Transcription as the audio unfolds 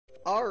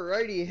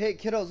Alrighty, hey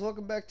kiddos,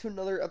 welcome back to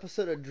another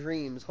episode of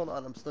Dreams. Hold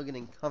on, I'm still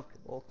getting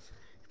comfortable.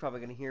 You're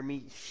probably gonna hear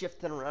me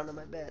shifting around in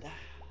my bed.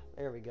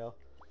 There we go.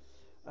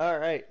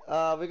 Alright,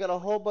 we got a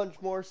whole bunch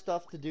more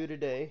stuff to do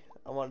today.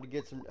 I wanted to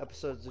get some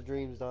episodes of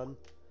Dreams done.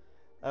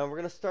 We're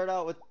gonna start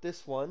out with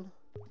this one.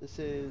 This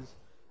is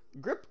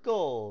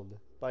GRIPGOLD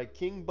by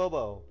King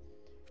Bobo.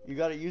 You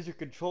gotta use your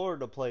controller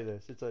to play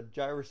this. It's a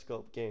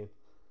gyroscope game.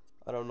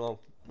 I don't know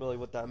really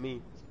what that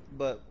means,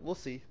 but we'll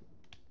see.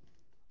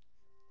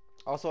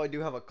 Also, I do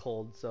have a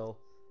cold, so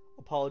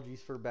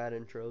apologies for bad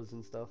intros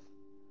and stuff.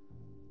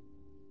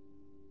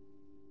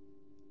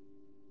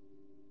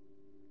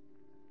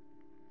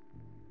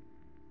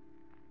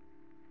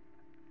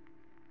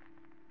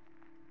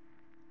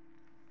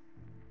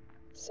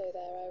 So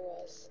there I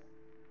was,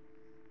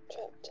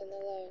 trapped and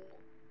alone,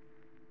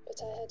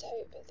 but I had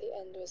hope the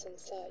end was in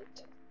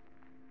sight.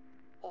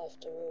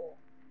 After all,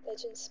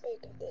 legend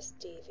spoke of this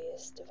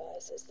devious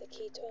device as the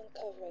key to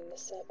uncovering the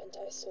serpent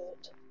I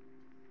sought.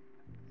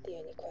 The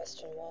only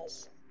question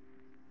was,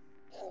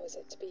 how was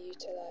it to be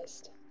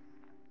utilized?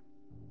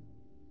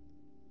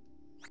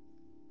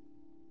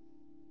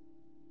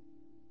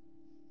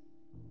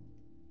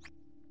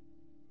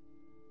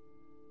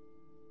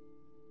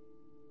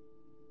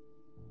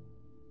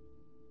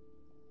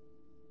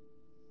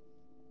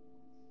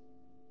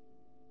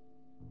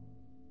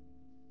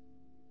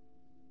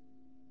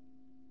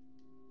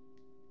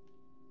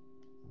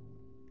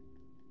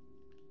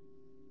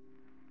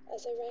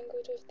 As I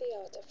wrangled with the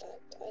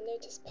artifact, I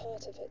noticed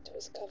part of it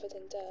was covered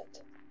in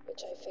dirt, which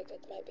I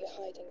figured might be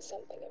hiding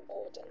something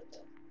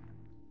important.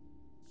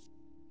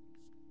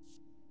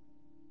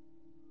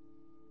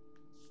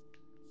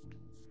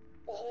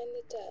 Behind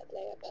the dirt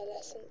lay a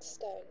pearlescent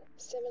stone,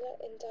 similar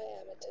in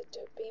diameter to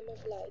a beam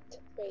of light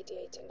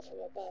radiating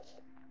from above.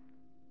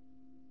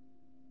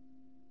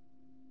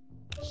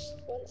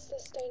 Once the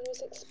stone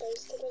was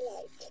exposed to the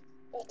light,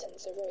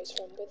 buttons arose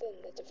from within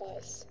the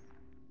device.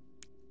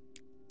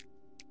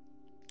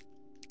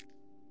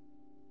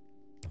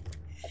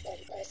 Upon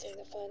pressing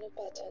the final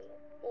button,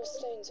 more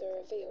stones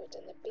were revealed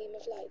and the beam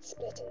of light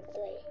split in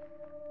three.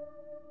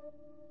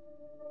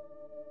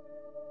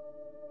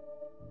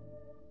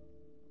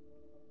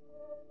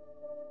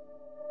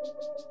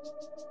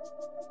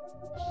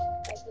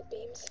 As the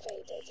beams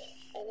faded,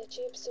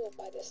 energy absorbed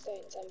by the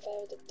stones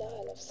unveiled a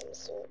dial of some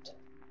sort.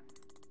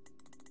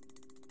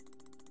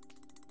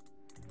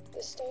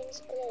 The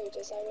stones glowed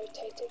as I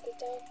rotated the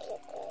dial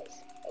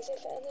clockwise, as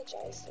if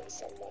energized in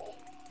some way.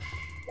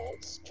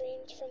 Light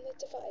streamed from the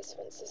device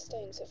once the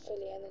stones were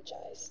fully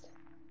energized.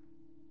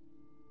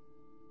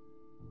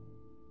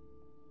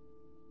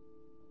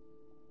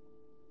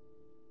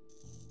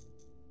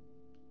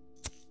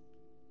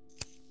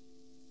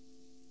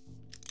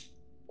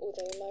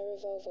 Although my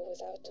revolver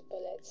was out of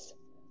bullets,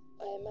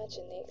 I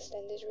imagined the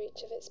extended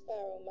reach of its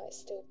barrel might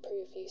still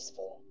prove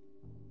useful.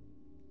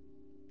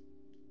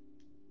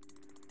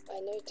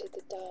 I noted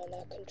the dial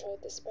now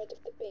controlled the spread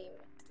of the beam,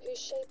 whose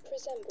shape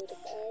resembled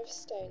a pair of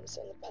stones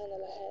on the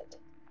panel ahead.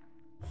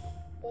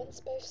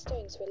 Once both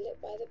stones were lit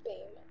by the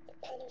beam, the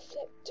panel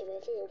flipped to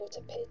reveal what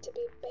appeared to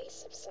be a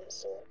base of some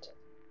sort.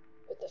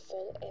 Would the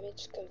full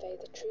image convey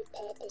the true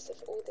purpose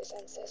of all this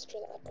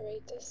ancestral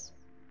apparatus?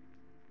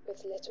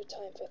 With little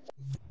time for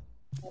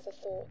further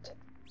thought,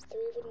 3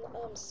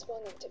 wooden arms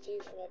swung into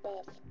view from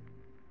above.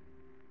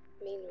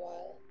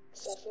 Meanwhile,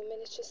 several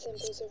miniature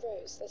symbols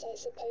arose that I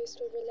supposed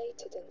were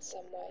related in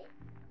some way.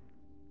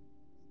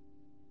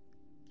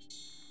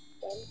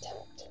 When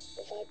tapped,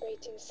 the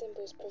vibrating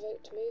symbols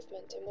provoked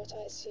movement in what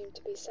I assumed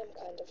to be some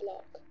kind of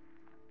lock.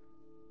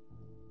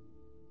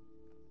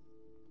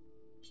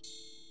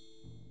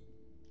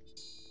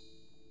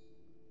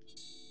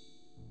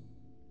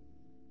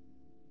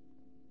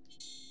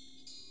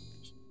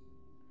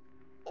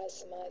 I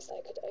surmised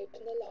I could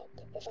open the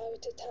lock if I were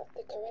to tap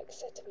the correct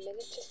set of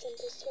miniature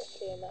symbols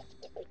swiftly enough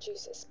to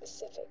produce a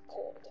specific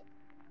chord.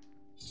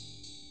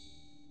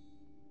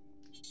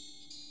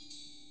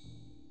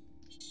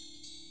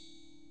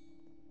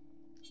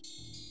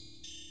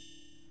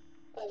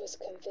 I was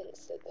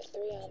convinced that the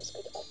 3 arms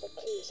could offer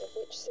clues of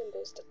which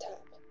symbols to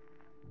tap.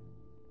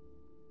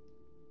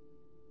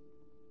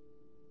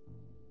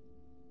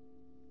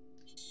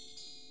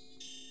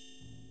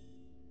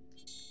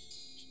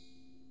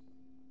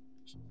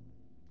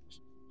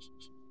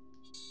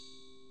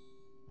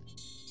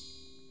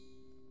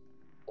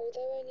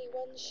 Although only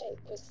one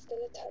shape was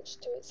still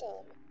attached to its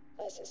arm,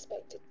 I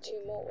suspected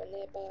 2 more were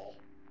nearby.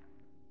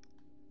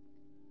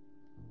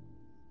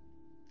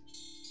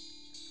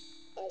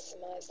 I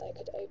surmised I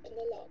could open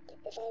the lock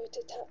if I were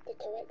to tap the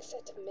correct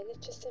set of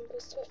miniature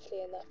symbols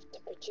swiftly enough to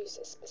produce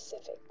a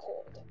specific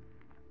chord.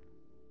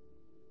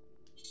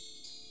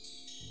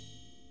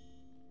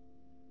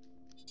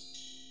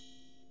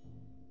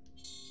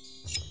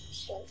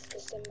 Once the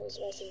symbols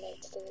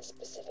resonated in a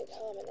specific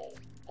harmony,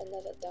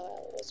 another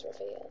dial was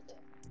revealed.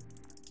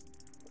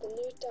 The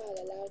new dial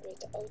allowed me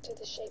to alter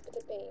the shape of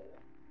the beam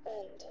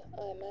and,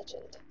 I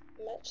imagined,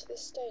 match the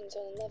stones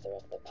on another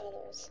of the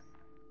panels.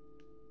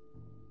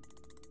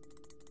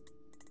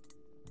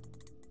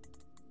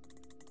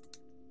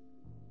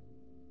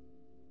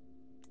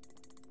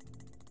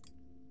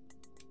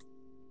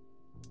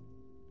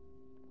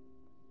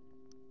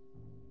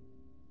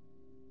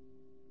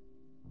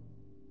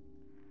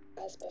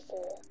 As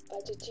before, I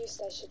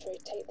deduced I should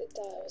rotate the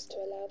dials to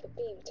allow the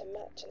beam to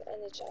match and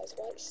energize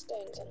white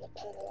stones on the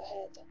panel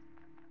ahead.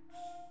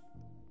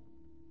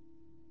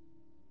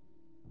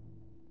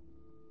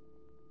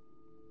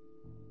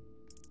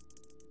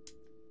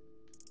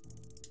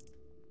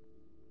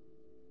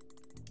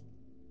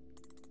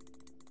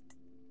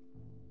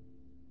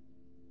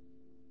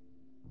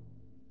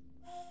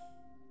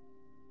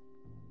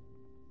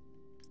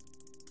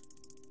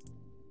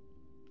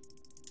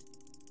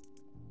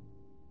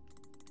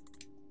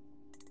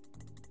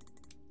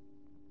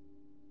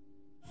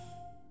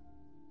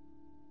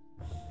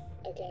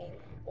 Again,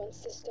 once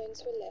the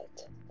stones were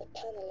lit, the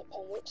panel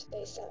upon which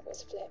they sat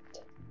was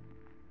flipped.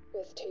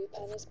 With two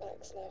panels'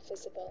 backs now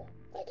visible,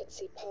 I could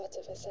see part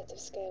of a set of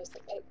scales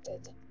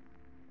depicted.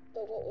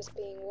 But what was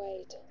being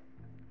weighed?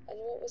 And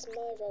what was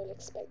my role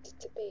expected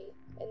to be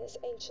in this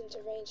ancient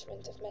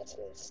arrangement of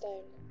metal and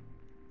stone?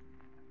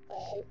 I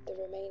hoped the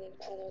remaining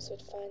panels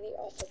would finally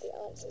offer the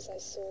answers I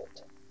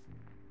sought.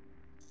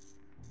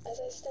 As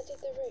I studied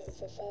the room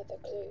for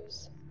further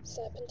clues,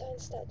 serpentine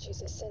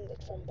statues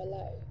ascended from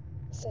below,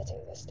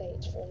 setting the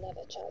stage for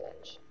another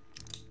challenge.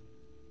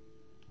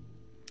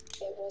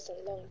 It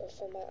wasn't long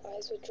before my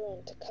eyes were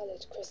drawn to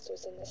coloured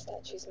crystals in the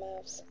statues'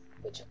 mouths,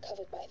 which were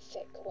covered by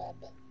thick web.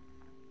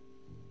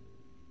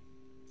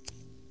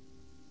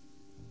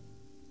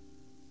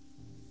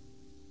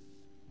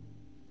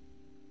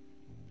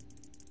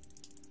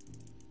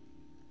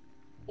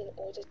 In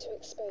order to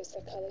expose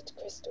the coloured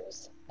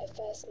crystals, I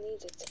first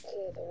needed to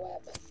clear the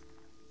web.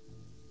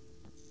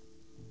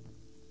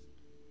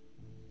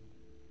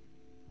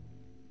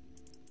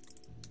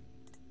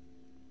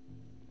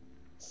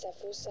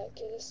 Several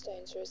circular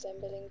stones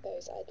resembling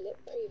those I'd lit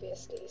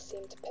previously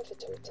seemed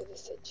pivotal to the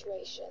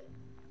situation.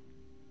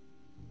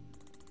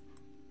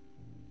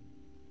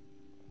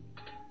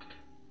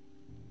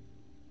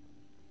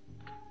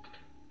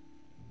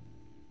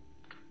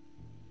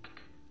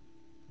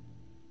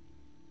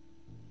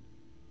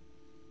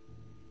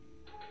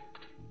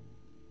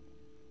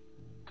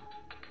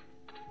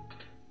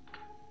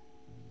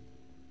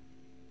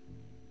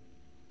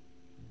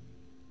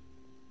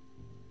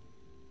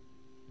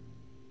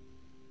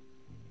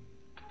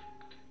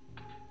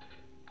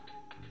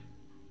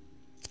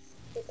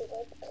 With the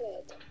web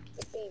cleared,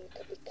 the beam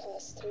could be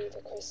cast through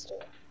the crystal.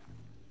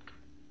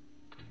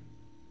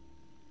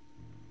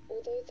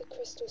 Although the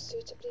crystal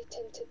suitably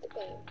tinted the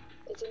beam,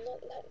 it did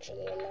not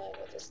naturally align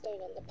with the stone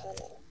on the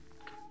panel.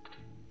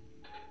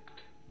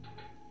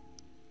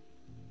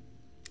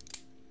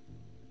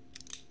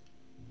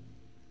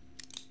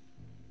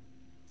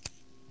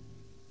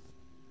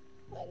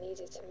 I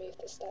needed to move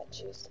the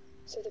statues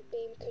so the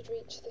beam could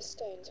reach the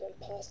stones when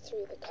passed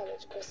through the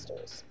coloured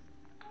crystals.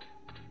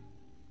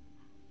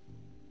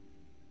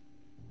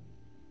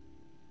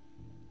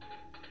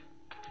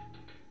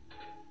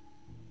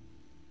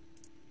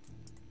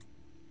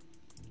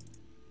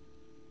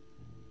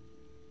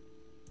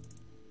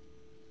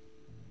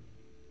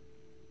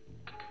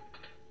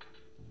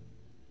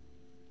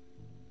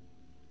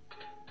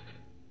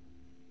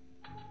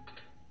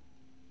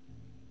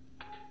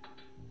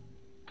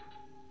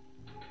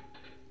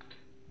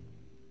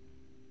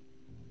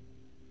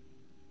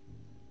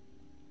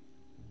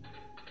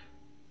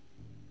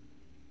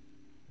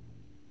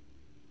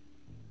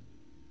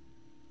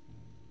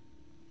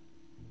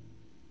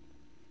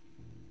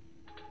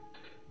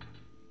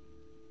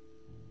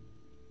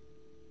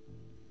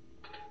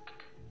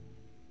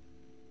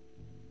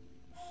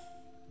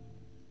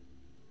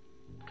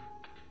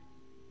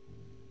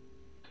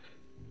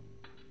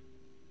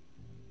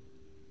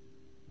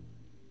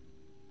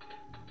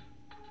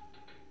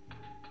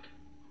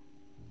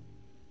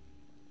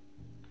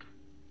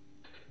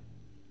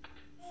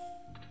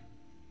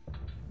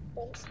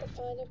 Once the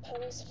final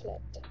panels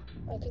flipped,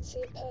 I could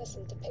see a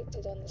person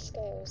depicted on the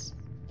scales,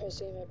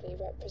 presumably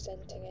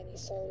representing any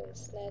soul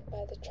ensnared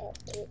by the trap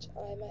to which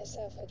I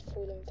myself had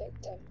fallen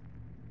victim.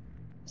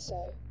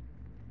 So,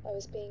 I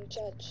was being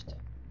judged,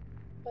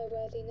 my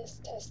worthiness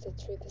tested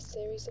through the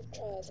series of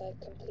trials I'd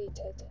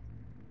completed.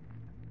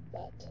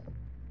 But,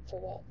 for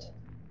what?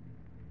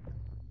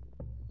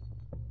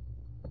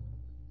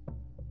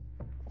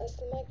 As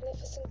the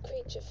magnificent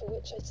creature for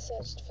which I'd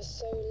searched for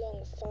so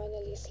long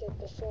finally slid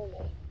before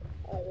me,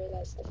 I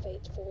realized the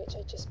fate for which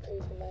I'd just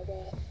proven my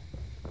worth.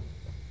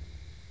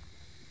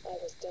 I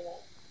was dinner.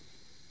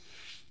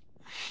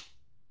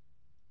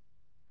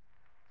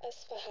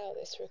 As for how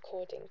this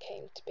recording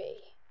came to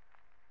be,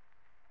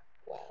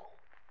 well,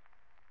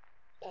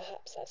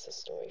 perhaps that's a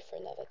story for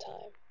another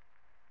time.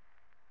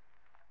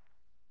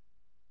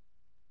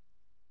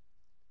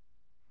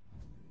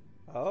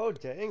 Oh,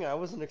 dang, I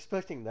wasn't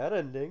expecting that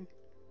ending.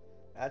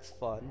 That's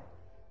fun.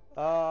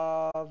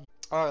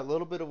 Alright, a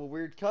little bit of a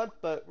weird cut,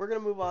 but we're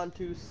gonna move on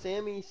to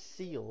Sammy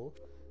Seal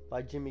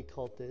by Jimmy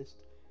Cultist.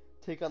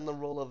 Take on the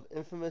role of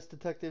infamous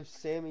detective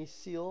Sammy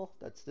Seal.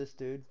 That's this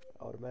dude,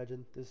 I would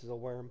imagine. This is a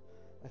worm,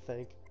 I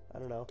think. I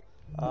don't know.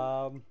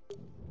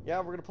 Yeah,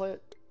 we're gonna play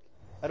it.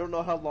 I don't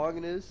know how long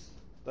it is,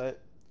 but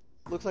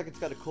looks like it's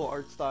got a cool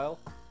art style.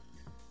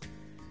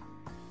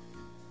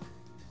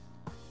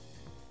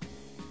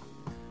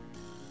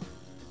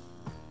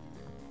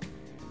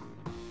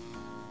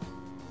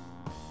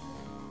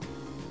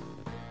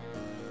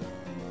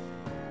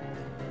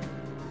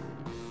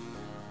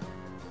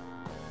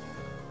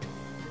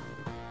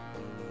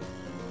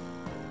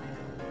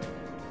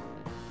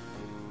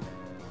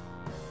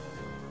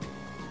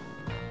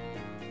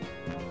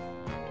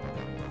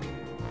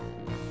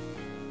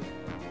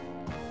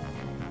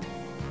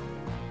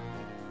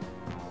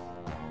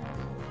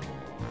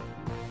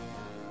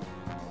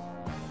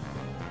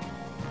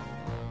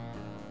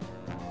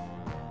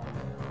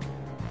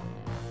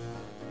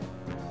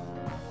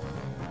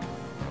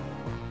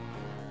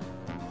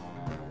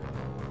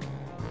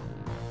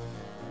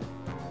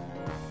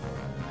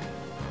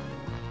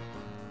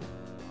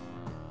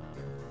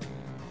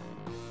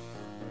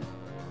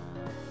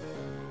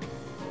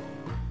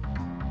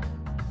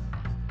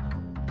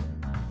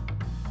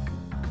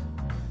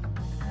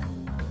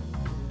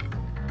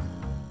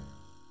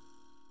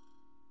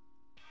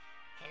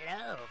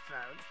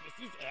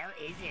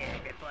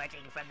 Izzard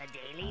reporting from the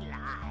Daily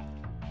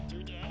Live.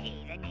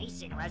 Today, the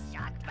nation was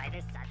shocked by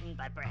the sudden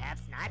but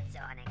perhaps not so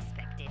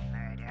unexpected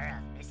murder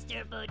of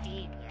Mr.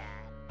 Bodina.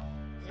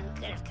 Who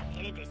could have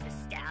committed this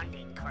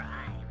astounding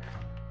crime?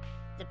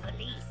 The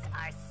police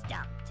are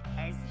stumped,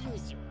 as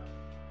usual.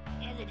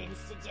 Evidence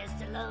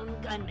suggests a lone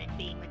gunman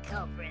being the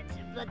culprit,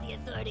 but the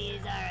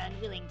authorities are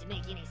unwilling to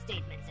make any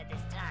statements at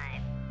this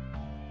time.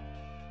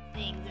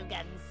 Things have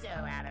gotten so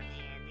out of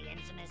hand, the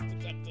infamous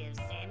detective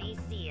Sammy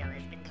Seal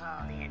has been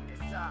called in to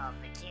solve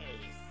the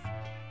case.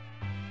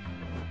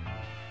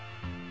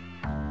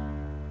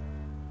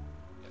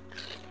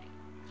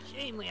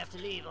 Shame we have to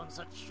leave on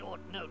such short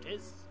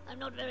notice. I'm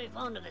not very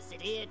fond of the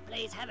city. It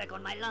plays havoc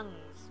on my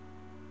lungs.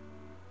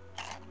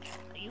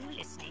 Are you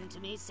listening to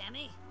me,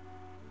 Sammy?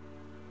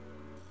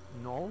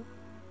 No?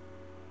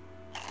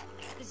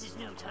 This is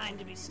no time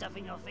to be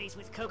stuffing your face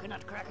with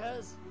coconut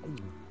crackers.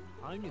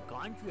 On the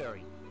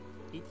contrary,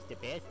 it's the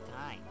best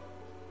time.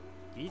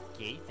 This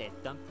case has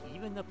stumped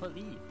even the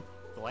police,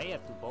 so I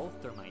have to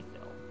bolster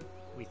myself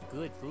with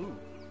good food.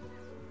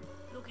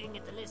 Looking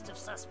at the list of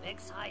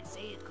suspects, I'd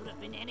say it could have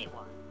been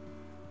anyone.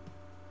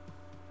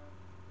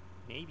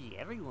 Maybe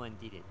everyone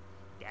did it.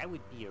 That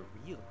would be a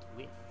real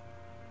twist.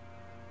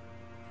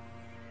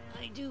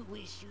 I do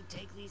wish you'd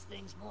take these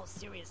things more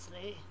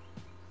seriously.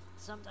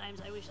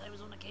 Sometimes I wish I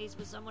was on a case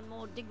with someone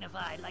more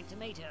dignified like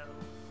Tomato.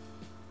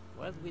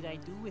 What would I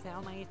do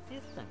without my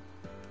assistant?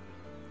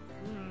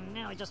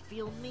 Now I just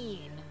feel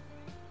mean.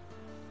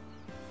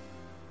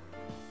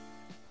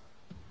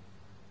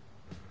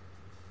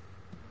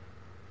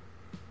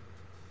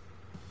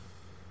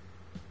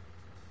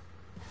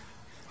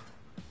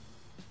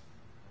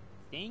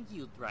 Thank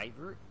you,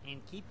 driver,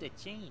 and keep the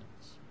change.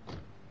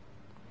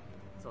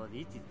 So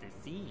this is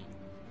the scene.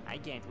 I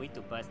can't wait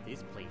to bust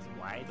this place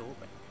wide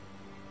open.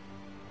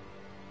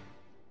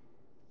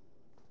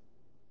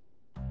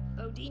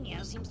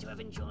 Bodina seems to have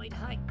enjoyed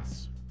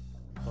heights.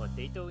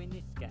 Potato in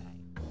the sky.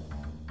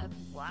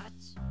 What?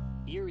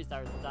 Here is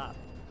our stop.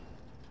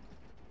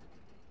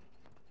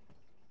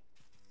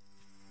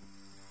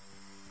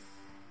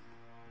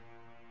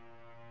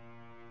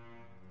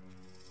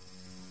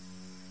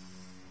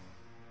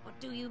 What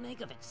do you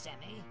make of it,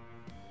 Sammy?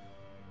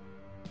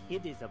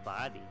 It is a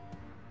body.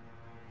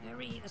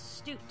 Very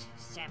astute,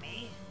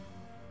 Sammy.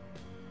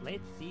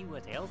 Let's see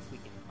what else we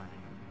can find.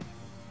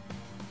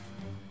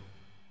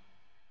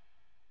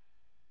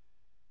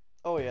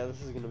 Oh yeah,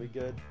 this is gonna be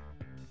good.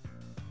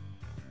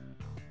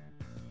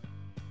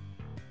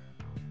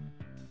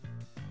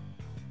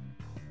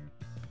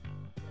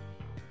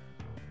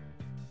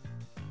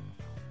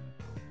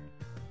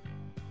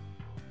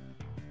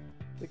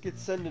 They could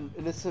send an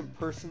innocent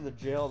person to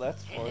jail,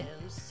 that's fun.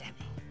 Hello, Sammy.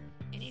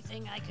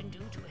 Anything I can do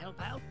to help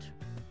out?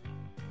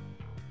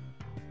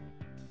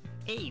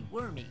 Hey,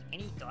 Wormy,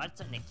 any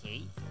thoughts on the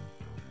case?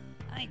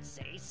 I'd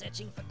say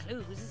searching for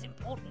clues is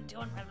important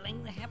to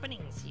unraveling the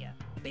happenings here.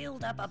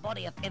 Build up a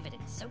body of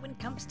evidence so when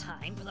comes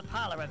time for the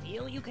parlor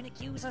reveal, you can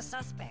accuse a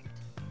suspect.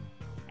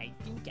 I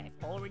think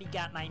I've already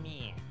got my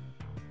man.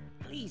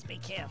 Please be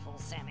careful,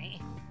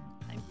 Sammy.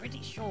 I'm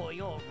pretty sure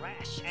your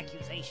rash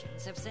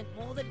accusations have sent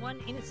more than one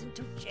innocent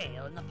to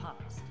jail in the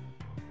past.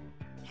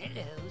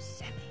 Hello,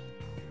 Sammy.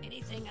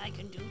 Anything I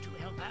can do to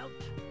help out?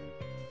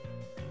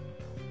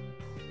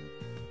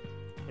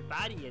 The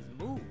body has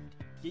moved.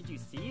 Did you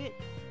see it?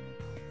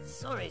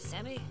 Sorry,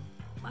 Sammy.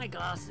 My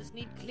glasses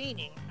need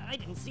cleaning. I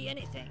didn't see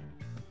anything.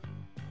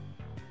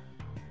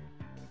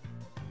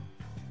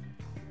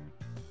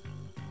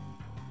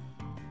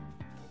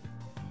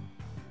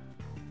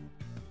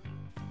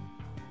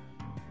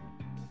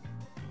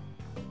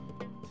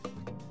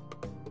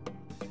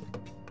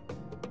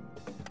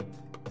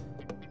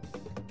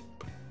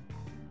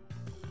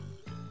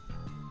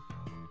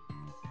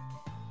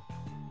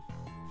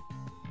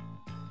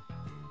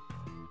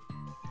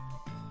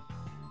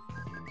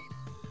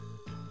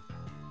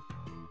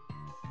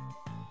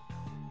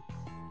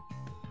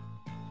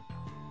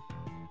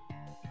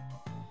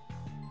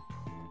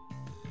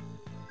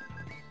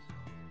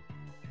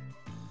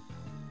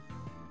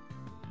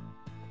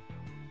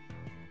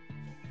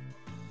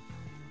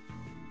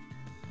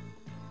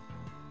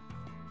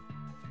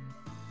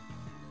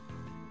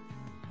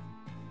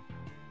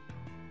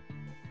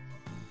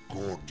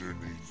 Got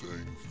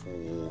anything for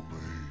me?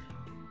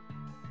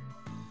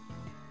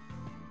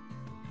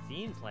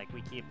 Seems like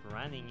we keep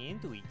running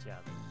into each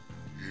other.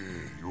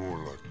 Yeah, you're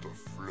like the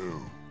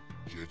flu.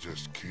 You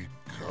just keep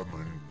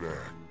coming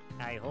back.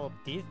 I hope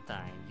this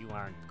time you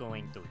aren't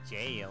going to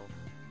jail.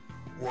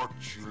 What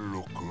you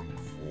looking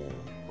for?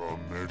 A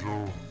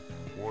medal?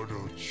 Why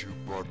don't you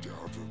butt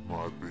out of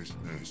my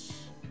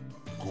business?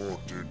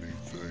 Got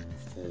anything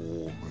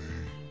for me?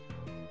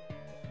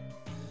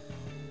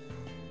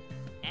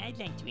 I'd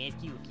like to ask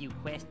you a few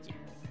questions.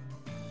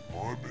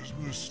 My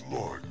business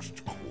likes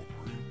to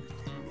cooperate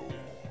with the law.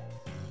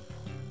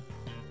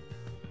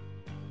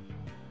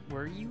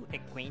 Were you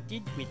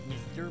acquainted with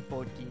Mr.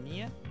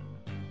 Bodina?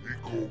 He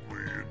called me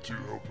in to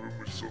help him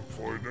with some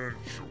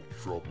financial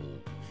trouble.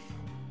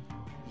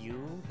 You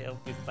you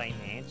help with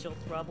financial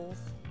troubles?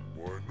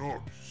 Why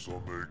not?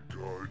 Some egg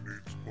guy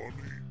needs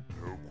money,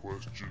 no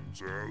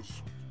questions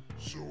asked,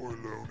 so I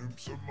loan him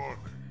some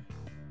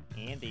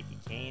money. And if he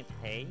can't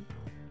pay?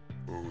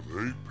 Oh,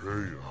 they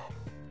pay up.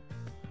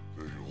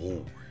 They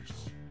always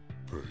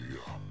pay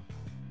up.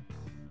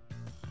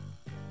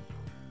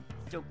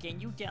 So can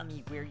you tell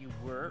me where you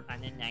were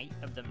on the night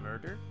of the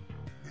murder?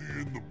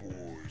 Me and the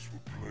boys were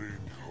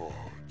playing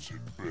cards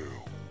at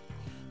Bell.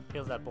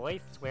 Will the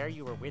boys swear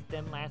you were with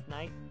them last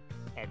night?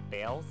 At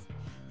Bell's?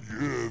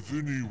 Yeah,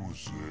 Vinny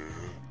was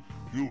there.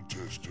 He'll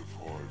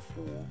testify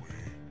for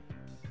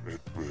me.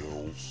 At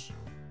Bell's.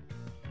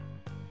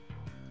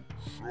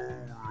 So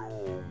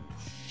long,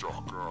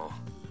 sucker.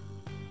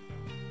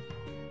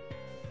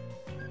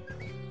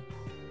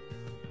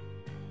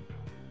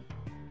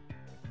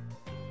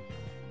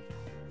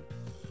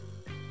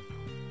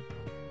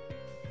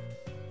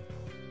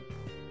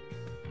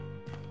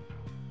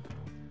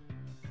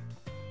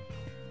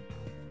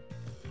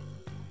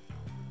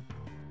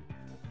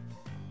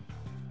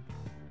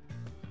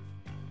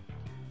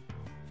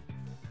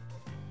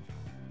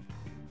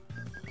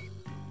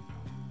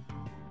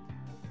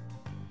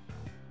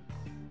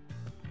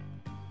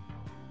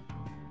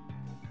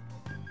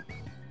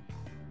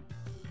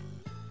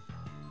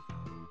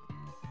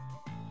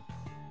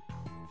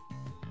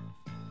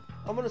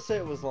 I'm gonna say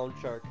it was Lone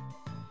Shark.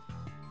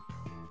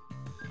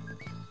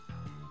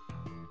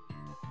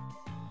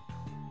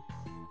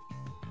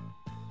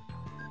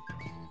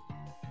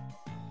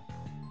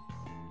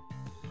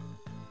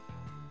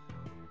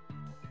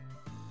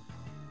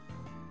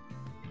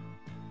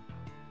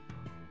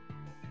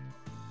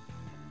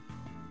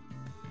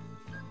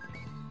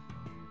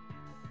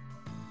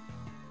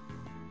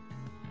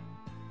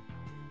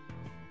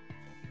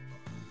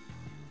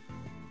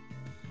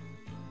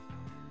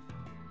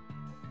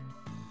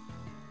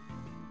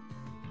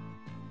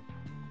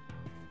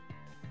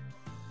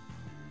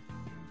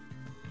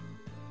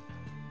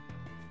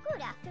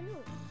 Good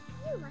afternoon.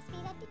 You must be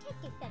that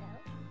detective fellow.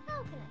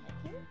 How can I help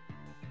you?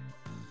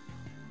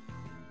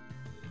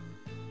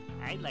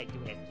 I'd like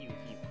to ask you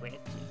a few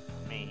questions,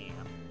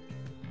 ma'am.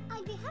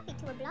 I'd be happy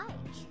to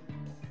oblige.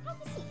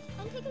 Have a seat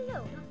and take a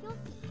load off your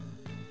feet.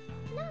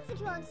 Now that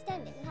you are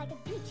standing like a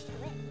beached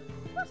whale,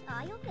 what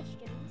are your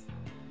questions?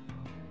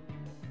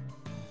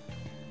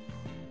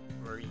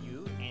 Were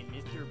you and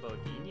Mr.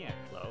 Bodinia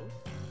close?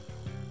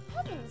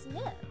 Heavens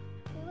no.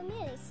 We were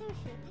merely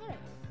socially parallel.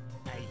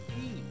 I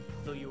see.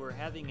 So you were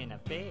having an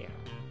affair.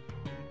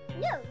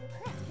 No, you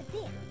perhaps could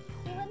be.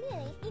 We were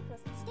merely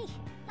equals in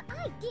station. The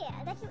idea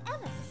that you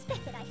ever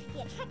suspected I should be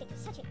attracted to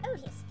such an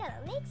odious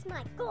fellow makes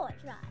my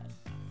gorge rise.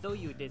 So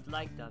you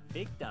disliked the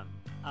victim.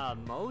 A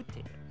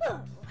motive. Oh,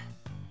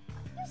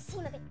 you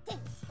seem a bit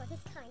dense for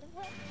this kind of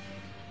work.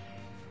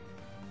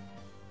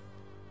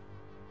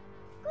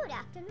 Good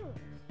afternoon.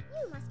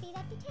 You must be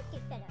that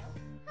detective fellow.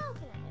 How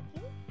can I help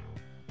you?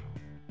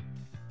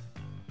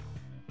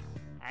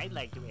 I'd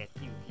like to ask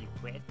you a few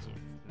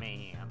questions,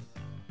 ma'am.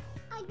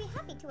 I'd be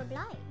happy to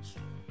oblige.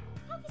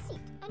 Have a seat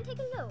and take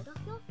a load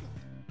off your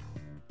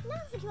feet.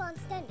 Now that you aren't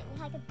standing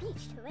like a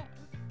beached whale,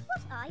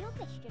 what are your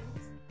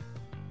questions?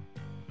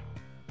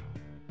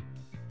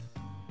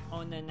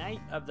 On the night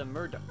of the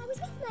murder, I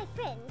was with my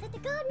friends at the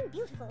Garden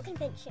Beautiful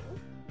convention,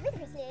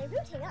 rigorously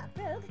rooting up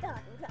rogue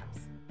garden crops.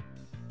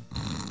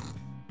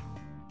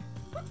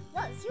 What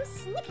was you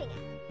snickering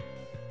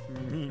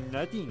at?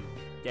 nothing.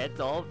 That's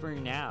all for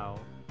now.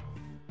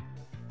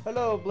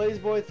 Hello,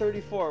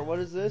 BlazeBoy34. What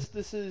is this?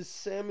 This is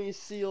Sammy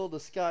Seal, the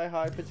Sky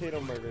High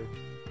Potato Murder.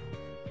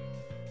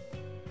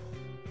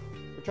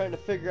 We're trying to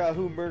figure out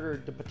who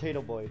murdered the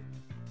Potato Boy.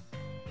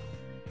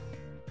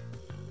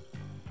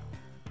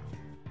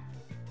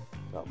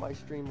 Oh, my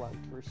stream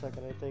lagged for a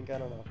second, I think. I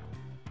don't know.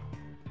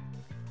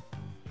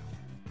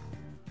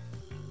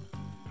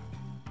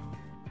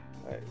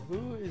 Alright,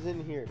 who is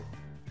in here?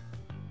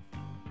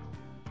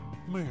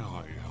 May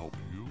I help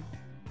you?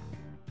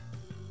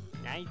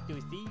 Nice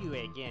to see you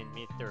again,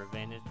 Mr.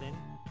 Venison.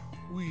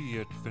 We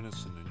at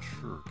Venison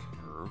Insure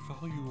Care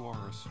value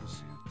our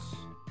associates.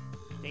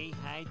 Say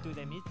hi to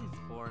the missus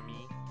for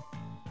me.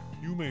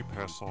 You may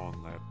pass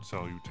on that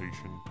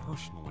salutation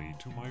personally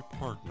to my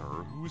partner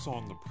who is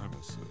on the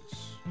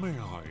premises. May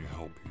I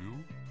help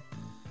you?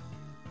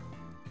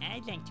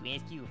 I'd like to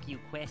ask you a few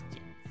questions.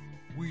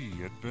 We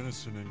at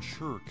Venison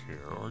Insure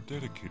Care are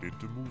dedicated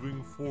to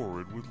moving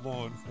forward with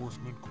law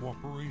enforcement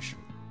cooperation.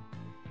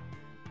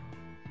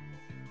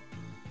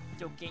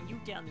 So can you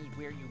tell me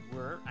where you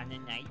were on the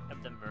night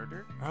of the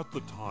murder? At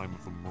the time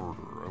of the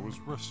murder, I was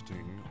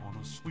resting on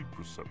a sleep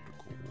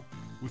receptacle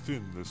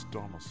within this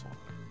domicile.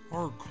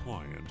 Our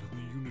client and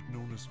the unit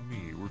known as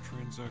me were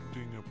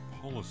transacting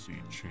a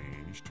policy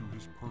change to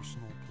his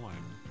personal plan.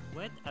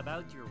 What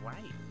about your wife?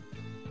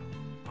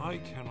 I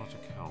cannot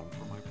account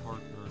for my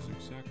partner's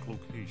exact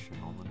location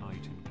on the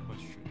night in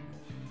question,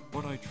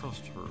 but I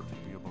trust her to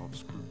be above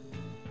scrutiny.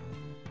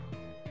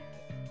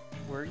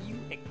 Were you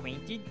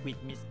acquainted with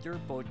Mr.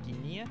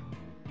 Bodinia?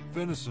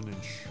 Venison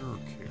Insure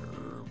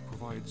Care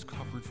provides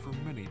coverage for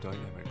many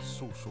dynamic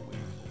social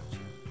influencers.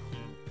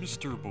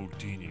 Mr.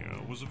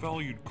 Bodinia was a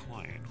valued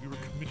client. We were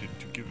committed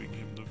to giving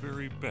him the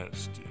very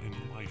best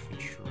in life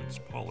insurance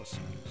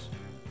policies.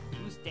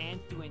 Who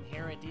stands to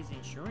inherit his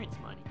insurance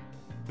money?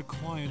 The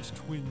client's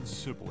twin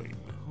sibling,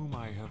 whom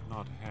I have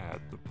not had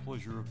the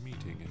pleasure of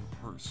meeting in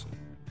person.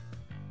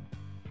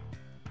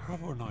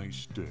 Have a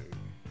nice day.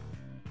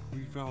 We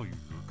value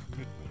your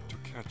commitment to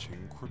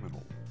catching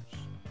criminals.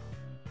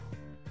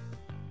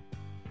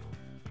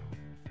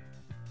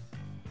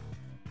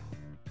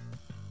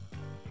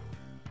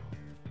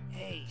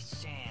 Hey,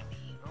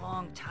 Sammy.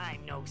 Long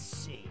time no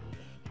see.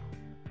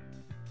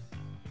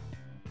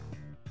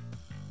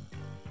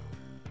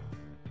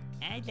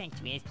 I'd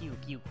like to ask you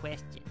a few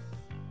questions.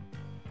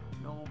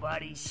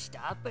 Nobody's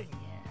stopping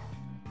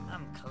ya.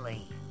 I'm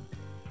clean.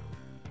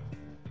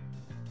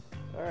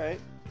 Alright.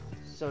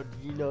 So,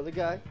 do you know the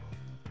guy?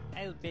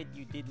 I'll bet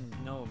you didn't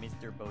know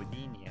Mr.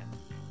 Bodinia.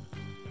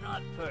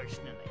 Not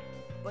personally,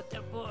 but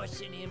the boss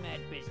and him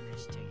had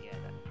business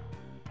together.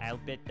 I'll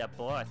bet the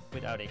boss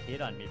put out a hit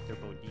on Mr.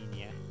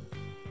 Bodinia.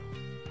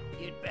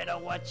 You'd better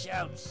watch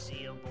out,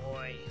 Seal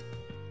Boy.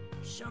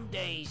 Some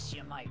days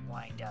you might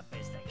wind up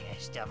as the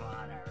guest of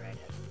honor at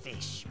a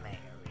fish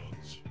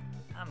marriage.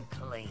 I'm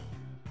clean.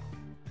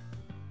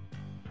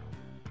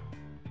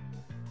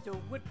 So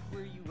what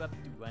were you up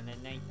to on the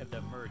night of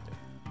the murder?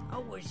 I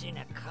was in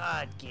a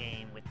card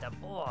game with the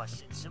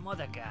boss and some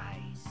other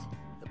guys.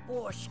 The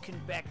boss can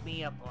back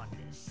me up on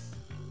this.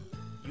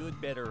 You'd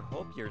better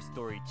hope your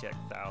story checks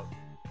out.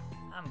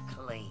 I'm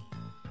clean.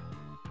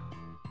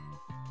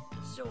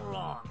 So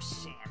long,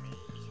 Sammy.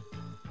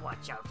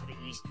 Watch out for the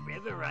East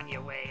River on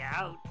your way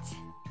out.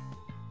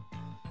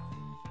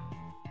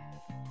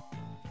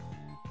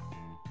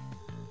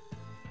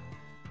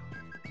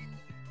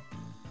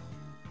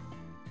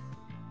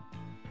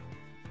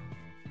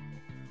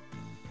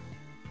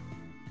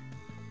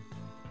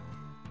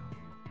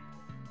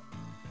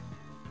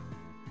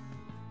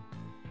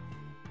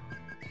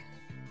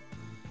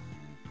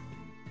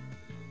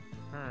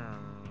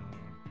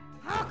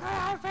 How could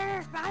I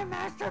finish my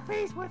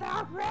masterpiece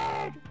without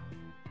red?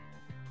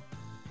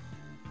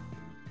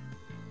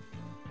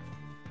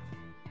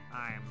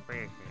 I'm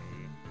busy.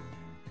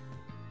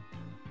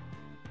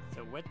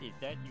 So what is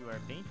that you are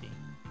painting?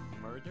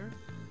 Murder?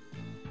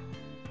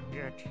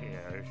 It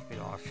is the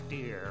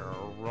austere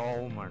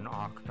Roman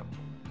octopus.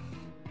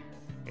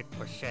 It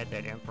was said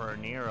that Emperor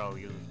Nero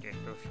used it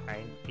to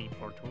spank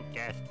people to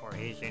death for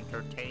his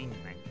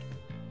entertainment.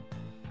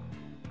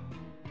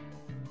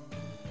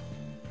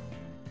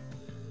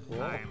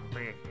 Cool. I'm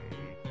busy.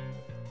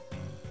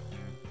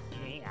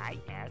 May I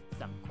ask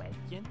some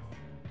questions?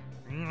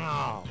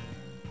 No!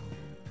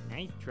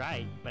 Nice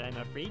try, but I'm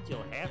afraid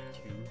you'll have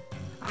to.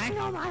 I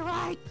know my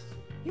rights!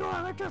 You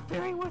are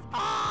interfering with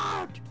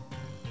art!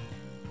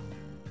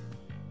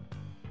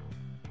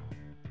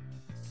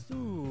 So,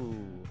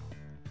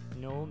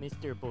 no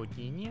Mr.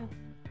 Bodinia?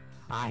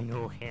 I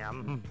knew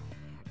him.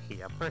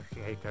 He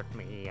appreciated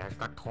me as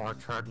the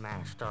tortured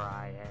master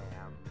I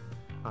am,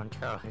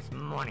 until his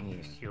money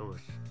issues.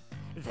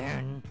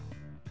 Then,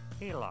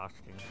 he lost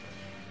interest.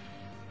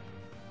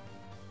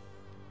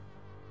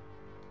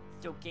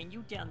 So can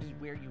you tell me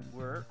where you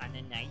were on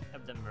the night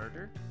of the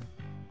murder?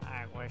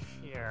 I was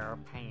here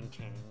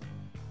painting.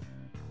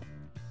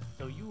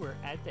 So you were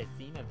at the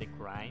scene of the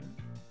crime?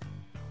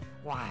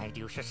 Why do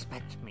you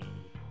suspect me?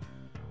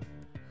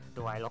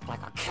 Do I look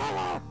like a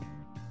killer?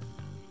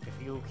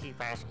 If you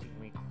keep asking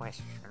me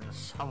questions,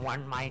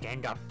 someone might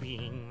end up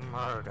being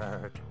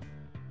murdered.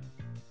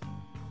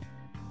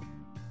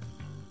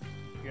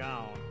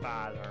 Don't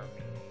bother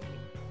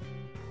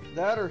me.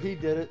 That or he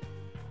did it.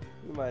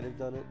 He might have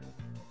done it.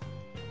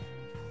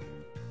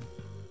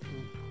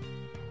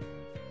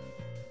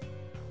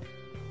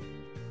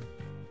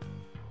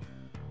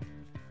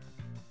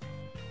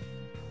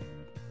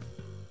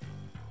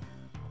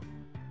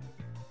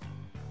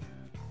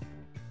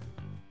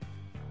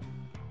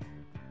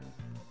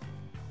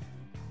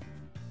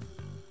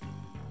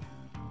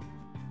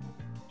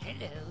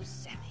 Hello,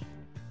 Sammy.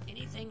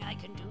 Anything I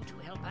can do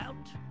to help out?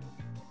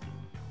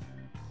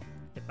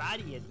 The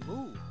body has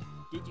moved.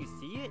 Did you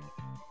see it?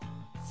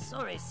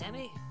 Sorry,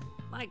 Sammy.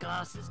 My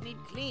glasses need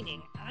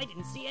cleaning. I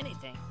didn't see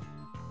anything.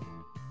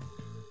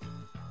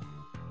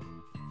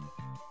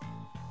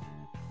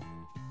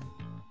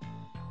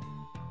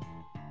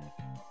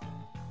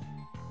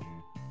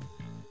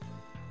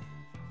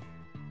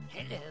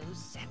 Hello,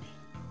 Sammy.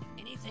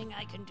 Anything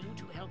I can do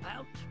to help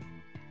out?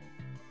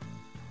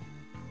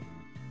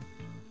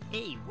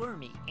 Hey,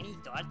 Wormy, any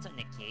thoughts on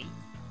the case?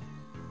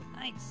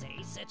 I'd say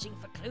searching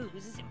for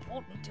clues is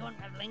important to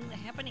unraveling the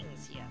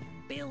happenings here.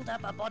 Build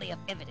up a body of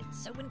evidence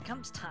so when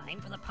comes time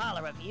for the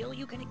parlor reveal,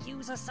 you can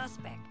accuse a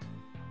suspect.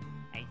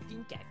 I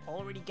think I've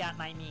already got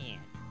my man.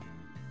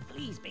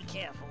 Please be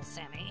careful,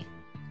 Sammy.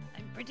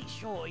 I'm pretty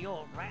sure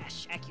your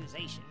rash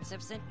accusations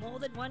have sent more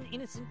than one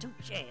innocent to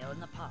jail in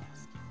the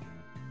past.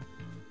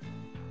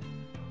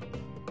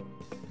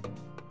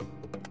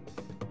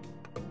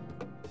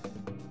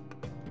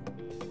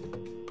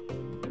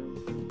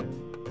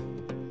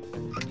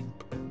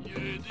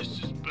 Yeah,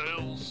 this is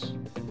Bells.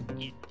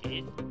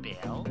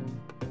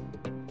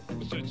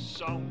 that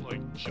sound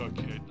like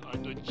Jughead?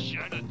 I'm the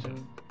janitor.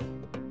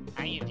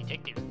 I am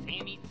Detective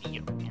Sammy,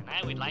 and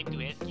I would like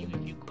to ask you a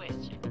few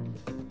questions.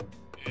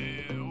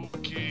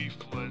 Okay,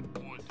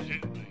 Flatfoot,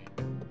 hit me.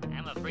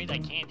 I'm afraid I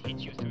can't hit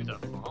you through the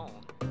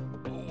phone.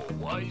 Oh, a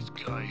wise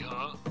guy,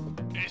 huh?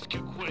 Ask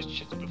your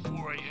questions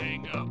before I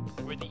hang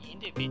up. Were the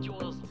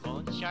individuals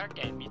Loan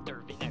Shark and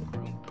Mr.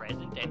 Vinagrum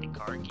present at the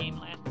card game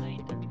last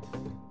night?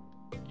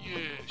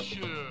 Yeah,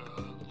 sure.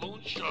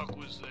 Lone Shark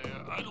was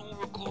there. I don't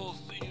recall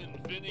seeing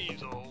Vinny,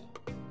 though.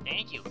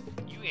 Thank you.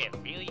 You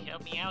have really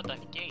helped me out on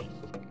the case.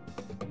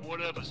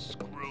 Whatever,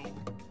 screw.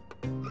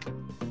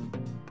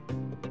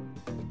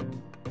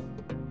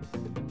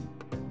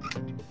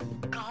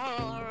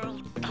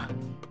 Carlton.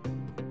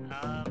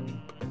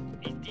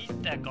 Is this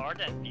the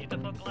Garden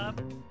Beautiful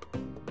Club?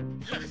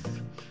 Yes,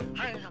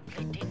 I am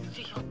Lady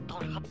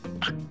Theodora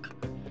Buck.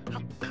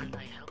 How can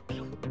I help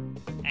you?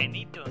 I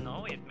need to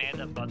know if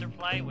Madam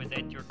Butterfly was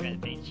at your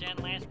convention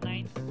last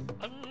night.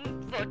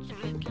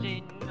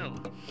 Unfortunately, no.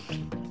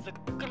 The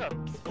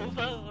clubs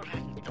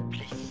overran the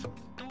place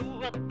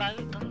to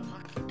abandon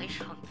our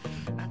station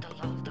and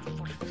allow the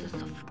forces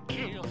of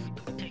chaos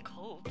to take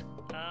hold.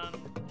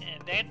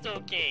 That's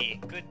okay.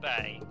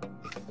 Goodbye.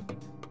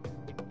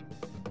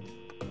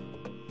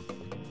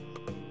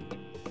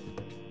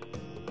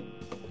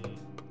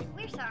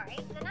 We're sorry,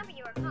 the number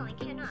you are calling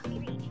cannot be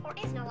reached or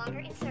is no longer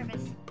in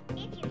service.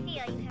 If you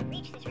feel you have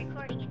reached this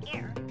recording in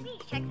error,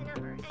 please check the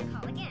number and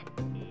call again.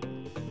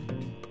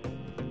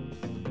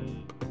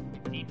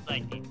 Seems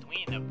like the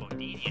twin of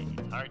Bodinian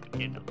is hard to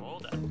get a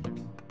hold of.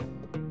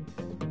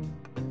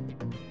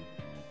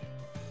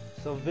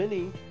 So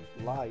Vinny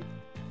lied.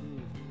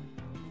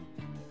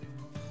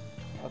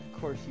 Of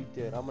course you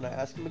did. I'm gonna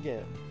ask him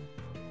again.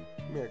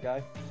 Come here,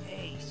 guy.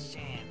 Hey,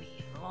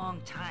 Sammy. Long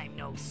time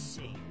no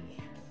see.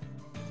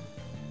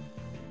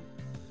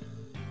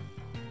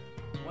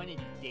 One of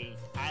these days,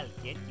 I'll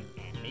get you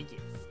and make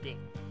it stick.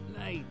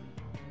 Maybe.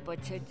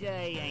 But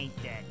today ain't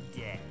that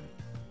day.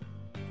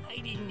 I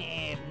didn't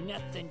have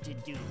nothing to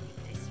do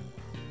with this one.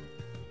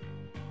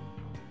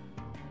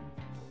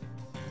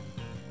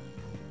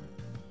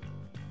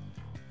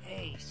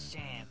 Hey,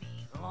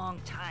 Sammy.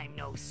 Long time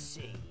no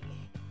see.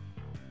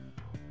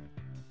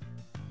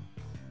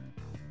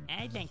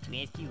 I'd like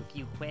to ask you a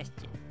few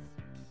questions.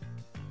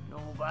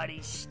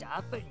 Nobody's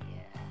stopping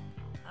you.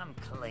 I'm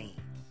clean.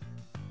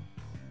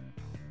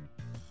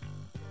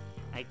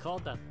 I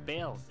called the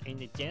bells, and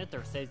the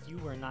janitor says you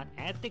were not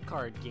at the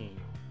card game.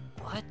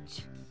 What?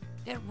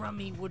 That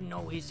rummy wouldn't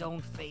know his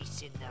own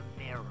face in the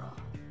mirror.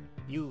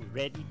 You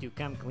ready to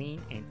come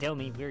clean and tell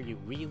me where you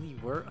really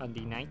were on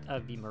the night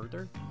of the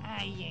murder?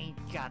 I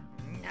ain't got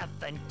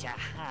nothing to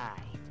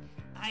hide.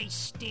 I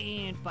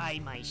stand by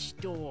my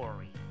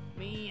story.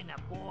 Me and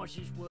the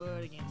boss's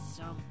word against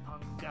some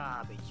punk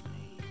garbage,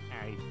 man.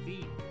 I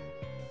see.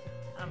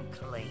 I'm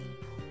clean.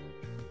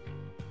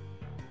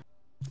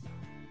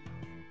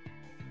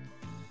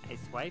 I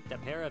swiped a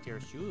pair of your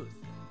shoes,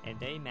 and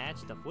they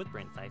matched the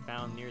footprints I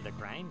found near the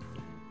crime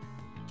scene.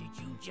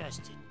 Did you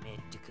just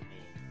admit to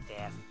committing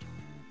theft?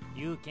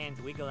 You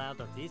can't wiggle out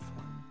of this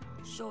one.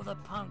 So the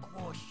punk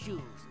wore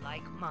shoes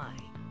like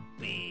mine.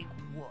 Big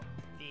whoop.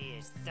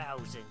 There's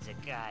thousands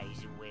of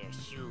guys who wear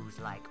shoes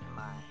like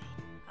mine.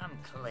 I'm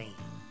clean.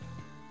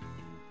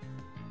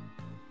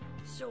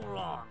 So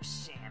long,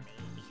 Sammy.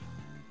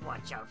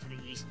 Watch out for the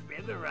East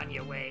River on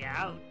your way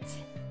out.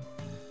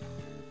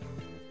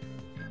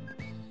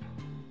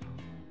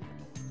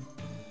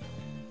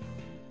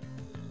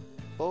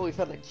 Oh, we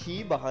found a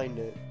key behind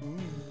it.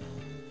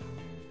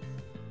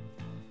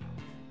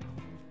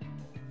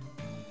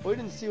 Oh, we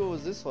didn't see what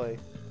was this way.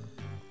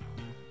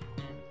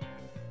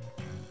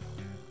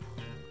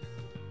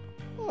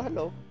 Oh,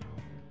 hello.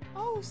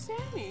 Oh,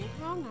 Sammy,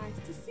 how nice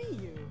to see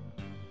you.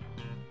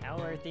 How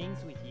are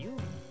things with you?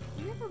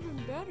 Never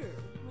been better.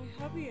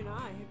 My hubby and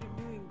I have been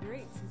doing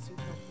great since you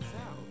helped us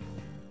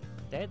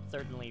out. That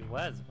certainly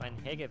was one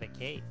heck of a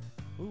case.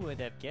 Who would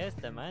have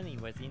guessed the money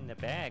was in the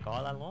bag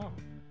all along?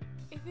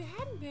 If it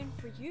hadn't been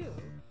for you,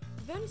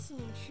 Venison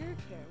and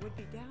Surecare would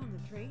be down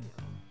the drain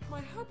now.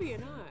 My hubby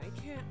and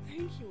I can't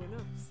thank you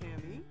enough,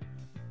 Sammy.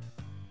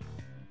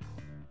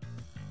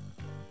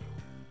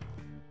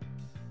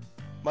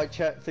 My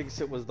chat thinks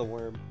it was the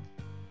worm.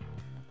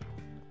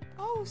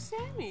 Oh,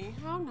 Sammy,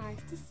 how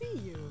nice to see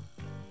you.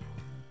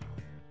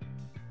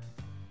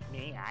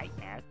 May I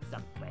ask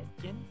some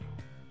questions?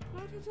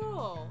 Not at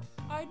all.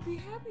 I'd be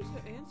happy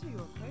to answer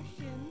your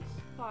questions.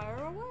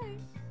 Fire away.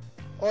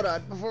 Hold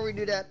on, before we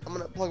do that, I'm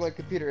gonna plug my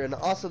computer in.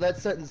 Also, that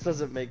sentence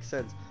doesn't make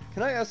sense.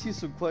 Can I ask you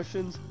some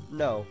questions?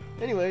 No.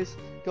 Anyways,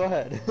 go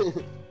ahead.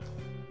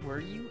 Were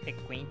you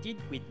acquainted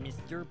with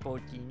Mr.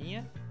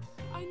 Bodinia?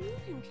 I knew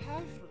him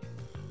casually.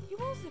 He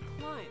was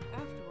a client,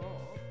 after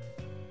all.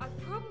 I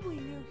probably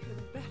knew him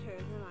better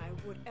than I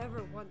would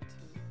ever want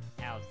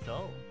to. How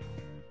so?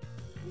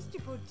 Mr.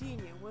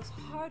 Bodinia was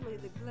hardly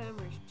the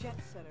glamorous jet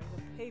setter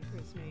the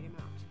papers made him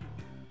out to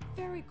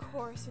be. Very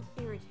coarse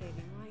and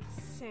irritating, like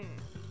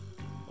sand.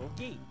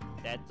 Okay,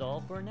 that's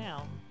all for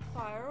now.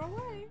 Fire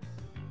away.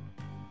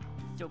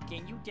 So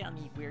can you tell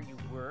me where you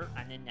were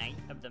on the night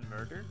of the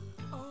murder?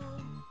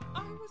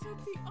 I was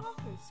at the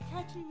office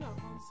catching up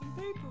on some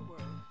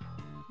paperwork.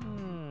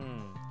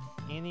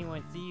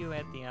 Anyone see you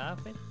at the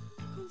office?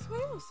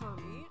 Consuelo saw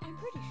me, I'm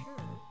pretty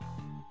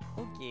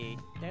sure. Okay,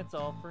 that's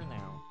all for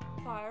now.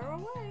 Fire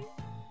away.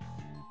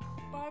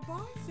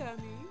 Bye-bye,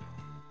 Sammy.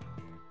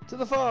 To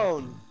the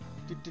phone.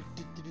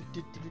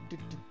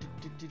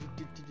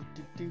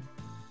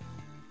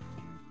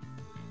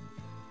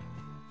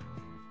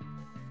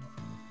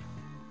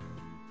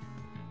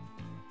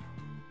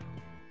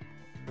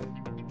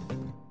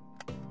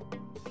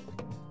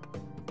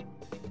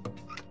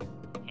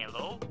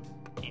 Hello?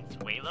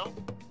 Consuelo?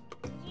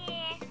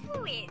 Yeah,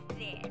 who is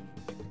this?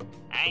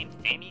 I'm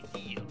Sammy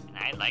CEO, and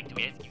I'd like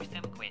to ask you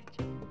some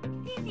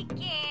questions. Is this a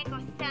gag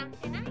or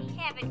something?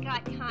 I haven't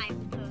got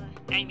time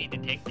for. I'm a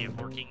detective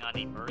working on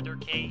a murder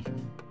case.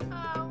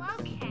 Oh,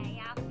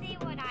 okay. I'll see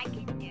what I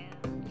can do.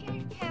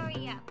 Just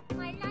hurry up.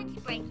 My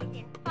lunch break is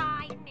in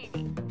 5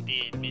 minutes.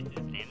 Did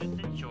Mrs.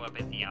 Anderson show up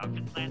at the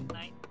office last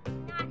night?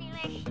 Not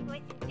unless she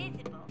was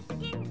invisible.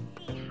 Didn't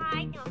see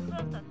hide nor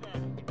hoof of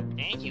her.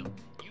 Thank you.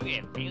 You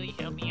have really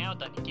helped me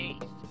out on the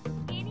case.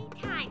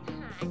 Anytime,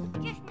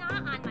 hon. Just not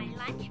on my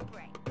lunch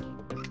break.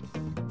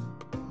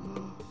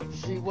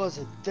 She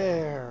wasn't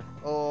there.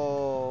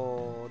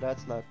 Oh,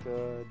 that's not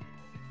good.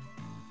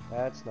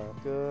 That's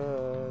not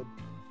good.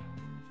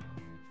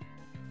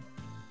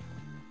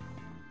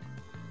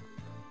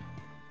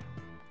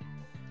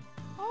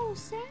 Oh,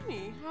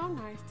 Sammy, how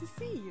nice to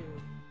see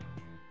you.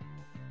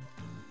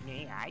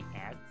 May I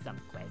ask some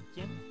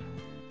questions?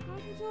 Not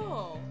at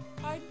all.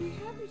 I'd be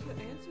happy to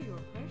answer your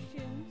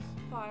questions.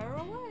 Fire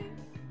away.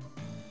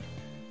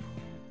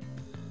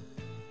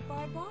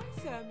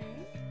 Bye-bye,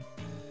 Sammy.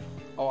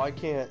 Oh, I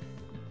can't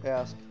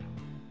ask.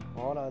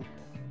 Hold on.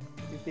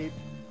 Beep beep.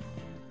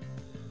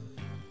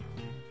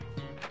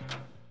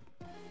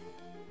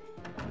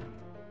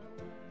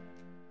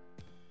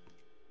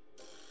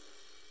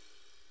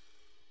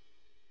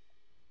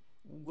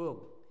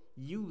 Whoa,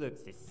 you look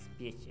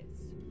suspicious.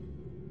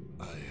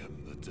 I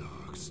am the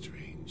Dark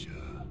Stranger.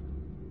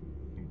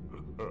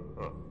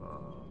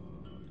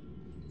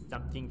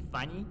 Something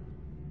funny?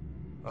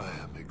 I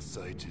am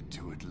excited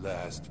to at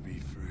last be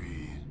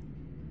free.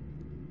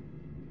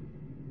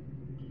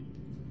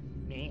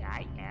 May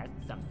I ask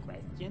some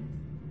questions?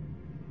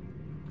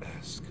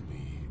 Ask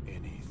me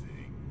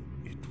anything.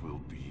 It will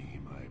be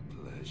my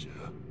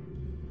pleasure.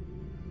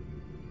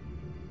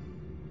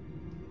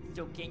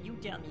 So can you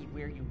tell me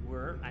where you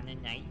were on the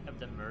night of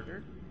the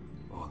murder?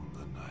 On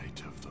the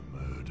night of the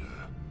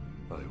murder,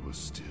 I was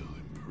still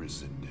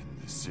imprisoned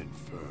in this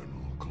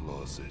infernal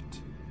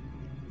closet.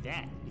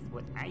 That is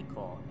what I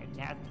call a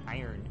cast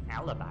iron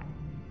alibi.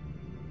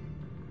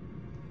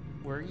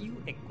 Were you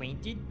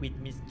acquainted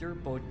with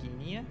Mr.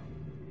 Bodinia?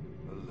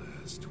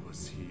 Alas,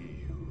 'twas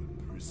he who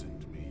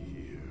imprisoned me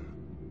here.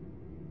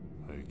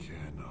 I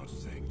cannot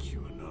thank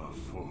you enough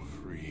for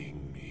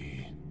freeing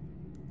me.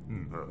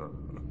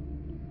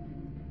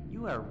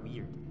 You are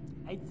weird.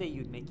 I'd say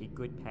you'd make a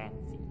good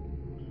patsy.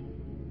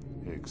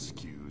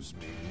 Excuse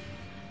me?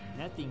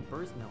 Nothing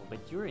personal,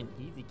 but you're an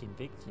easy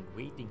conviction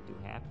waiting to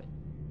happen.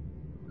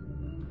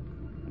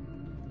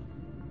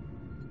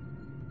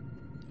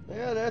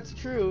 Yeah, that's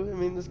true. I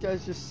mean, this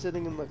guy's just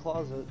sitting in the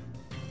closet.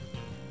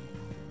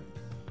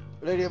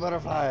 Lady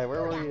Butterfly,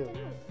 where were you?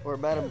 Or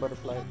Madam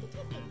Butterfly.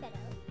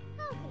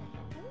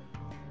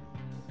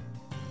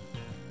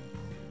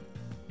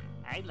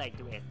 I'd like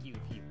to ask you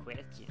a few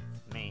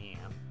questions,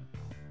 ma'am.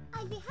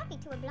 I'd be happy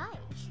to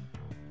oblige.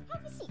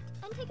 Have a seat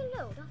and take a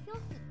load off your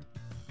feet.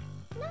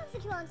 Now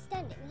that you aren't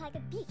standing like a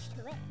beached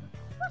whale,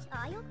 what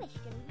are your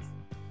questions?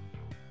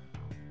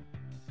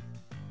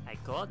 I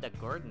called the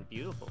garden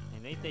beautiful,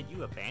 and they said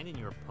you abandoned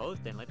your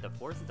post and let the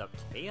forces of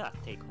chaos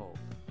take hold.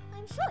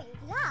 I'm sure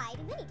you've lied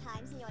many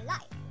times in your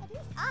life. At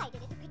least I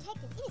did it to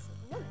protect an innocent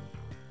woman.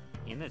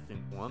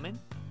 Innocent woman?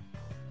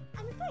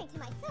 I'm referring to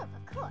myself,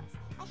 of course.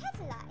 I had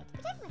to lie to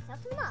protect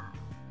myself from the mob.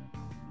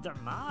 The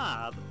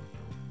mob?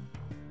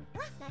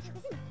 Last night I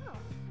was in the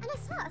hall, and I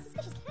saw a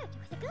suspicious character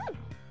with a gun.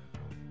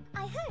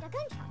 I heard a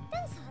gunshot,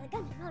 then saw the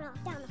gunman run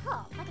off down the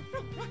hall like a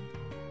frightened rat.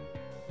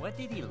 What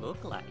did he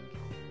look like?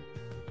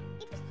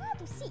 It was hard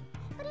to see,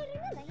 but I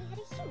remember he had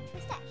a huge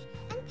mustache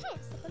and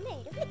pants that were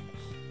made of licorice.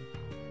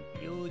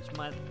 Huge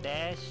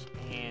mustache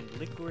and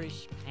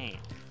licorice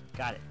pants.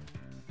 Got it.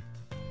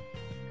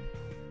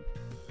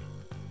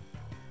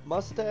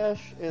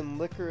 Mustache and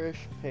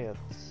licorice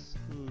pants.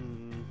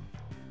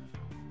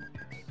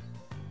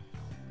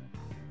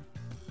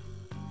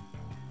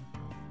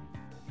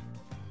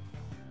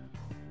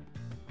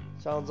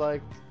 Sounds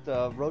like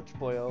the Roach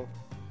Boyo,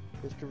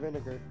 Mr.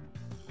 Vinegar.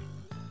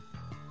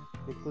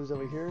 Any clues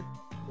over here?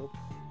 Nope.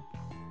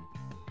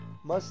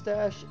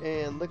 Mustache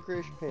and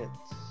licorice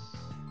pants.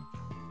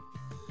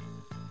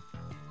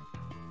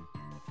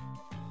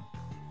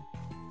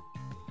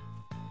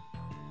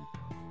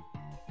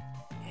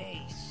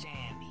 Hey,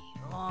 Sammy.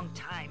 Long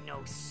time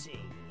no see.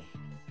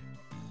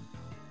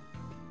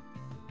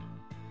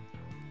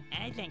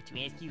 I'd like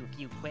to ask you a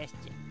few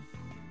questions.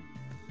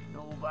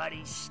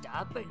 Nobody's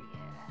stopping you.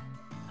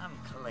 I'm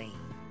clean.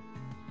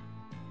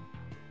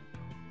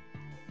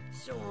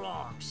 So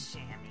long,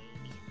 Sammy.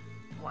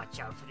 Watch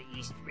out for the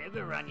East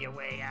River on your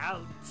way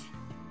out.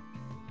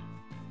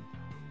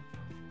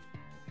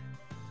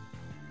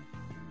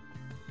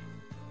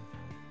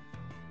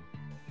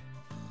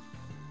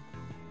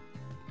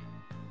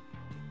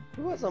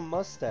 Who has a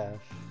mustache?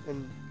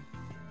 And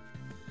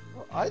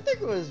I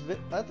think it was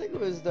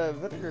the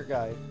vinegar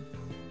guy.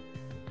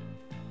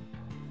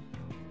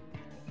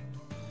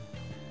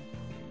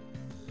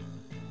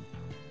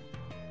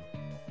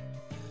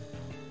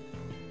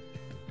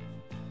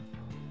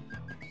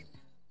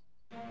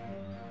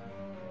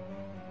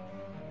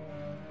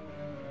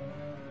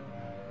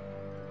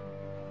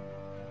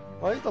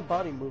 Why is the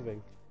body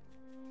moving?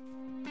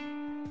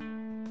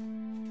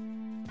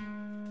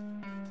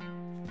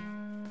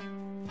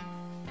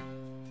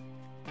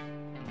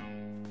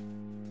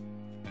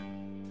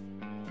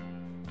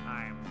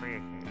 I'm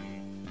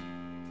busy.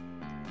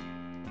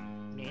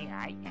 May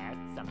I ask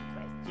some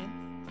questions?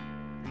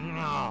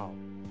 No!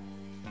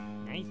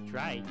 Nice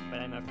try, but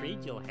I'm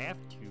afraid you'll have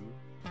to.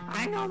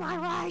 I know my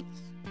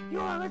rights! You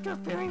are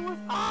interfering with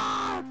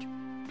art!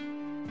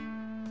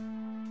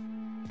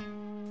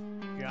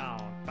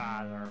 Don't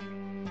bother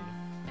me.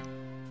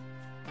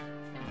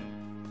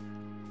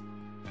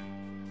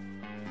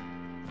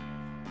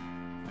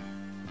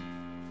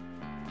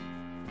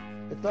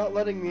 It's not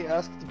letting me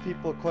ask the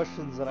people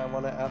questions that I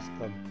want to ask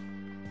them.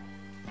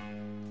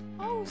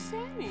 Oh,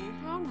 Sammy,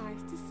 how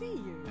nice to see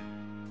you.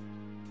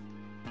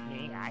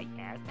 May I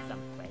ask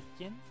some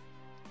questions?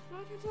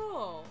 Not at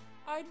all.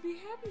 I'd be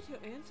happy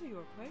to answer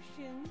your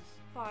questions.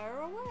 Fire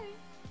away.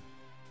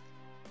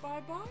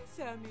 Bye-bye,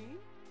 Sammy.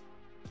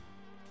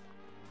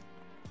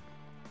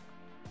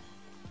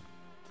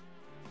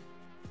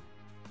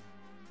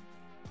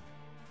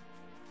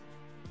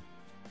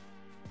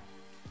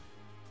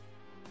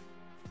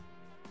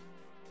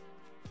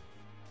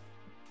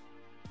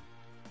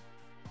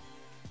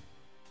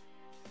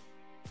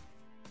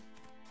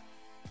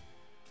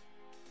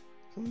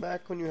 Come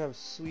back when you have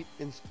sweet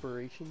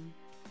inspiration.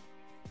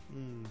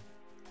 There's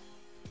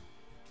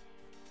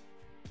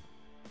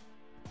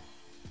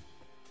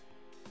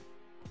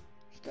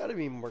gotta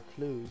be more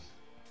clues.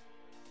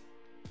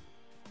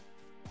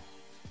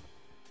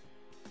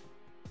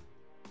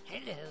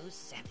 Hello,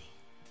 Sammy.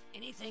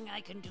 Anything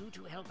I can do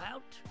to help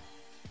out?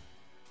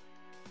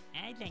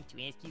 I'd like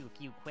to ask you a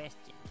few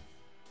questions.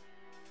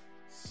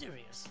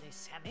 Seriously,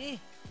 Sammy?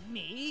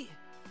 Me?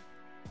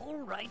 All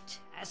right,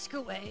 ask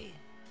away.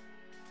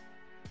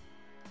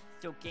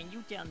 So can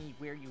you tell me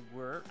where you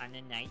were on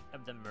the night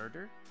of the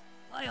murder?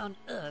 Why on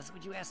earth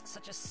would you ask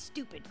such a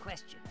stupid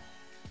question?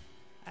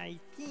 I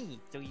see,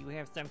 so you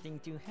have something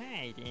to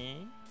hide,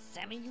 eh?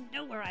 Sammy, you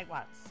know where I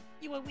was.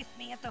 You were with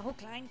me at the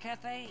Hook Line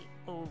Cafe.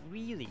 Oh,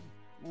 really?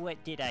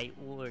 What did I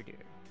order?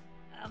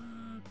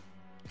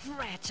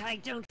 Rat, I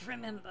don't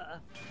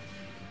remember.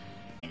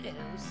 Hello,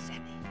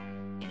 Sammy.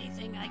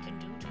 Anything I can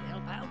do to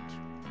help out?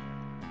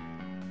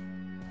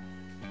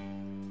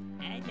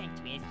 I'd like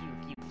to ask you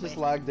a few Just questions.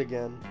 lagged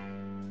again.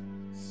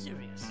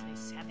 Seriously,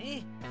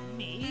 Sammy?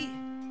 Me?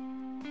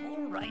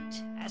 All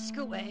right, ask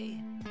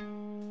away.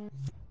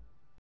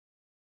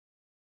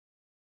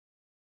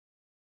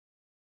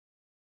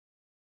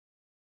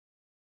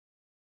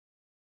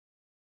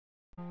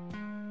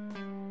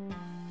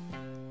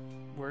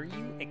 Were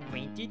you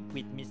acquainted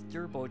with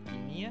Mr.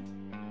 Bodinia?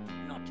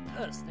 Not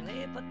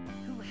personally, but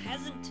who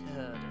hasn't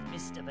heard of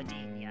Mr.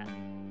 Bodinia?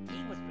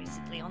 He was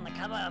recently on the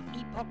cover of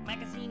Epoch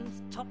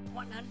magazine's Top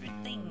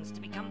 100 Things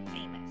to Become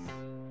Famous.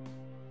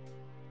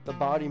 The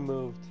body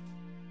moved.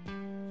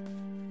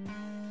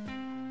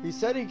 He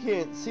said he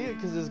can't see it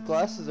because his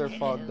glasses are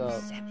fogged Hello,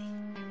 up. Sammy.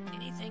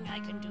 Anything I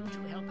can do to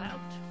help out?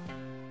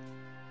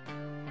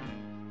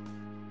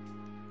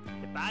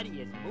 The body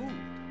has moved.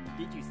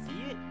 Did you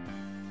see it?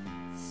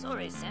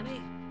 Sorry, Sammy.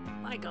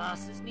 My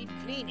glasses need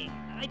cleaning.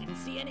 I didn't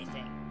see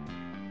anything.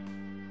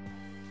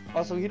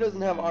 Also, he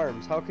doesn't have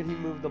arms. How could he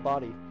move the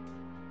body?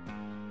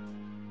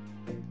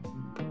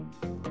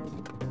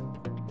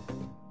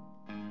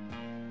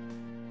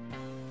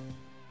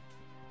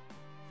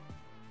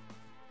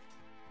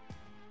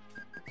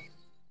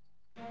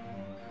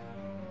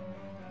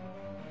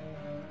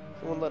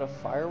 Someone lit a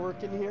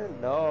firework in here?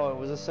 No, it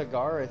was a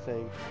cigar, I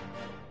think.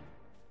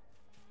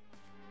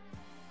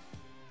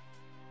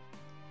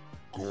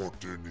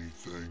 Got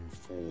anything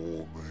for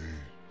me?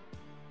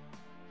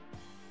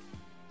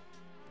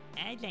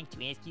 I'd like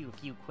to ask you a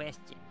few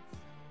questions.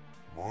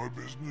 My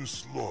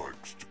business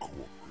likes to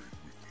cooperate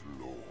with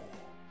the law.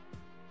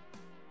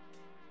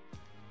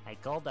 I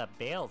called up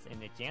Bales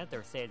and the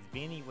janitor says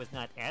Vinny was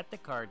not at the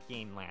card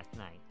game last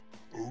night.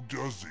 Oh,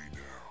 does he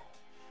now?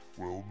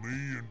 Well,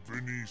 me and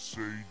Vinny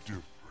say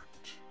different.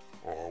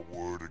 Our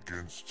word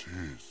against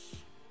his.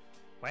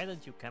 Why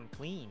don't you come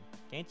clean?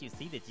 Can't you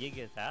see the jig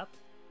is up?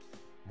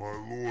 My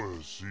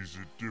lawyer sees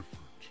it different.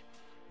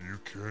 You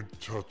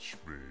can't touch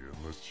me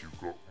unless you've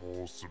got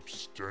more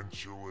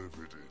substantial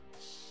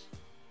evidence.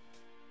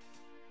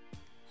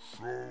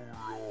 So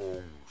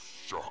long,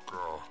 sucker.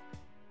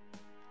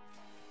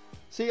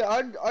 See,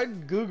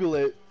 I'd Google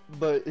it,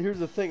 but here's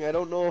the thing, I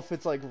don't know if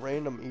it's like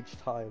random each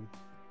time.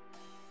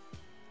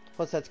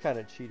 Plus that's kind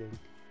of cheating.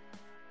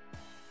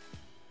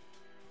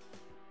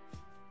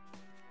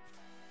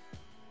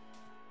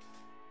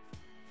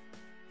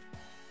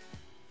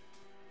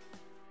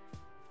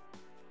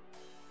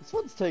 This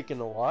one's taking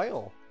a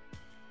while.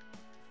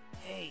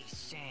 Hey,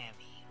 Sammy.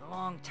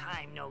 Long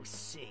time no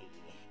see.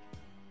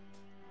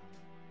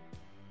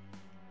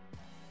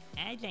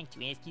 I'd like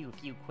to ask you a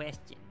few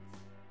questions.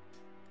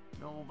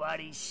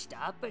 Nobody's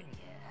stopping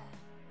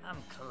you. I'm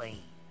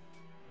clean.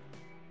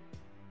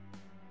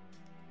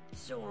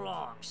 So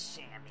long,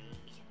 Sammy.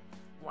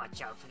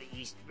 Watch out for the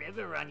East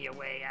River on your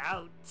way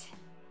out.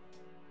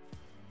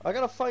 I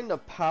gotta find a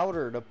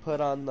powder to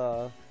put on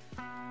the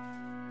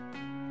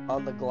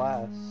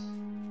glass.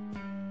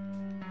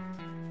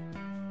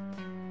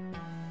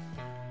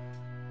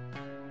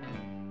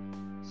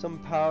 Some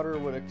powder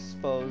would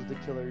expose the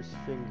killer's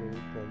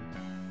fingerprint.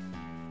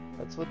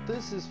 That's what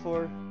this is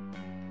for.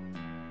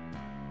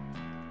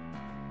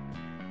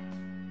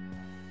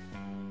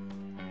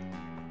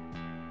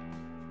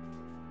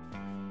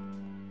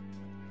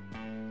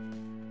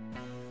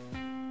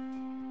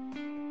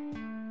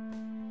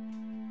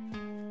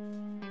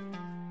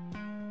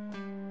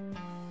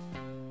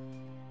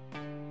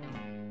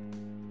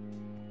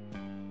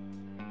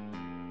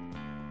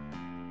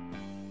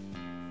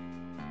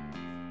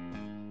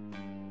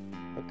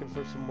 Looking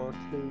for some more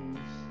clues.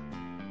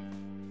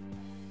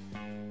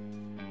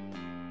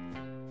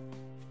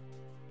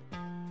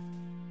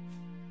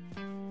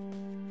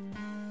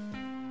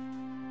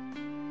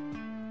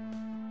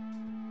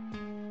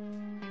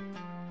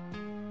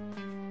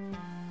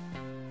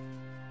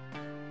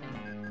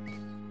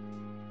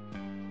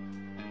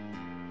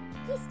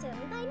 He's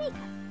stolen my makeup.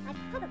 I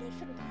probably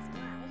shouldn't ask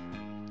why.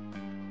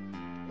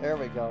 There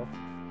we go.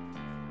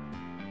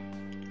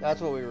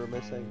 That's what we were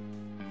missing.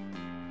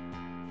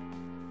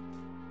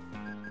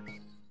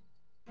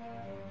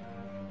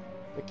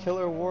 The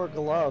killer wore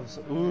gloves.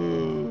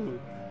 Ooh.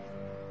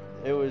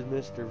 It was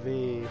Mr.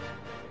 V.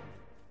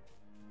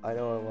 I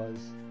know it was.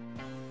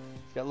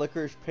 He's got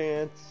licorice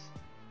pants.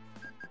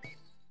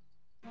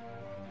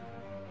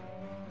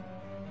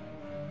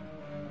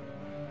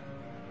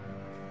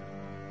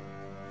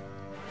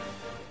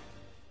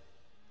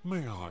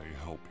 May I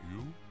help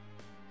you?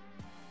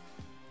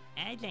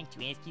 I'd like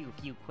to ask you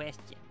a few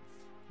questions.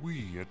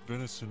 We at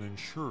Venison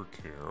Insure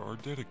Care are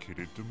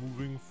dedicated to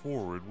moving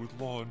forward with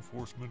law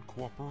enforcement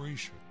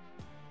cooperation.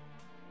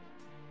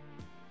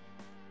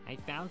 I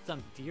found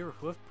some deer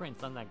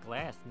hoofprints on the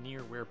glass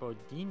near where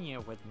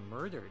Bodinia was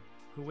murdered.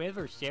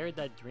 Whoever shared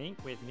that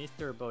drink with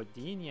Mr.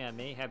 Bodinia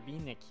may have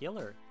been the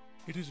killer.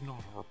 It is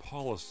not our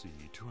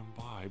policy to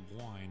imbibe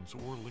wines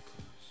or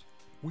liquors.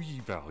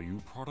 We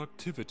value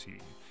productivity,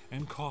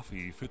 and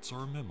coffee fits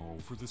our memo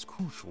for this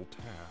crucial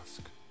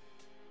task.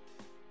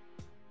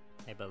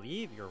 I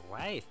believe your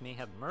wife may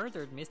have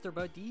murdered Mr.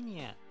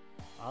 Bodinia.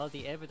 All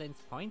the evidence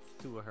points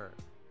to her.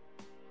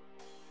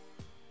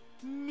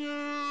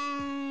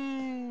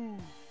 No!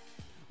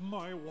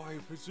 My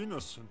wife is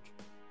innocent.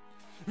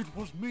 It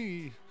was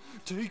me.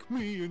 Take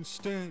me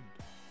instead.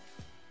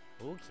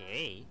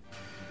 Okay.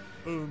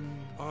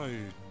 I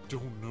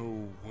don't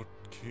know what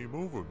came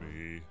over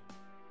me.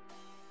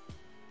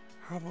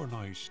 Have a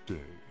nice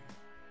day.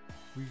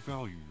 We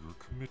value your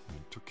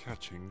commitment to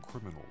catching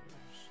criminals.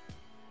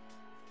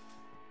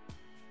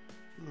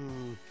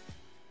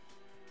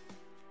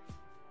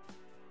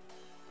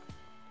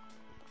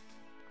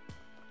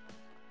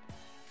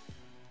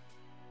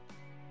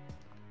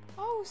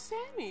 Oh,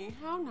 Sammy,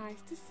 how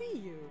nice to see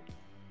you.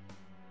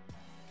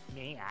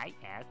 May I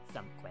ask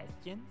some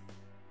questions?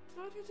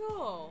 Not at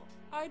all.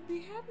 I'd be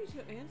happy to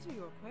answer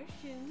your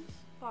questions.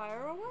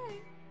 Fire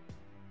away.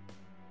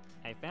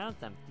 I found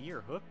some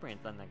deer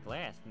hoofprints on the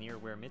glass near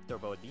where Mr.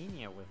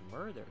 Bodinia was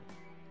murdered.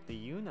 Do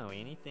you know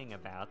anything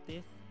about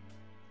this?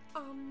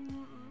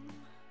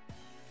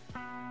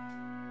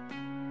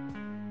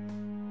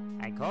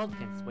 I called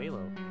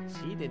Consuelo.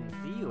 She didn't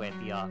see you at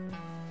the office.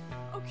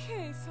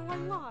 Okay, so I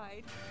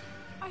lied.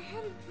 I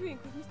had a drink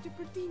with Mr.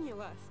 Bodinia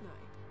last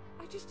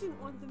night. I just didn't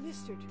want the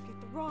mister to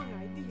get the wrong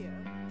idea.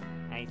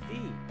 I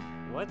see.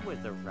 What was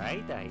the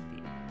right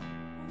idea?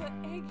 Well,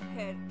 the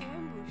egghead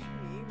ambushed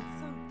me with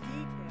some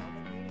detail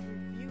that needed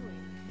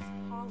reviewing his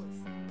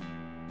policy.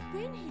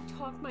 Then he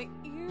talked my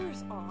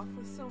ears off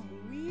with some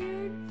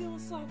weird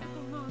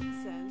philosophical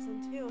nonsense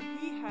until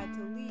he had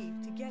to leave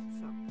to get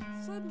something.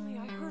 Suddenly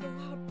I heard a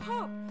loud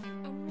pop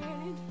and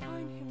ran in to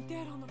find him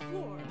dead on the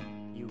floor.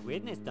 You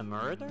witnessed the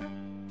murder?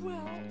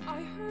 Well,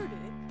 I heard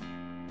it.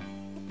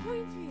 The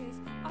point is,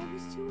 I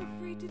was too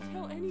afraid to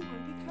tell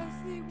anyone because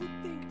they would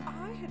think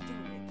I had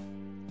done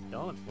it.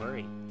 Don't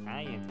worry,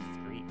 I am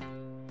discreet.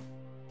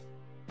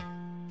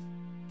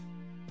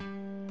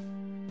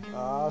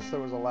 Ah, so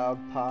there was a loud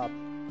pop.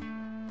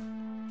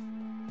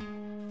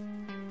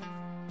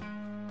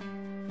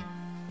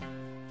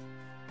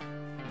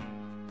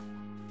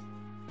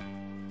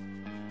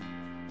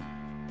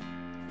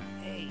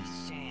 Hey,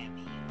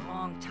 Sammy.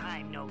 Long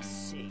time no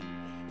see.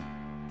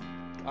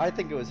 I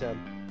think it was him.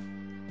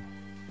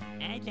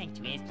 I'd like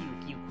to ask you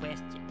a few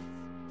questions.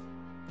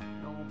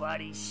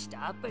 Nobody's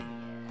stopping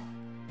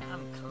you.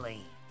 I'm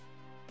clean.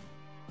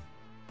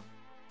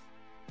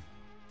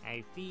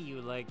 I see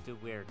you like to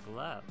wear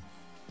gloves.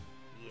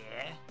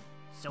 Yeah?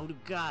 So do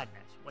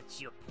gardeners.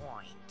 What's your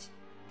point?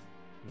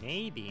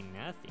 Maybe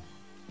nothing.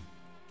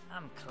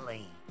 I'm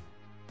clean.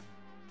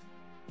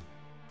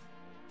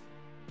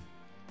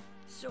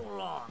 So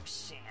long,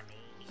 Sammy.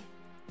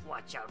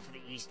 Watch out for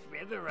the East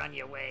River on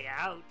your way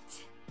out.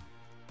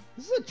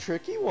 This is a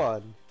tricky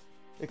one.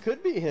 It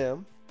could be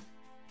him.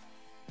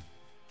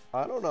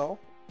 I don't know.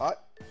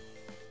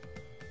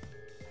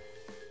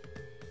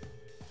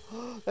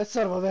 That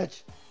son of a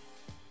bitch.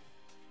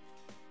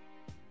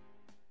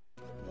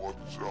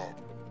 What's up?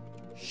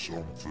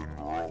 Something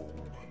wrong?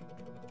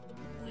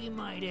 We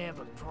might have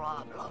a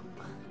problem.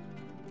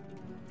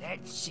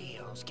 That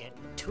seal's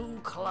getting too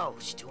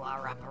close to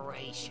our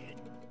operation.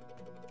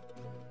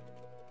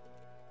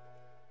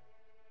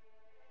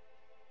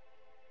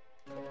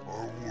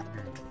 I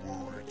wouldn't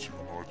worry too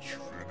much,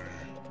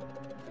 Finny.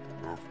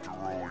 After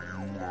all,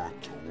 you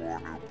weren't the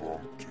one who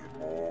bumped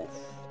him off.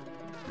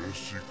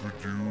 Best he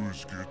could do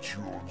is get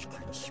you on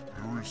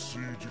conspiracy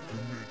to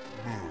commit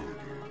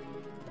murder.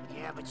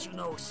 Yeah, but you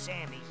know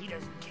Sammy, he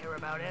doesn't care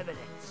about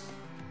evidence.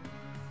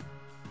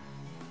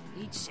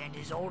 He'd send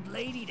his old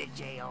lady to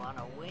jail on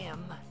a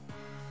whim.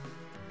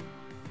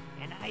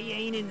 And I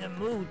ain't in the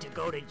mood to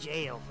go to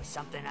jail for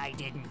something I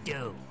didn't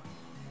do.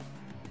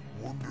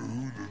 Wonder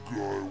who the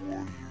guy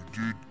was who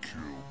did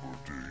kill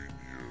Bodania.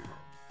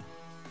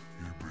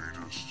 He beat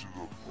us to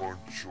the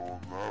punch on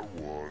that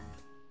one.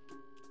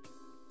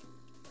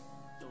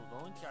 So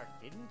Lone Shark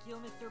didn't kill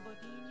Mr.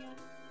 Bodina?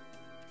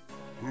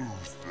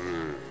 Who's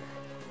there?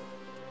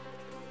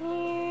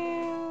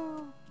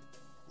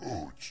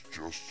 Oh, it's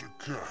just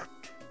a cat.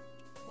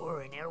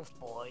 Or an elf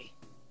boy.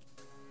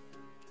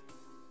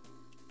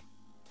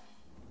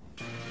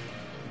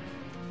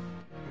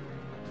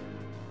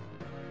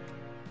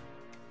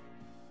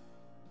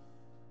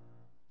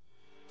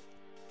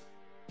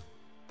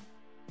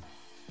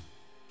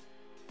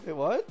 Wait,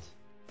 what?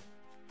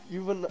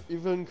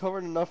 You've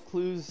uncovered enough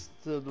clues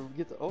to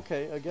get the...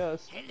 Okay, I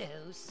guess.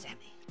 Hello,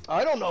 Sammy.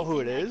 I don't know who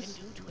it Anything is.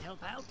 I can do to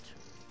help out?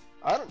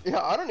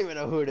 I don't even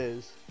know who it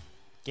is.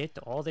 Get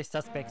all the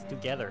suspects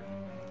together.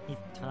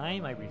 It's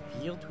time I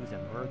revealed who the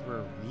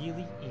murderer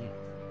really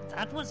is.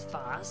 That was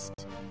fast.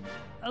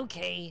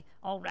 Okay,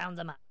 I'll round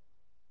them up.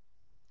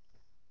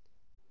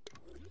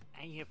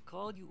 I have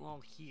called you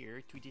all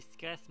here to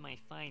discuss my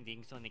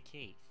findings on the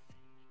case.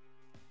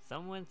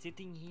 Someone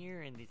sitting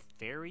here in this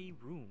very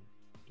room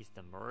is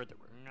the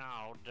murderer.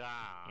 No,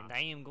 duh. And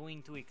I am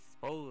going to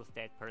expose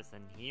that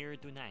person here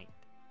tonight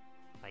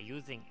by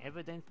using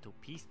evidence to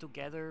piece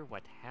together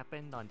what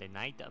happened on the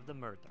night of the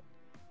murder.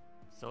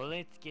 So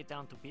let's get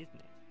down to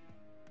business.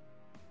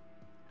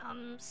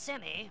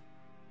 Sammy,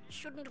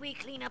 shouldn't we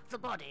clean up the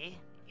body?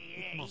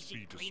 Yeah, It must you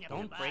be should clean up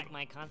Don't the break body.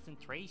 my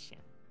concentration.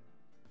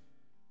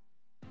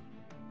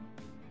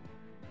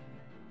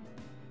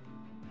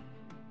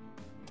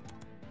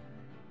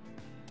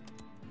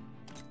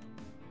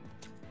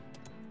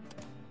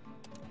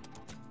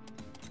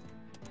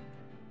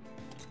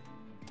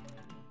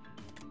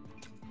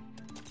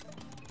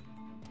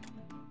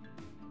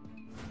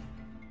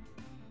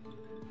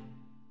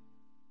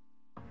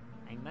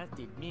 I must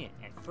admit,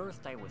 at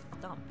first I was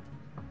stumped,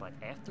 but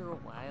after a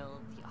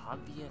while, the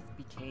obvious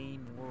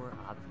became more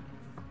obvious.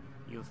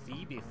 You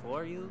see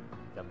before you,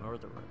 the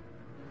murderer.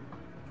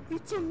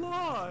 It's a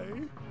lie!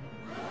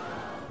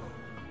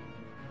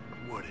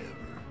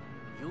 Whatever.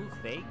 You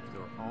faked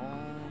your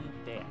own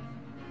death.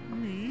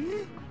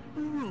 Me?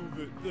 Prove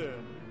it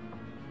then.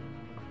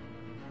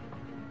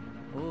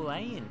 Oh, I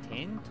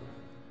intend to.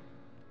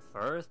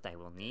 First, I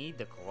will need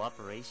the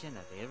cooperation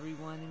of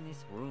everyone in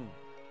this room.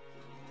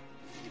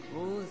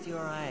 Close your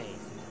eyes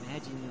and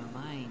imagine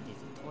your mind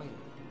is a toilet.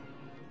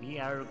 We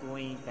are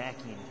going back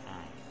in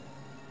time.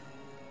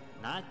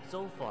 Not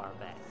so far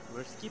back.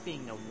 We're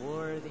skipping the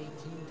War of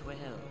 1812.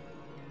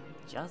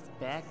 Just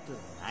back to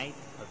the night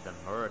of the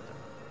murder.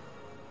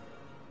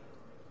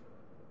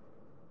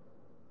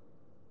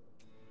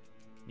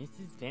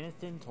 Mrs.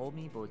 Venison told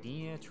me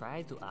Bodina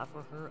tried to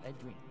offer her a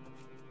drink.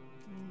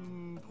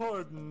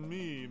 Pardon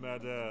me,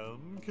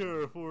 madame.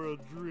 Care for a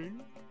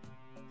drink?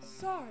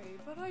 Sorry,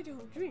 but I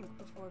don't drink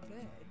before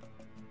bed.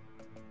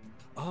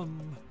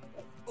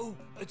 Oh,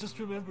 I just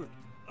remembered.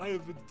 I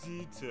have a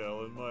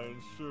detail in my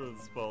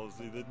insurance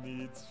policy that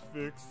needs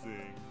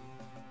fixing.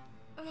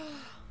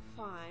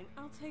 Fine,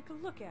 I'll take a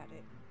look at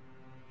it.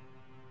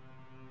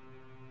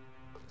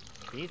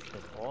 This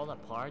was all a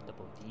part of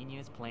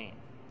Bodina's plan.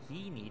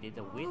 He needed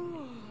a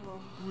witness.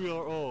 We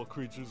are all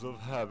creatures of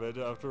habit,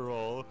 after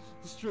all.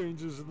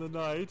 Strangers in the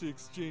night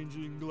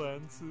exchanging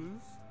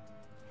glances.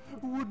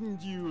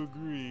 Wouldn't you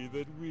agree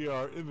that we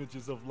are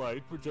images of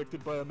light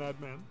projected by a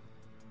madman?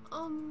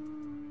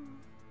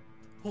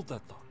 Hold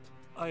that thought.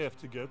 I have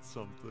to get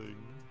something.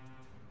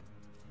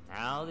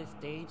 Now the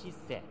stage is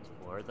set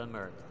for the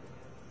murder.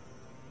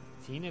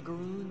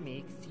 Tinagaroon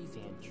makes his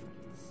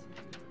entrance.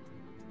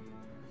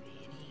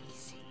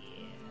 Vinny's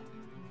here.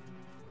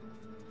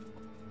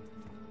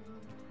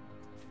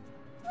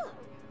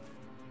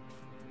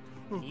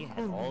 He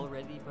had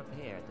already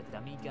prepared the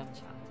dummy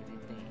gunshot in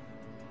advance.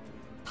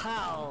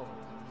 Pow!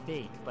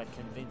 Fake but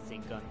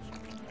convincing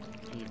gunshot.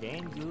 He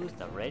then used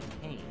the red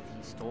paint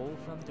he stole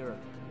from Dirk.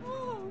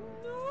 Oh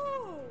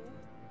no!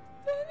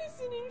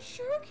 Venison and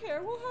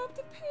Shirkhair will have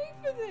to pay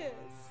for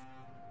this!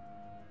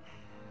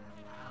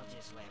 I'll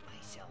just let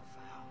myself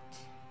out.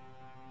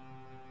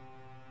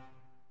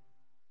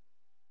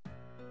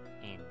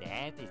 And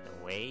that is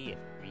the way it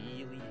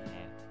really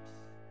happened.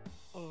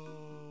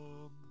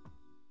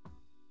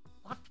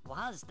 What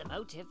was the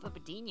motive for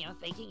Bedinho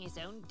faking his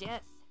own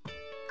death? I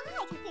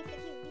can think of a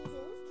few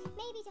reasons.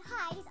 Maybe to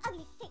hide his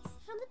ugly face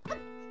from the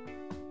public.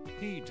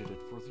 He did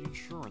it for the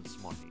insurance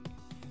money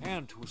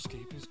and to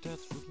escape his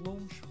death with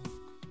Loan Shark.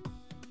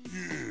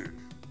 Yeah,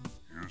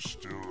 you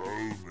still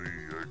owe me,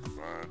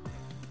 Eggman.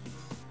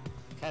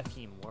 Cuff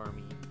him,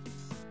 Wormy.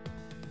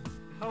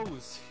 How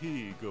is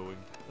he going?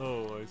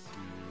 Oh, I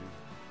see.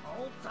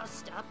 All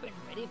trussed up and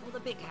ready for the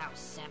big house,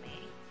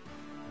 Sammy.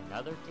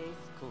 Another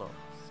case closed.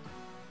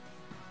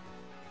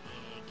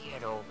 Yeah,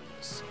 get over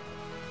yourself.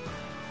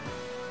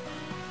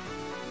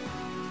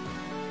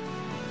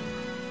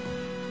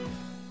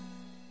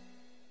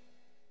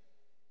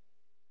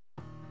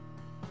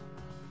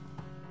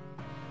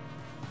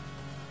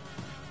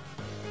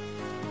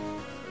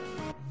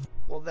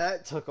 Well,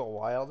 that took a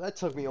while. That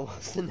took me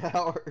almost an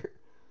hour.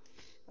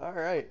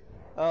 Alright.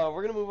 We're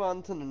going to move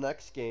on to the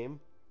next game.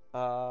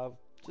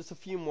 Just a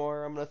few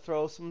more. I'm going to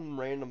throw some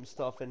random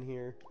stuff in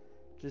here.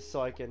 Just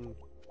so I can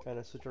kind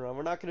of switch around.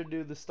 We're not going to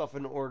do this stuff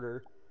in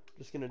order.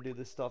 Just going to do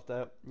this stuff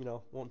that, you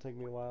know, won't take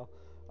me a while.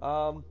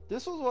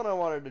 This was one I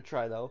wanted to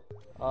try, though.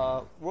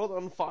 World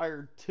on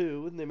Fire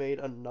 2. And they made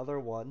another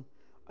one.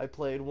 I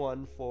played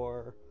one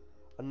for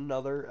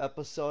another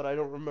episode. I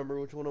don't remember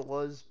which one it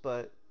was,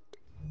 but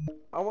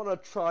I want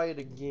to try it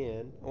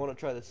again. I want to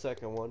try the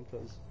second one,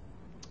 because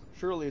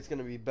surely it's going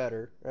to be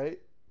better, right?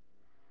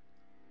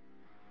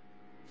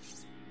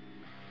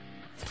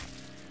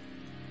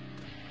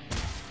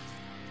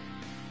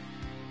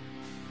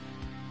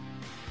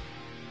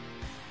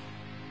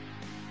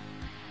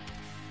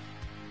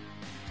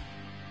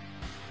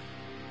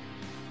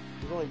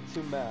 There's only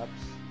 2 maps.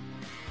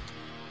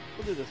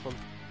 We'll do this one.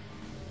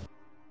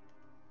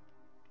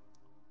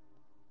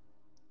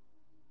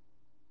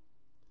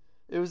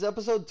 It was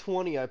episode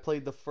 20. I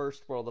played the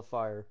first World of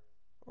Fire,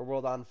 or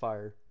World on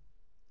Fire.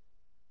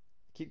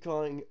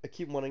 I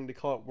keep wanting to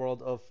call it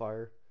World of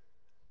Fire.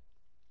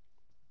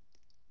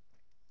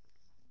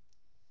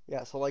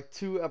 Yeah, so like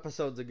 2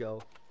 episodes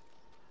ago.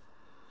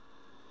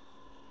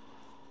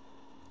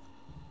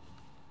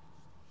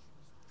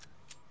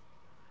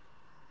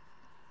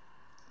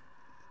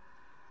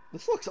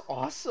 This looks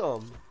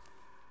awesome.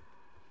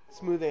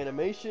 Smooth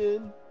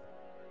animation.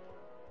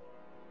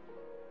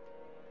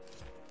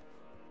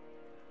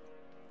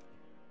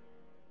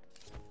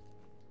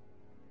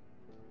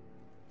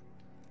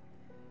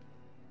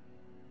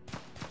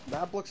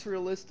 Map looks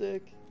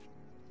realistic.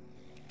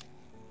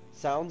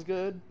 Sounds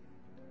good.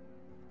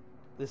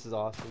 This is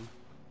awesome.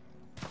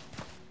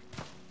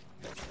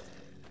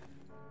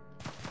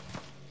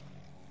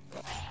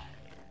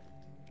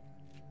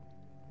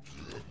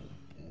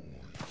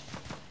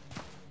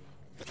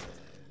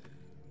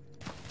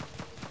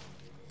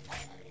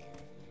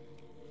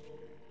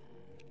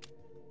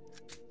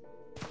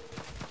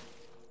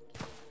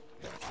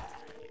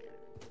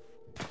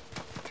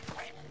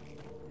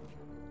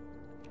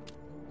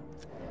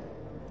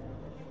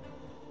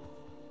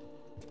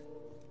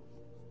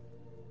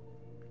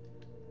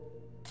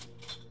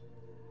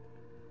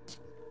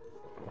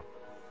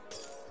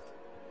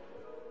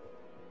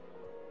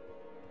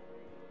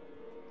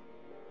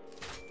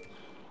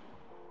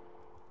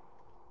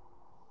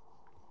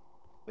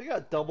 We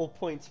got double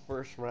points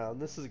first round.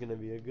 This is going to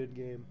be a good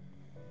game.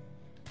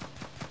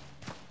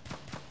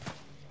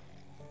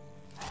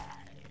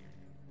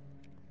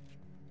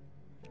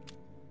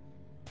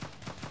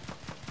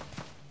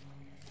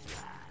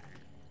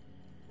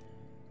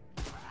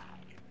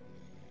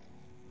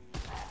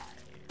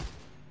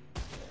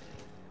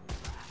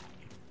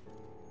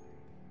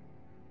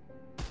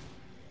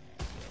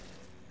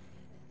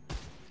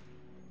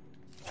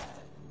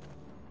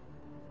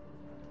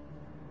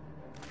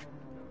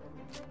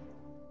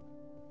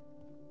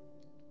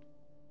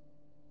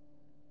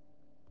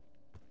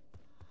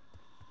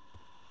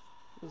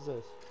 What is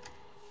this?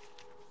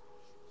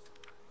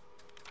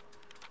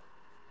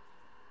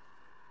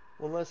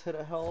 One less hit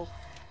of health.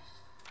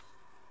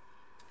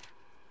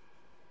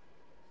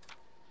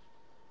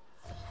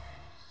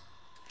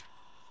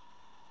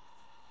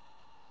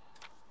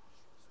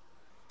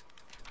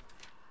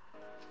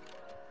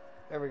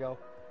 There we go.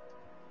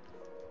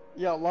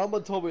 Yeah,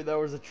 Llama told me there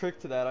was a trick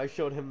to that. I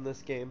showed him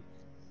this game.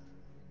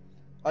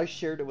 I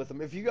shared it with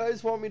him. If you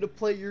guys want me to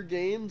play your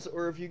games,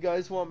 or if you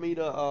guys want me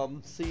to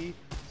see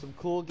some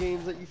cool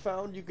games that you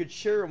found, you could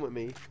share them with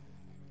me.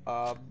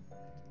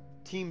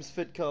 Team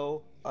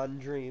Svitko on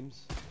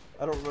Dreams.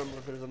 I don't remember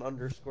if there's an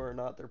underscore or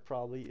not. There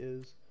probably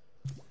is.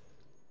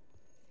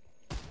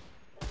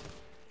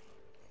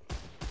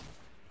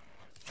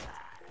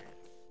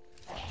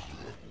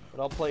 But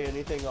I'll play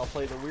anything. I'll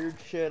play the weird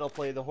shit. I'll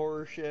play the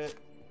horror shit.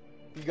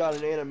 You got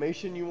an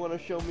animation you want to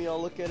show me?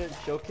 I'll look at it.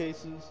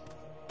 Showcases.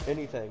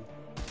 Anything.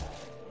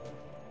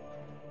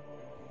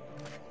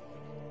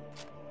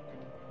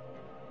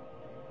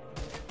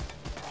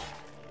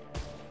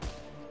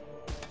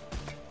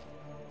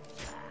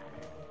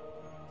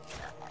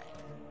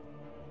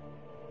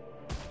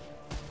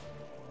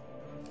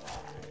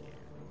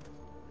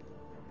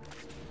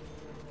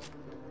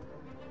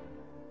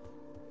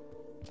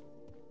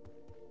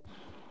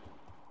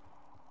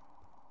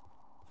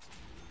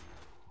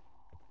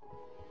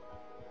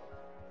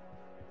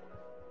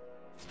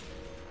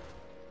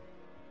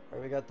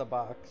 Alright, we got the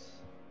box.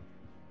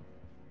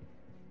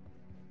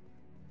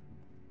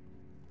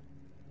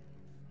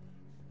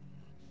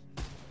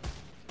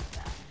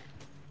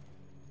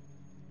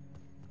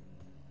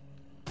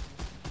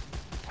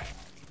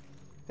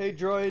 Hey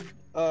droid,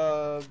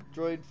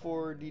 droid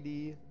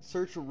 4DD,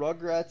 search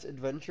Rugrats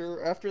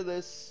Adventure. After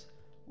this,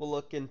 we'll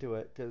look into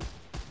it, because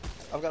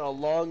I've got a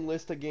long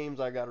list of games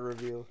I gotta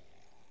review.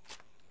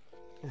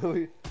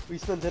 we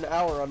spent an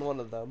hour on one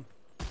of them.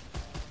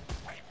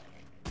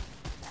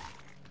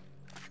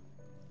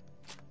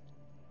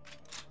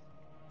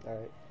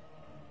 Alright.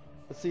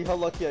 Let's see how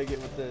lucky I get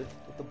with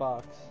the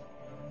box.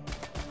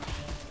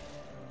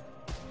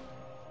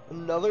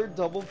 Another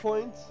double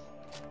points?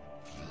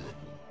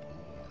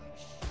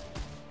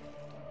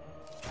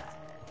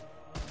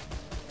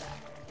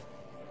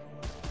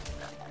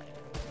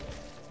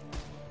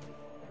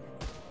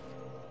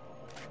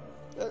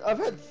 I've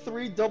had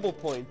 3 double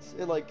points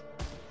in like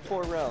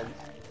 4 rounds.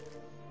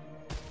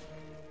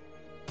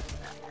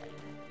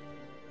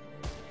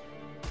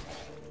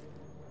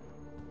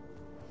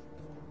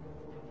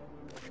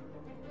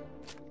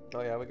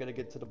 Oh yeah, we gotta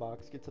get to the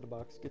box, get to the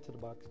box, get to the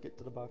box, get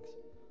to the box.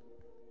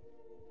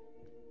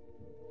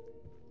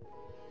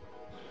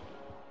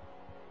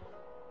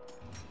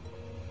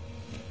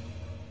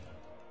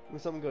 Give me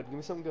something good, give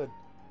me something good.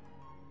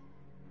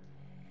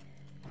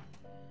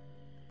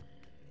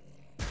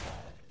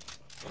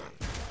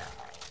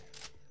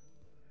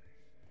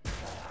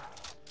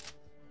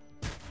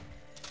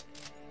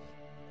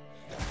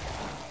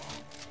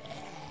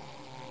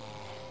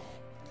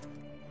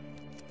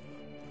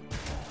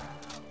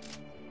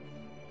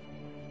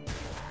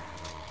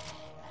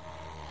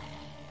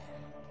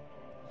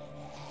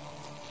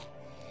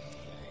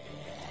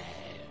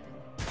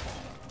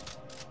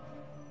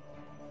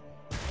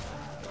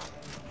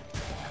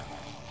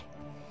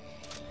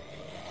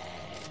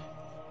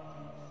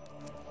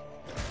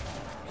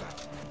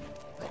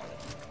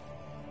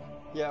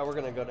 Yeah, we're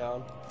gonna go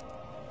down.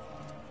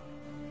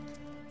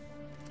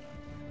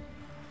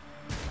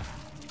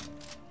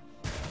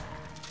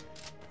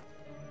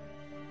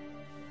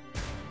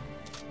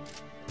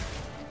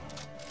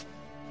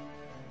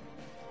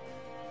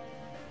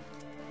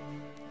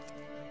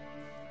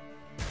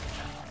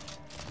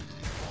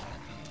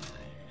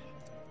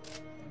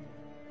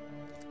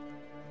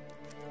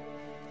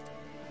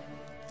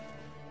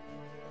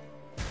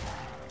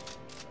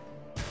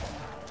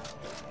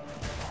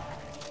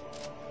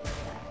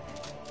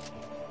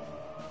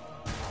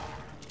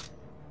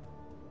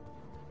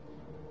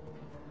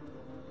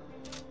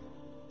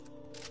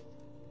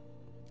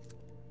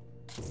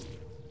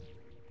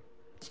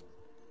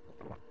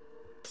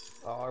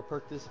 Oh, our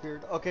perk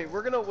disappeared. Okay,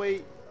 we're gonna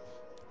wait.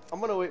 I'm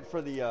gonna wait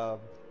for the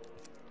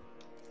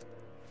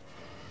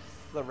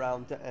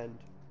round to end.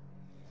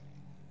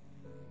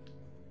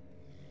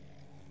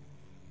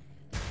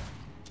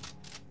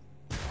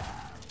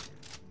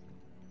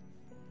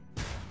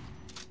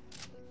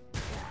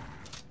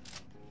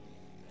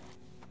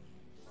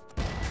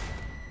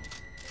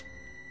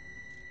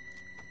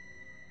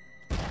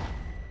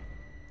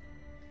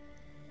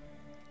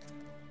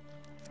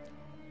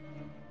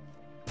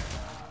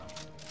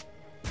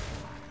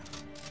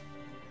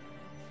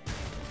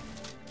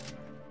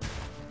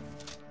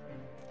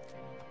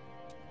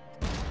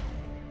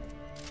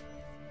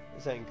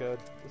 This ain't good.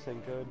 This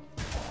ain't good.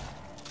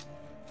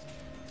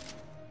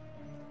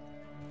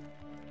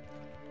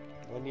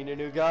 I need a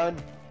new gun.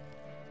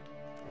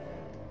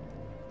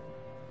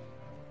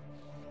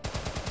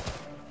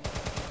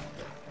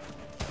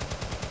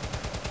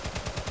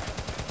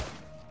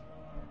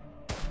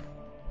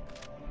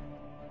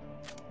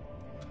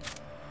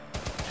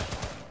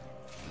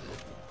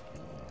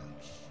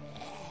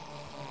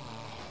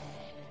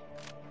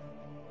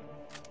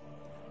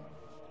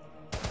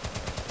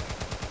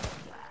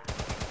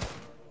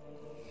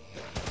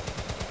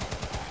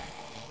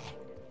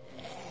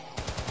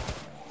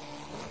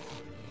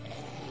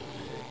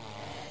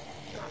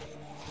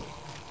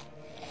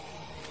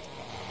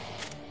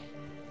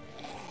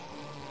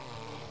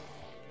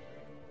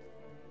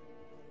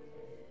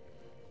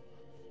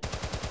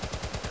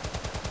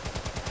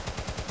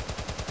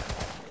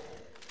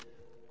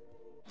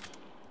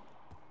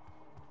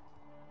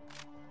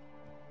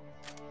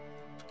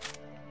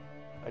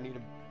 I need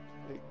a...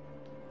 Wait.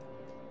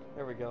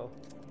 There we go.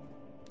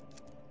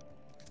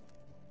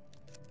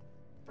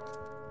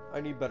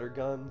 I need better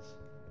guns.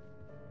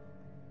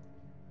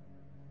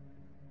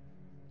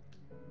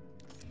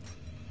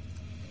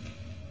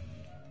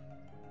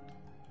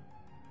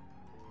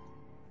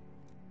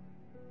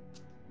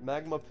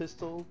 Magma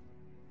pistol.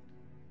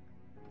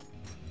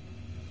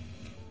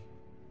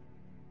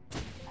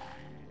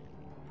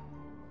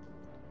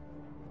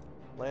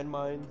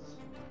 Landmines.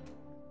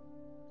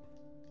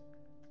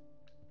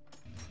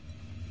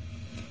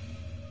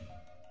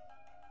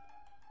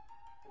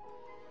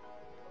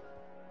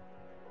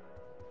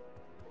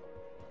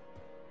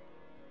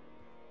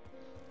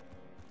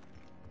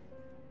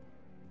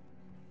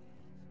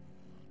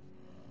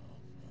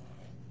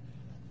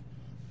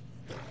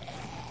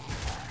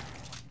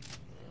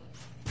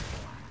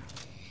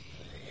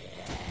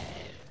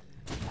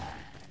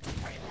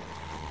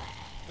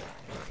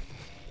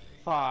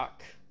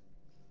 Fuck.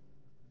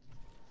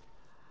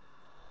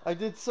 I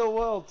did so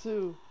well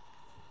too.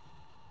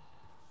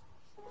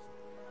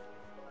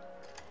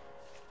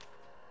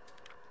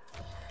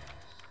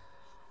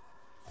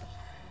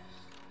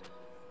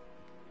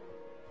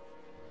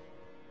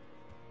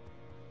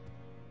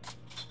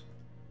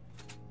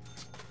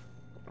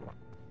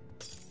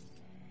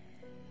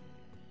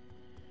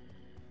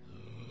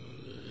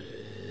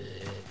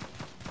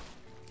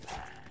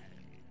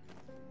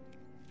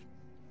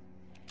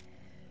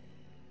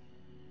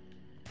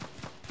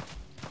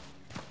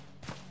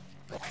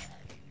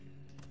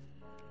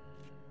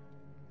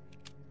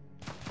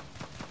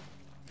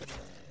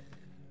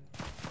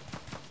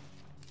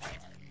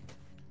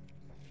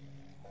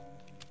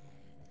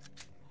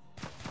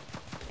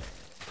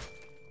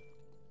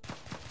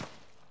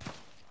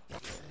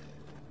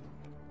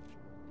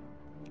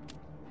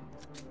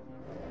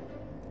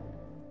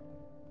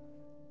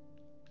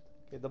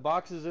 Okay, the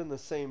box is in the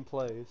same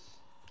place.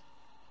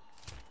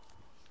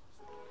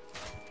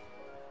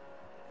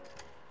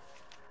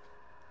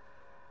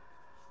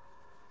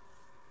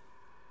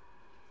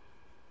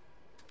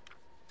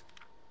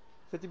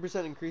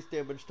 %50 increased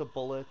damage to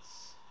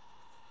bullets.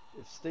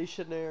 If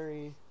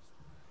stationary.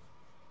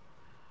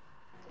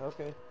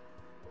 Okay.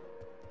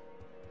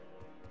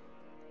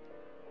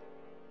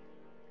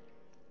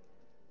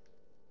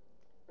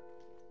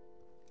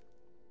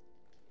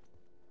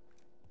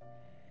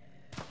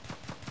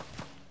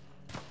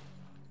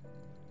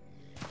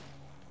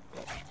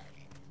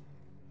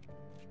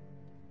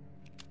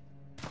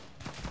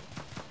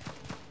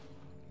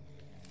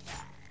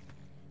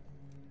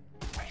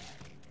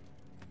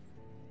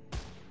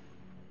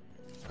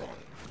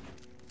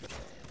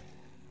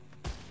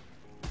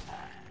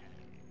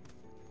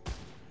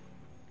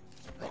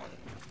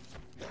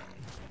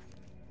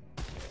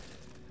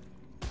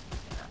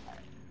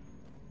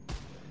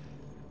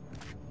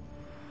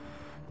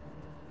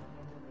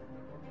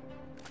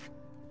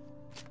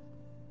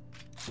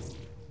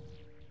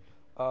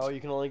 Oh,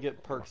 you can only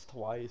get perks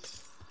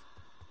twice.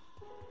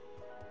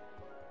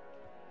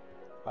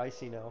 I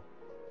see now.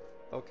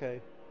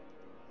 Okay.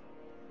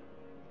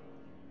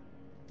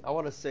 I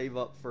want to save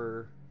up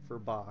for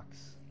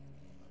box.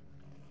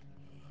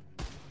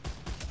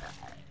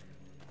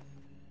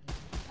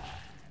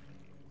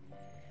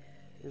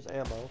 Here's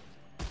ammo.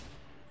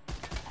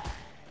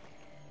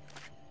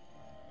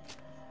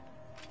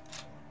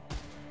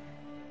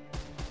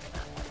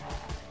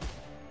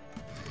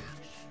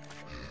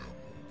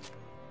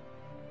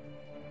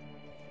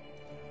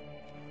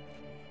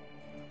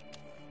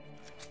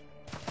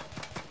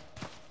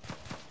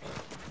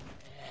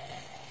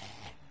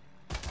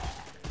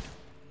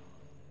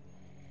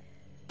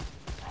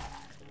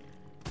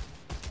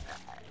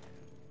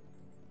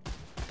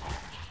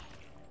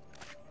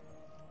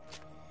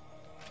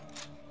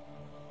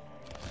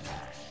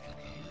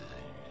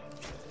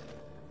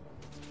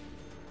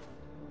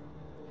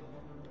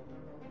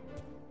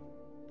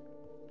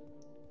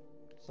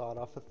 Sawed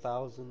off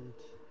 1,000.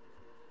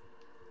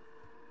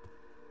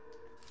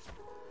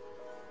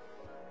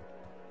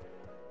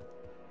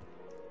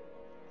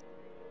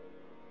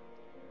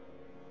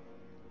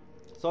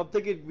 So I'm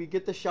thinking we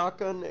get the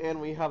shotgun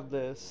and we have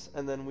this,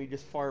 and then we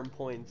just farm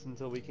points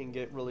until we can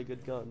get really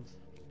good guns.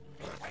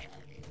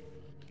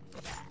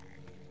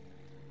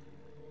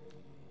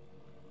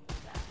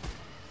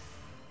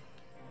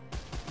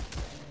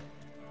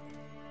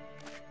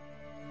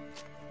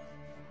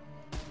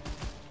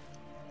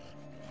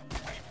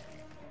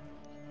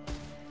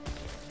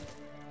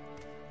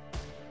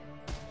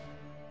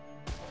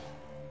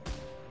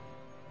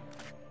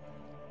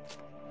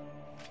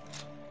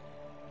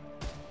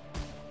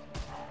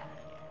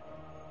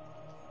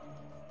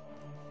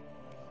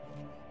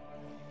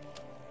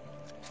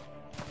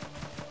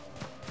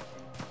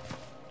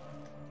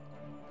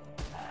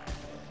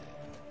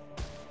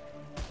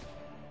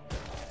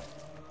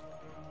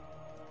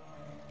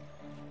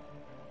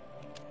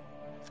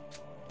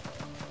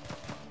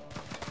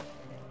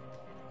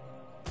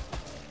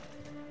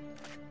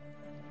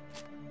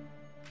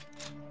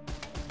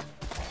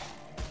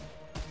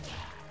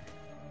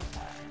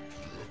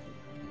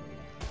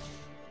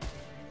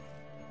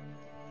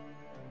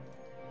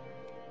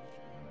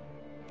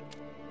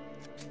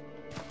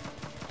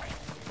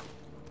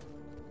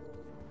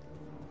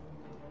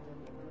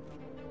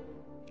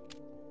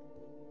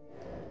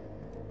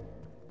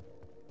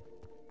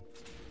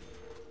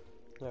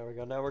 There we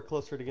go. Now we're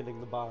closer to getting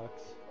the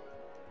box.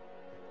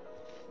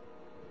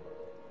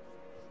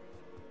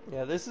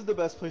 Yeah, this is the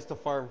best place to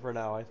farm for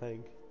now, I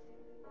think.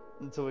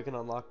 Until we can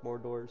unlock more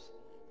doors.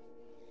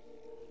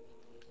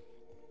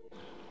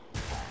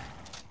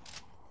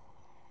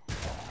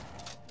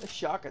 This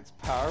shotgun's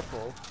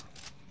powerful.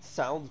 It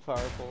sounds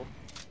powerful.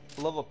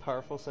 I love a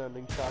powerful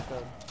sounding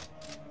shotgun.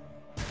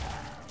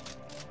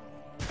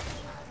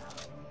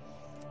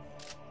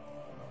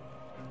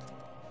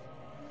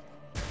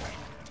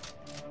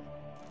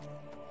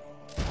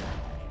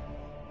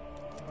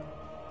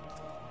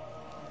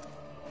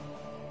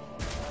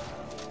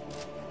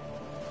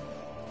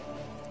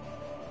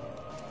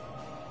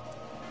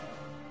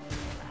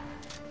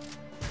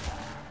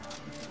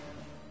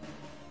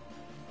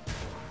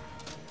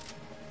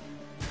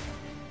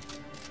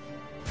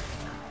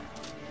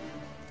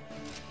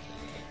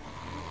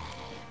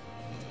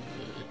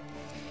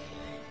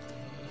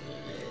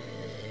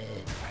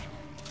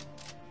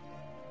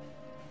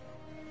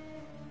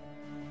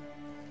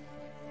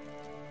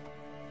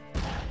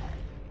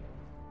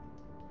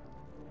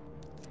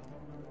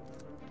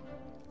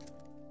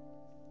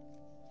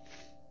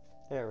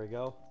 There we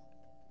go.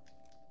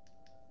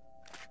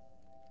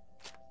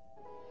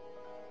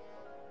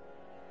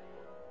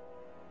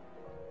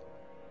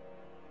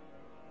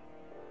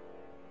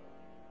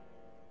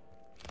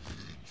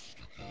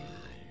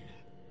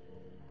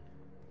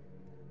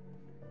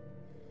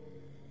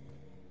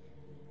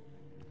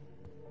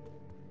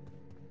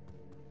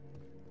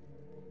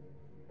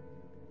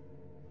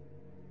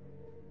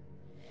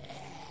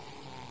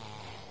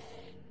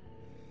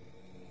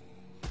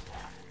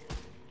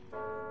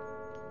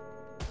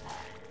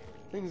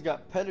 Thing's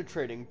got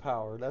penetrating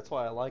power, that's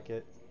why I like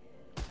it.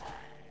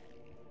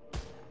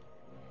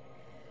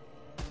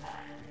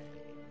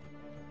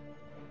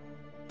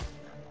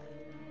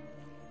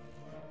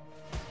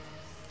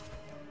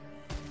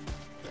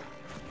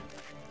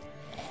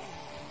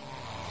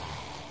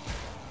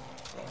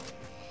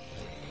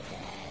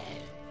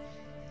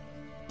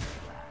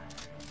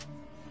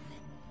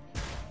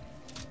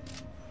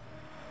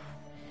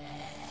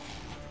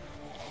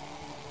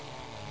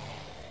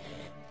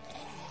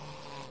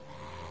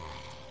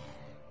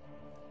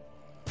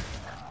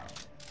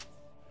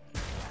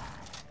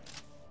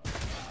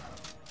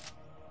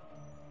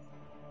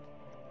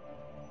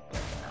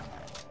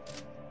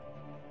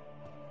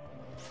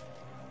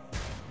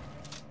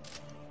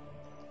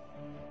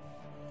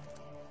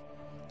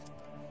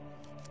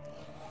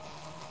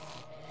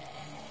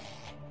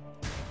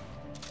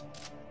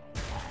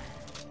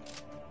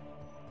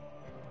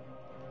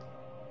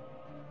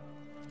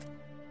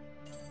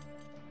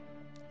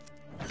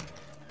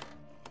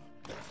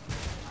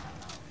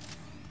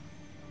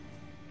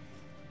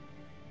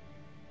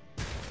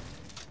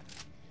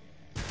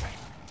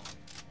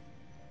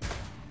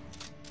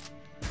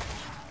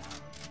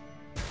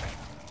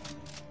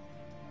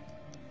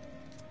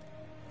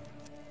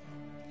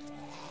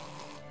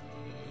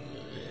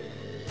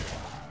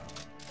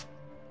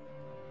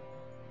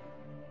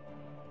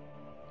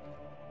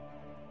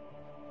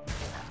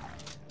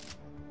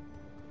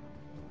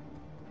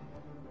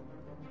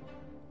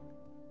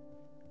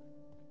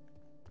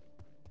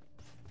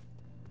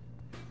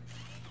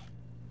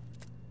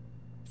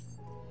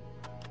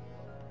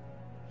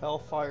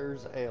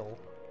 Hellfire's Ale.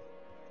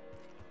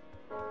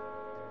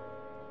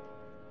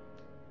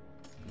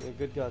 Give me a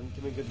good gun,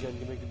 give me a good gun,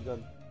 give me a good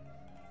gun.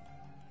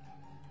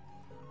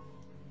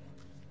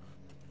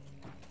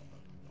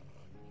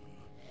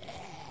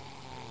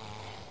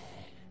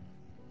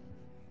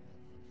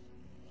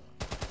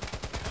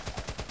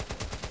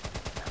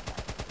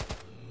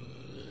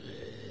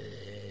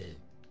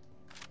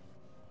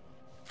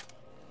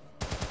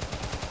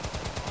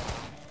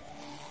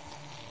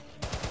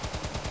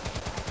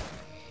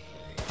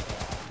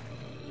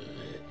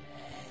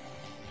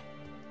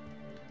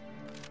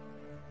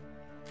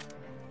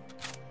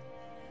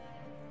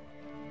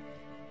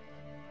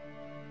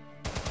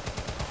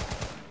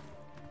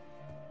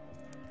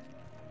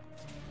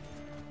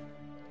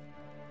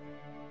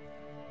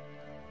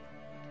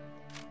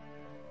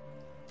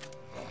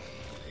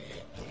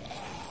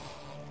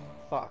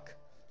 Fuck.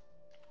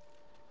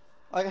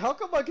 How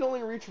come I can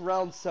only reach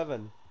round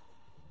 7?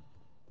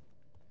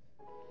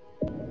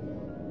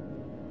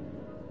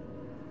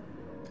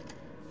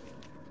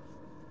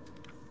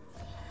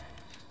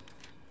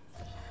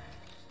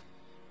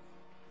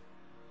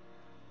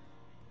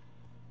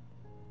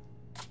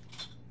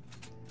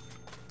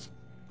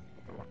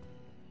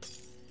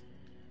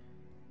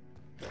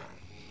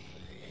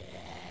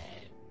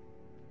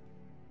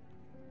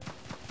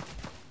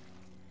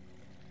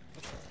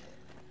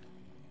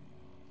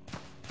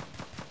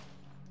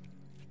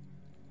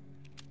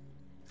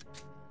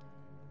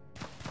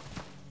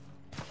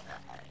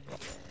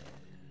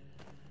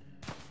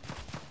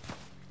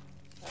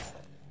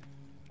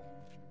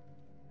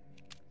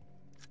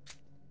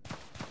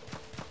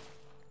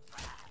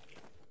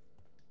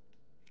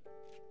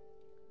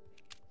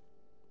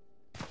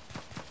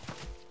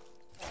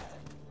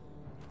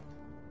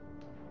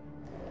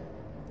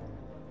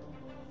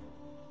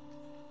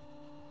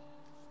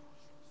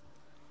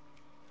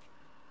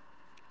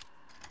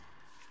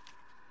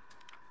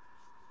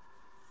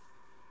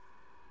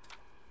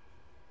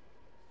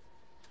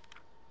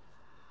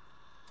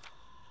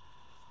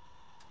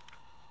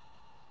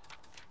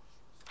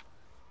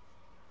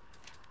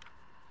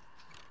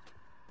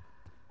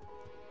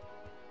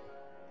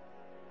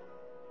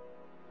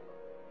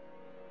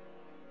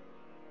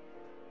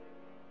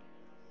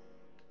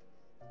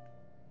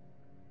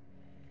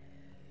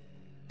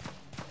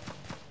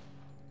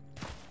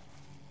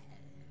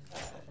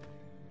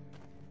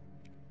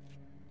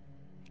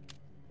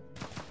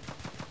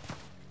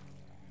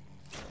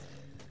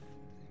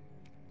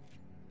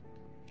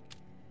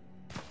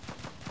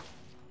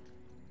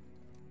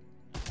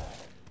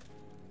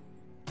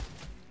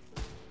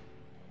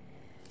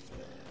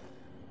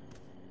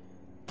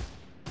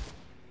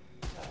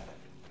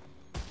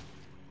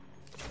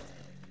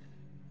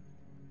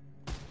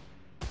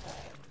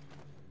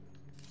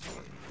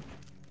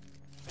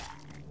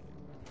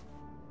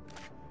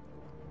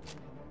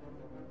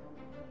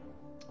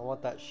 I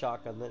want that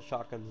shotgun. That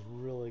shotgun's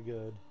really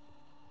good.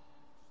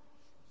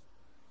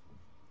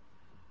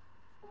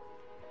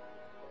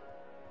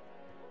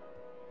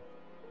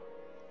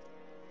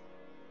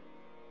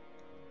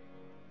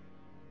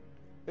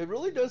 It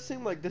really does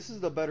seem like this is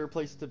the better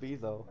place to be,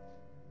 though.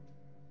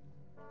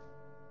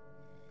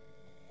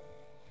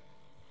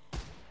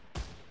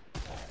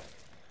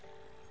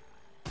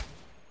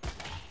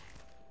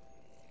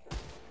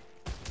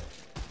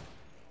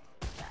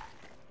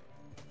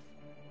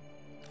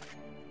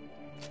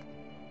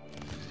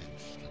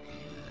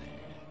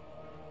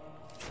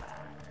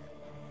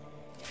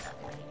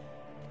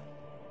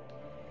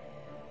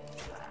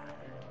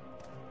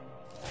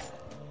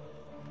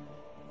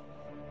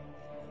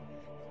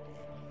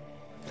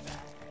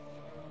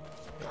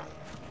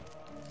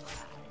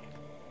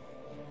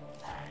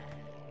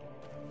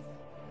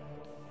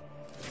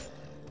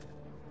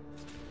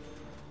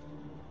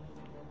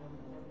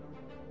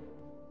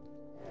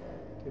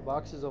 Okay,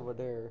 box is over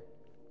there.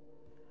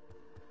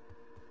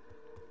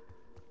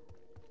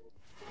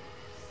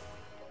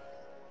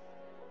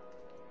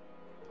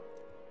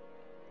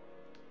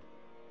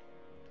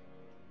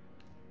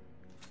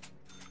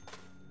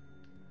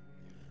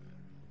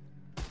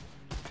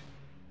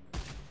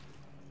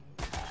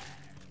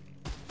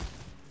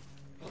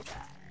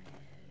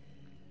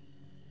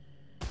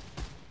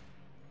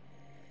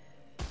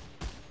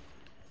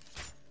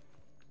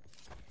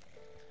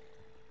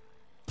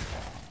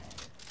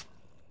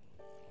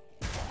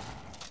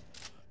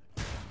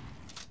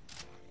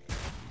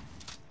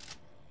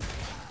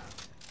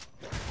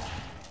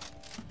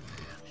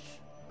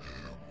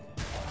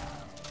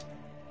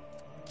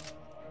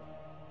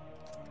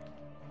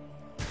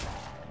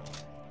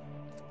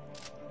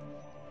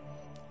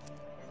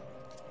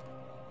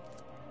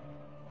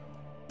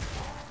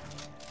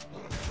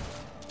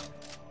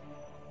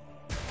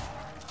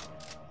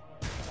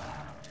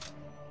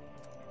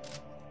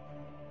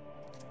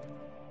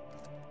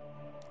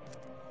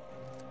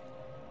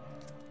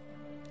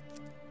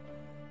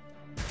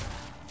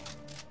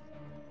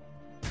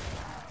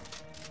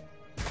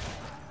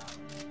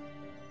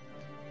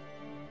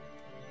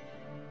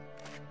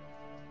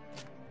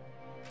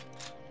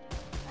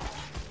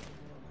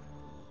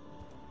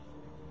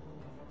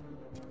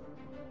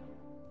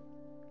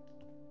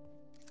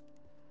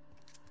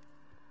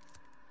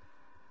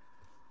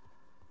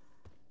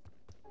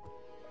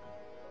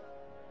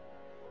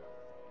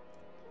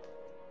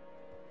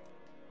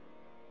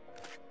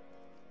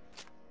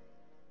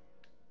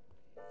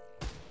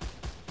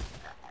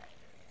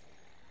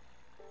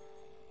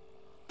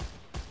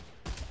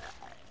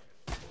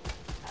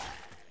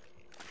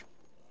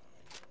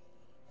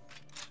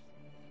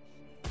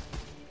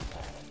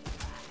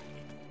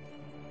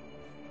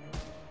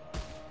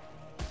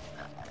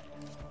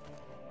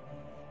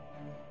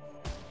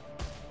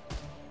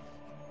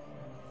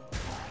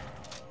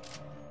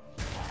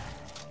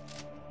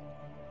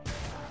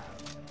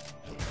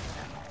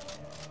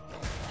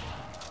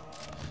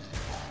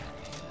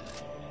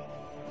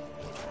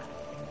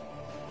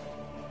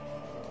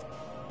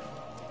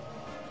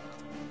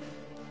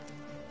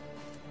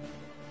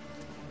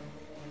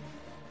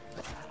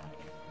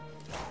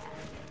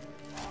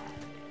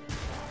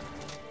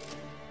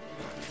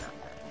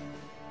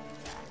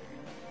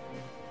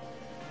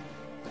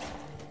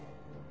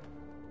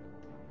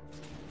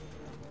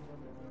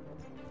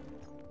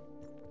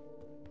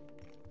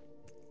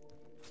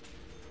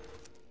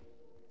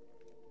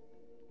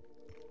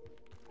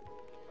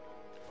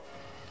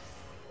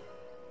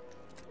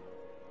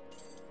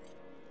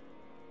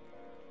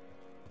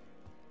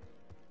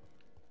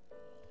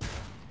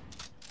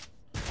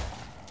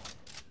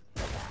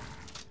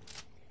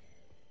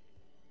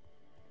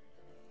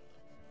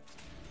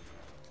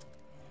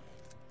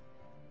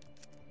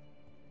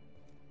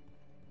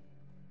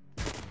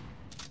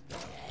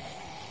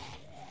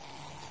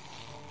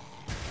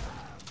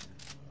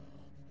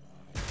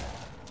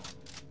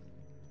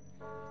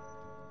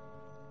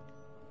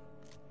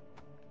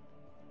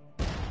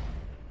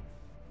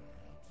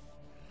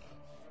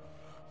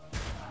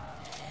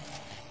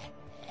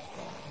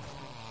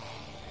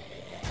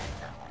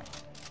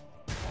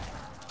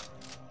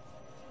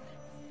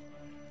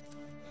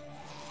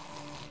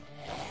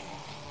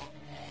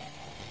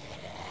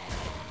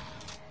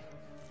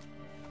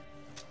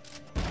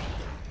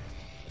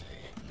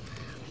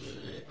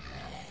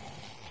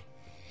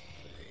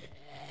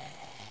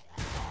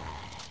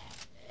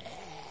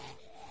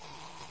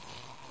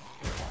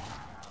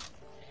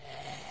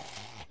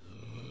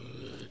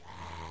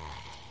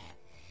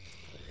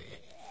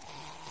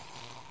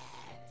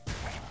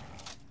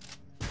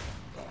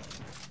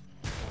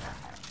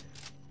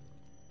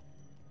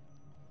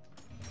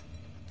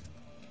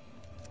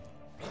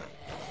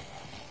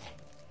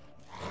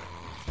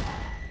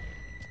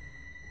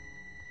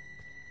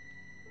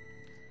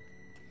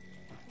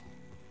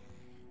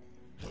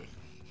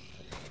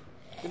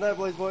 Good night,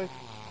 boys, boy.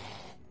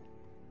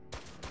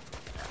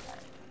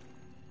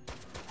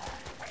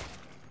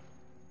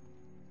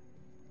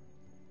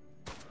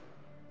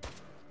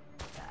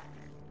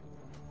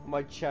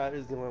 my chat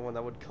is the only one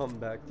that would come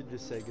back to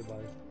just say goodbye.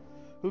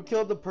 Who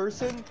killed the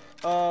person?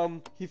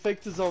 He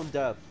faked his own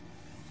death.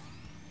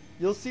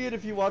 You'll see it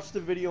if you watch the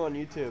video on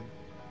YouTube.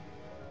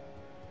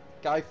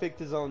 Guy faked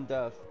his own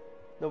death.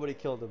 Nobody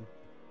killed him.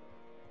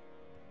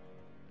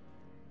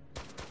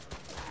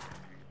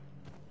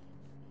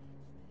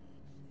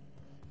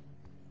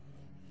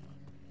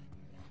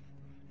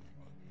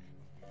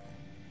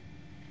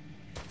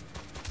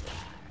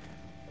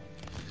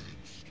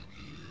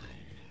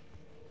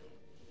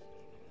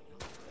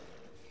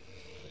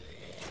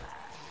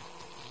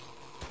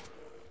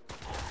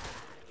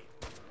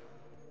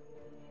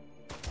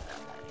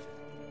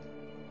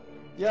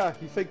 Yeah,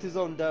 he faked his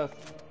own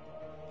death.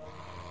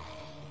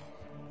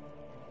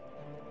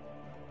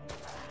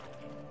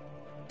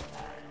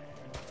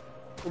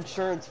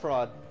 Insurance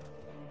fraud.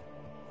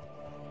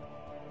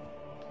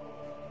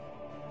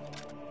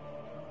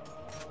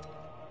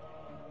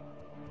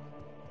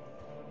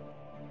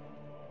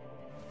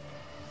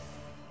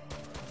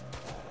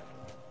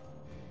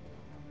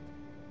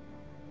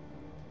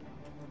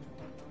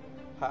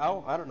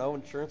 How? I don't know.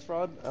 Insurance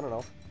fraud? I don't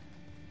know.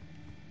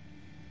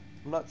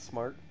 I'm not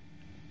smart.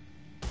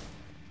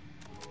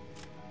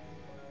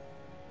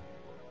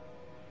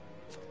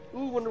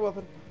 Ooh, wonder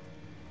weapon.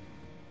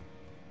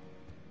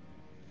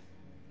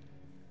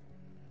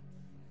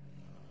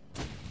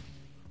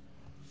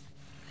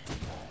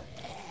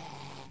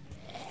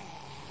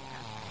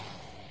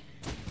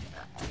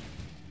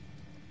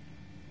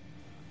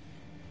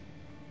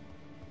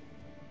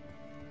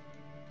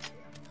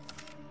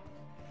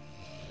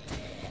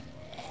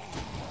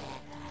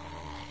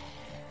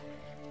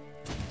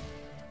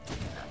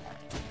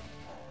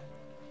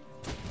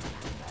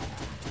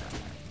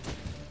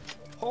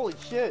 Holy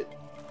shit.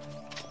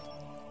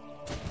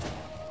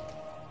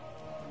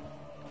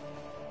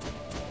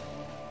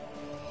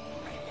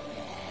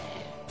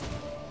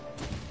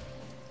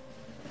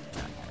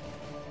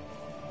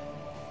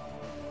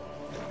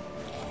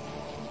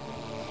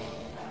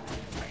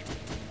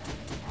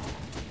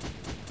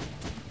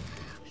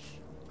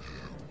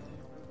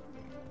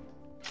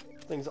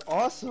 Thing's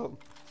awesome.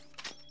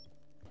 It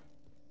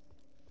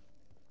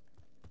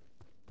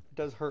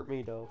does hurt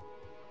me though.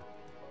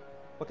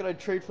 What can I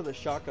trade for the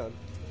shotgun?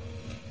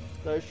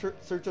 Did I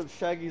search up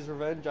Shaggy's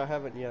Revenge? I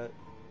haven't yet.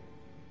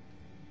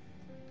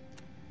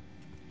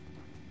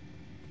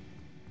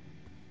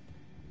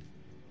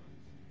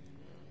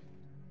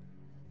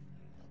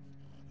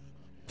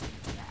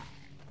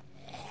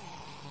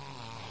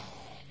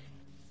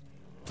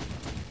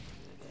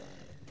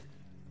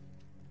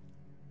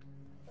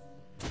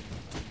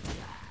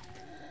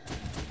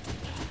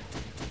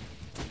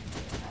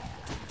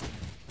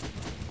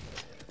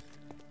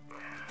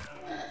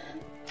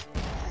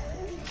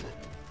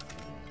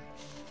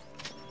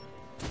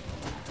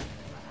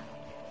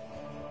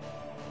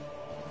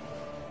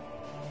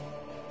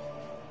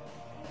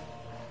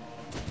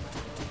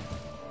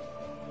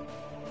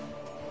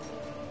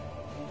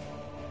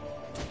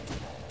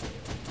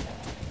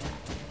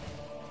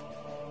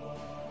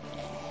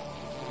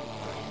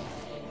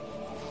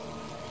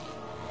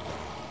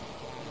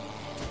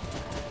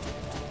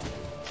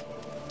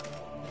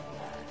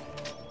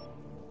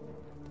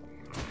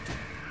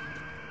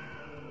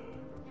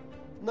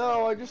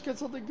 No, I just get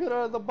something good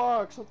out of the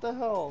box. What the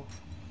hell?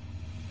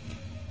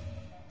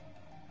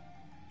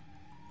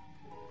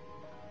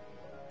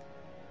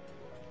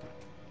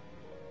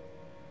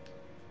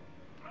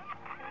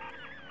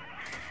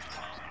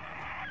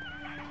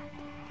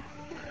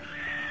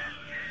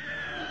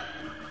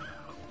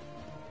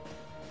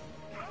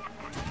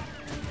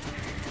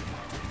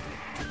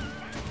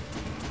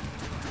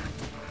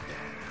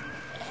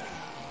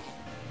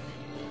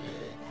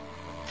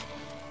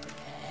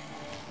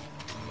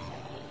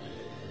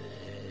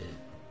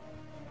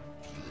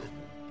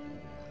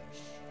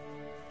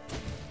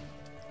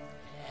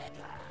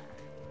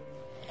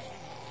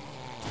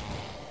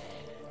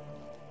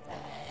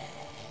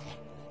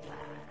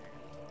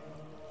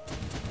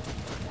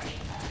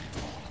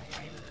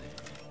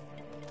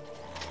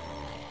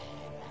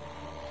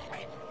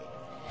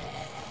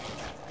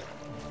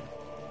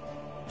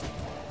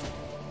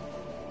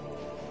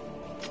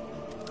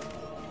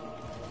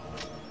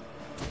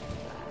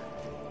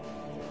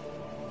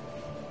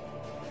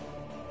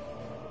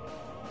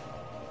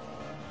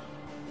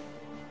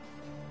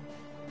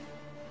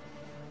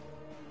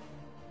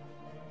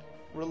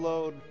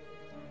 Reload.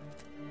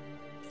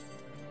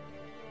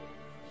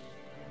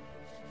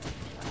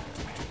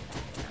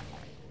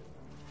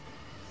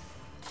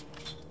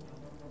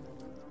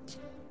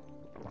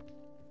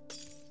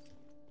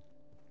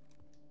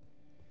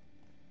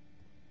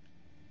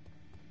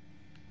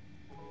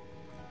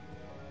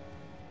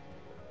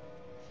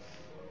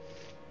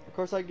 Of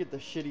course I get the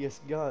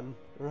shittiest gun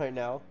right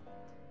now.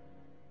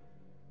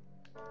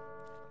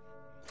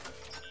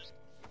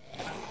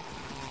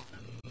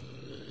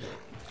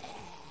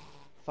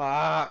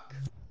 Fuck.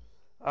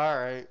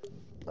 Alright.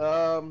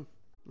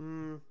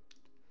 Do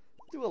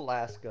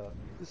Alaska.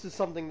 This is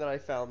something that I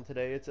found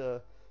today. It's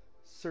a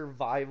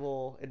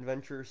survival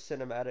adventure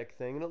cinematic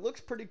thing, and it looks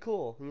pretty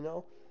cool, you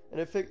know. And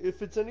if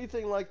it's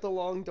anything like The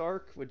Long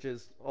Dark, which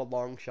is a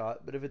long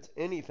shot, but if it's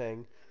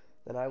anything,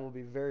 then I will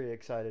be very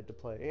excited to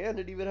play. And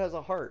it even has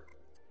a heart.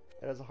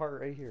 It has a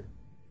heart right here.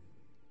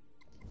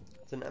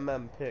 It's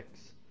an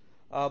Pix.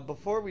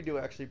 Before we do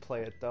actually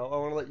play it, though, I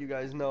want to let you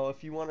guys know,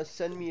 if you want to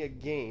send me a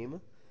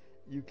game,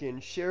 you can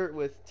share it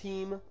with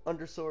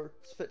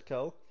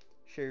team_Svitko.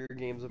 Share your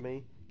games with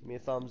me. Give me a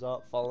thumbs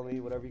up, follow me,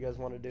 whatever you guys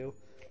want to do.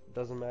 It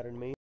doesn't matter to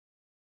me.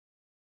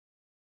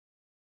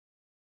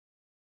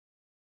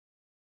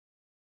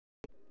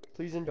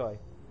 Please enjoy.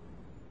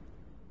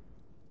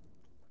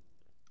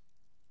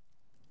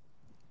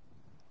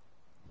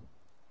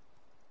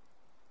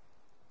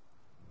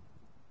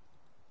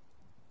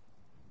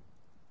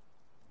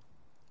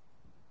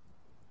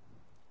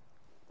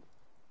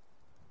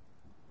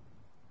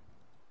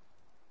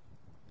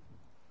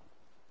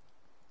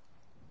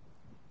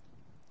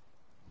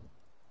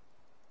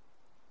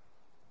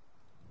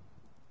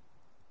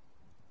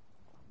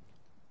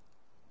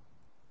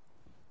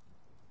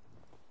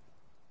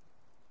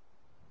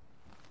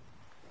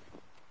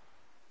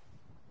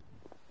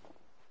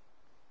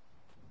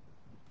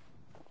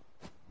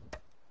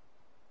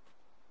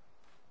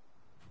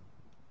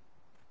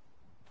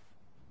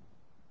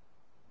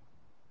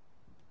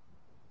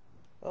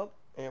 Oh,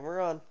 and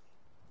we're on.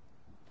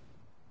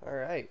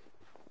 Alright.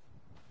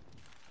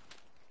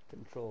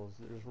 Controls.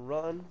 There's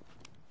run,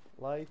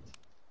 light,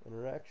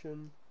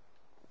 interaction,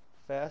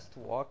 fast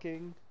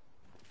walking.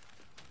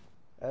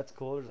 That's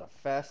cool. There's a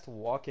fast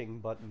walking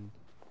button.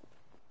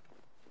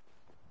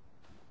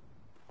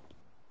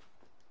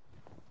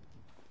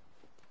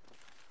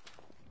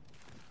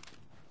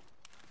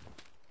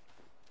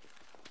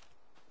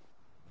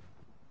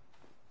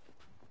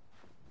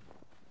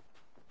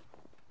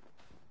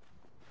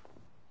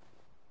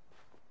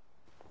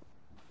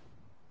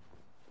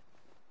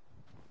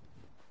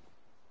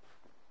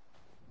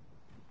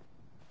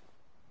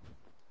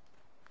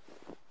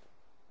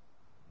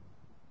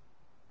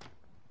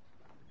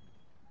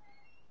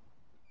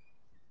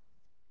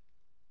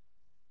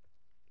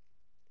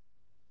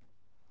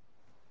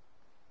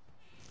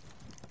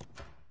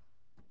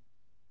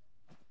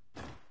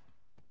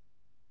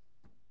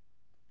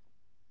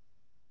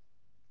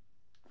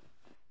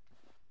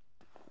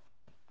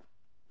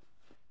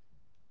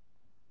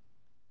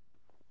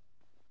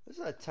 This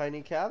is a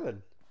tiny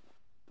cabin.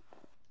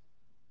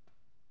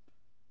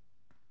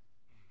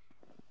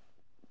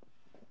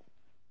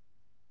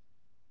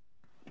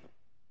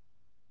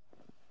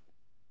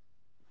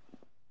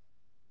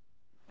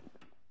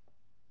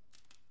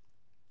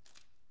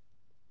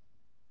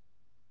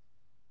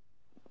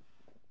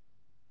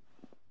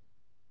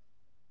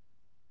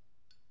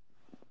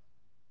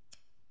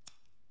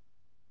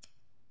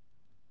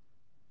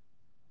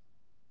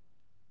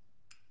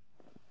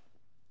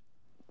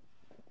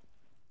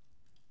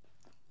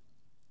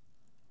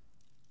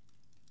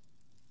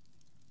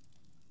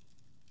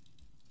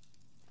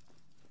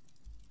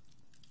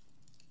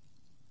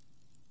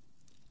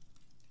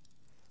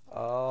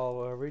 Oh,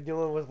 are we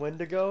doing with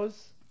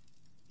Wendigos?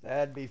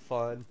 That'd be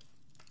fun.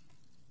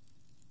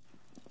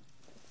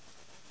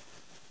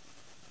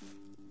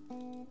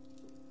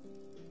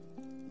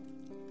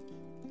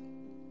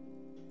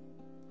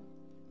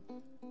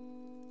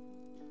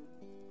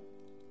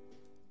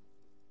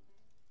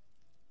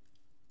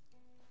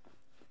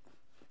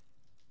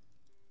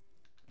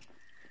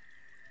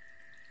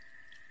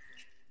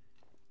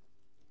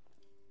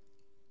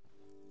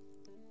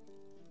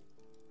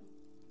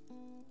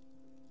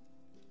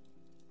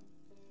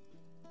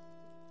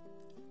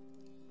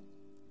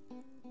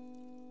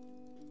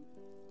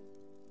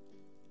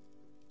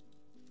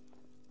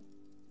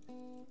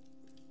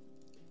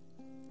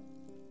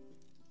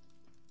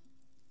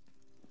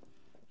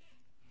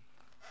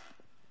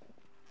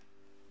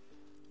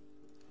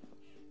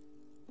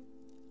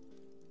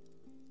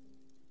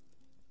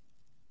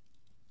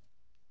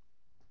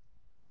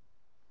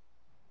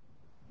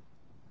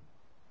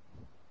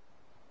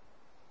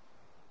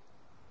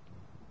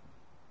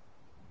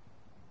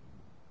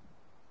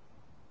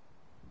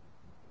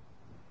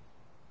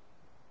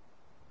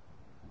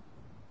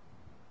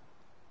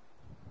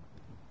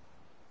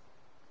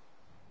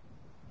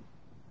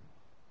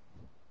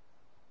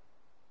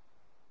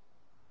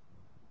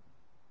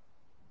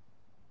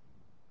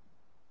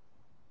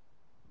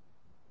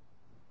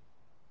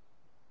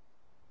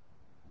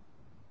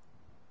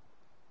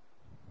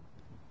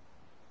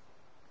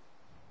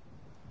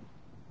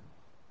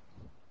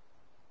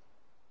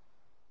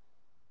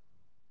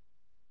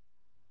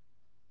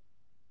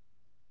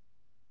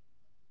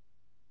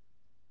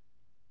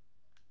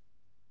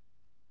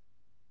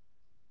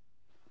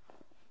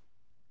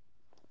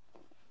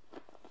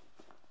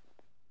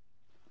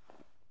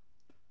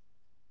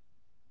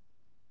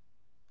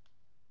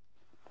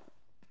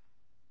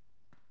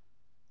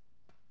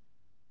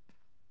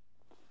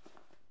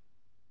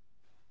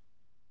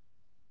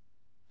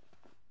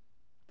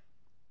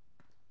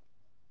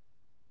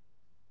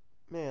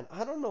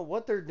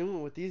 what they're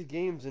doing with these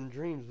games and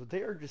Dreams, but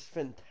they are just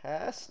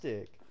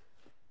fantastic.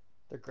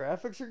 The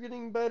graphics are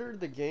getting better,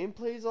 the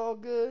gameplay's all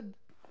good,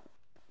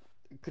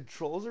 the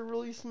controls are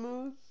really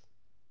smooth.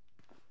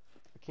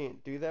 I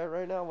can't do that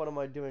right now. What am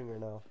I doing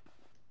right now?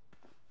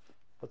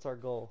 What's our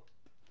goal?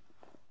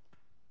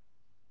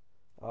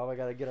 Oh, I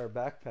gotta get our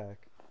backpack.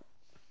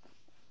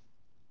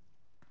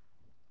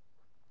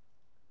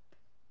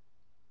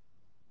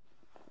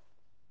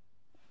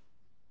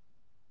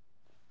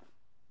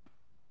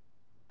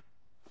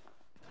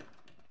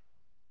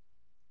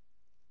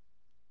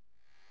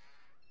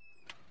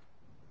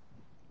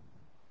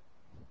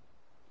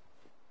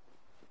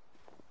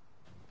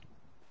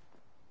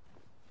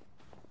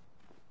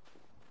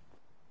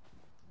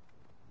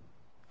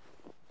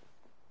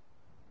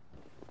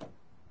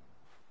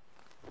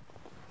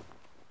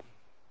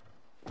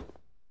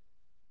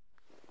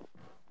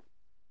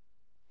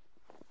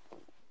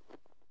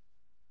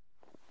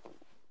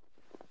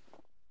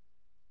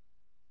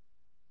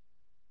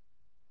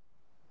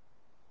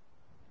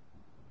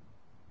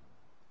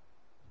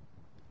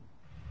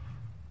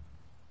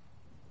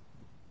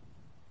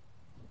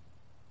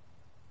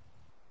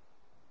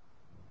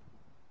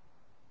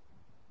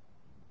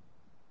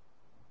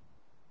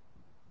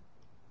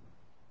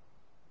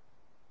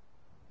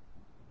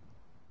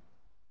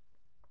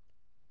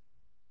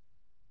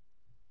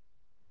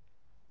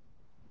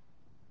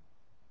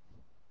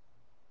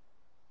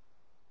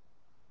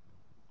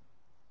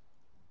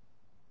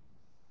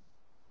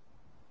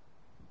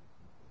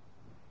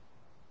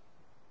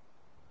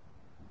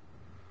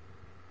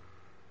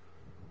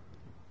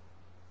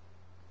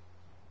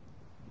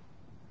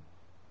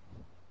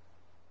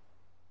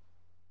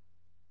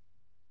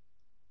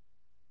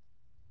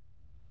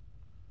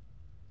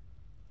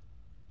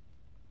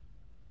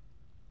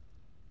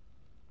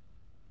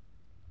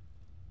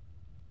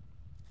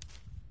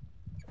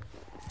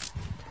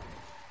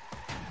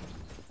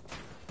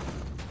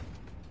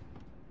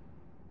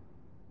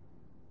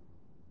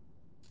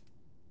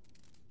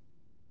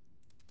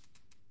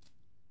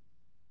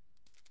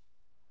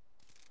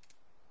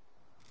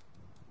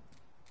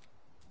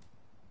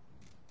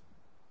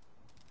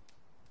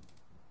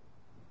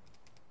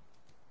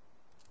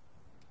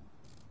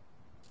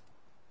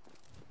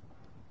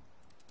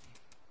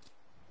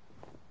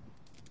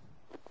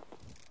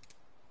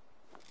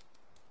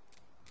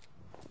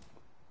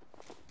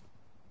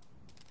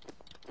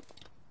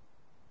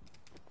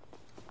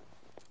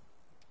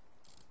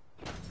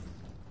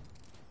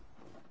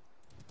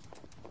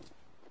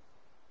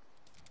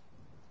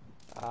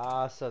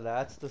 Ah, so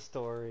that's the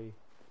story.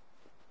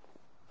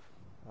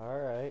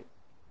 Alright.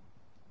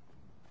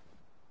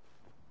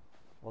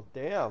 Well,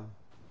 damn.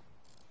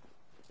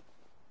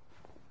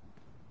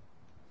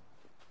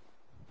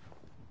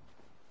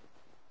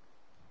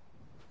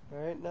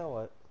 Alright, now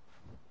what?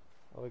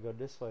 Oh, we go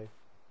this way.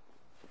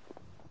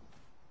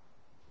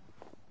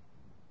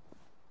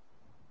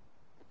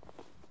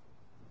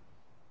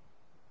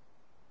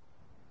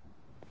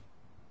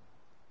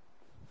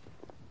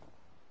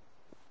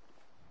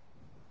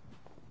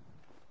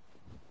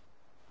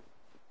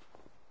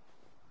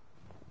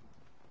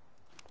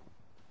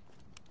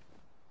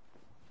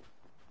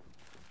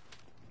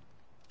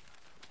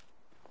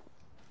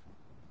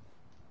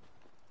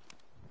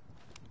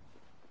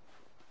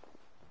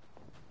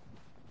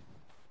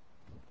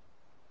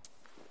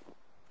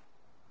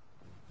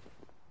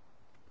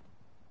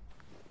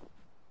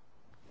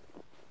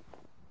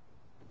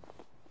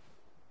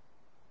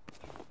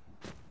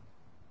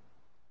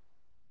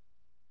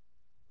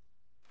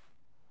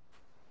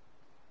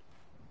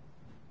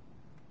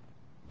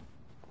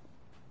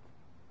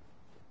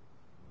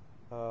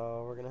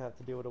 We're gonna have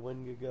to deal with a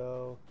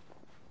Wendigo.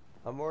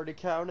 I'm already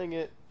counting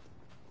it.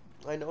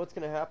 I know what's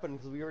gonna happen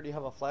because we already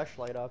have a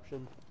flashlight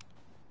option.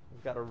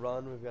 We've got to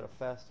run, we've got a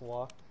fast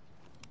walk.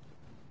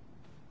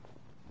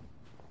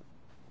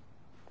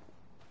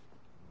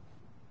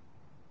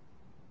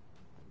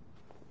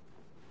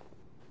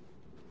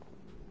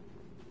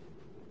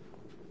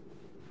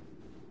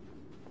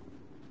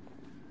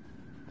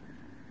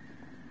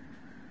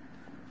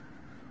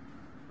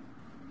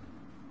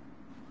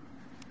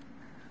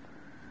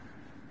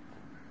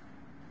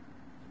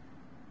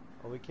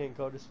 Oh, we can't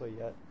go this way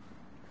yet.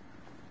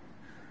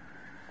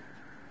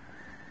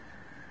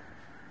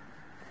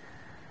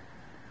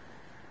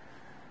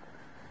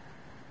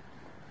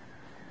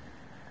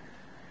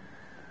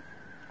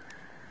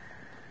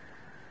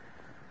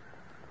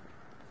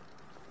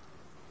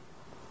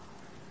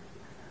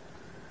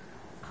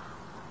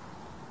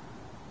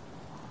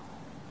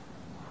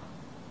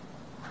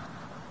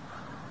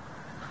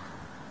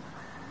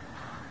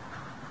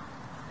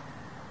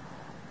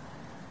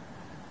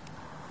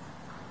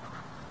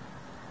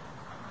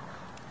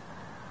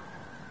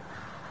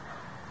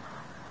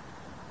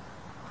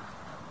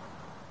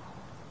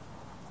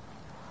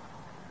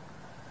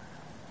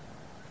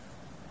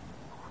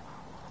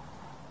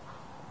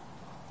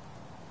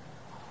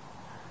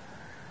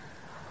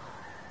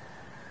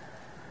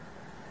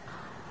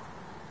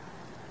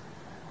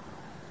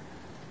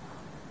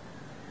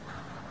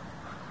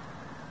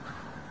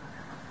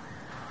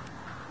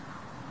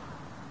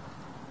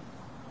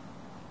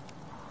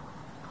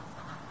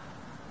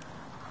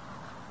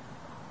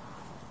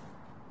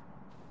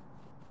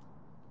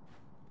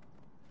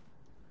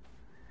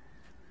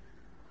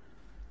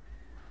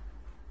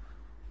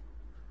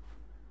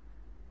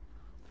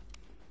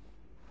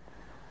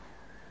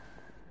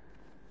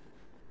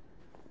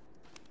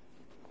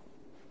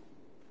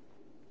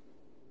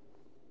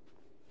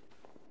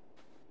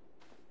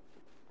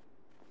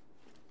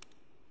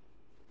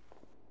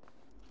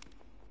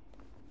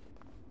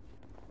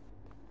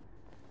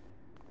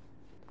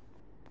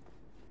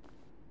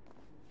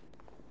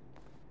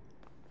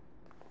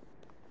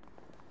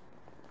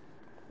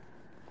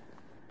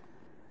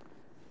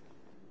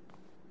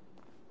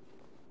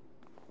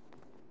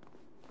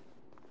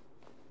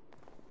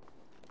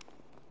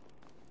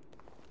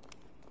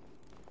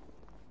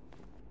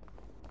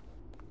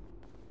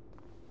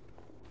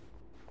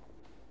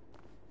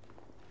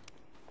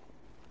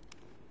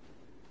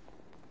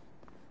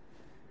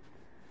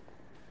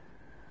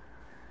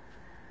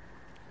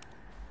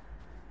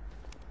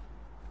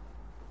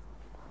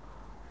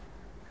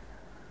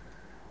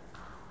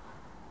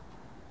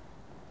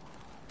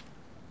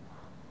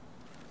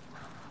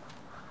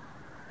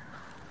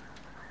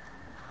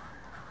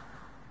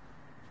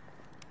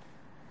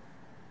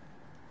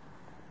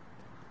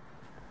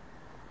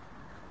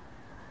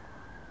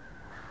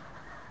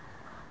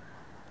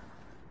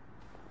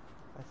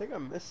 think I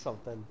missed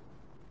something.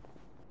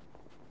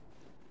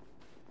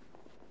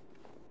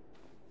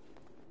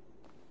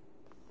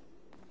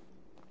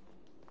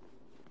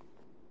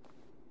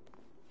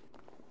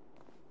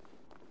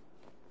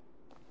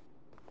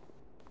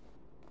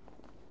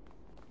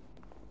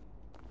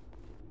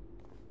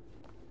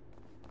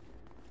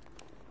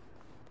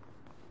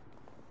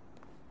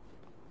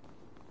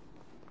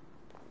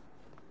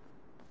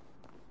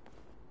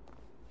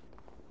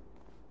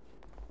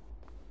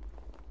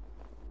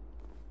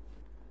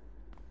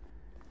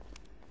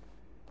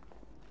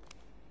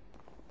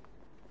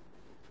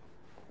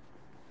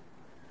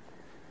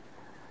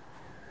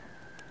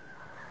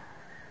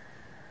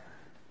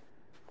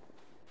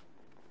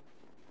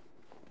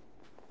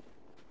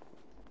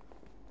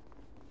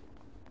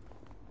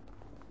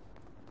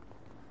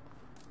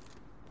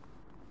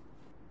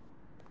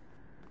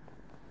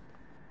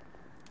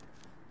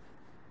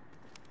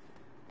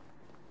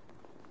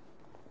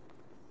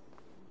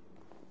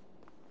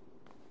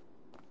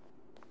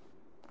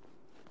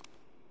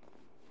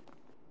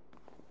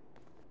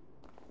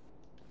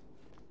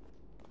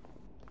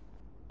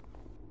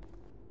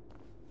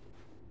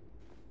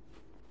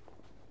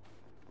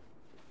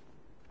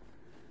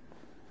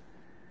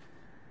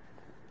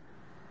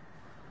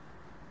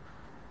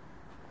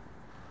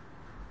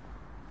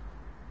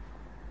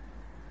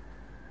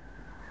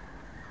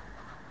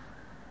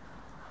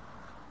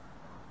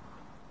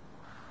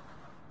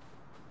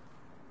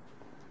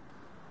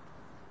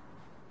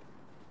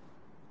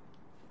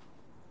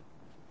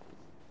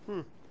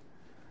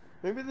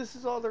 Maybe this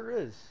is all there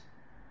is.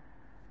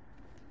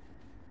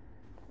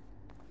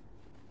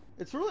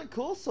 It's really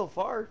cool so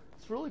far.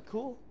 It's really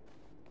cool.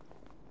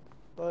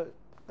 But,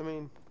 I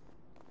mean,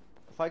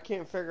 if I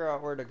can't figure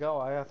out where to go,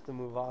 I have to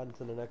move on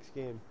to the next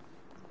game.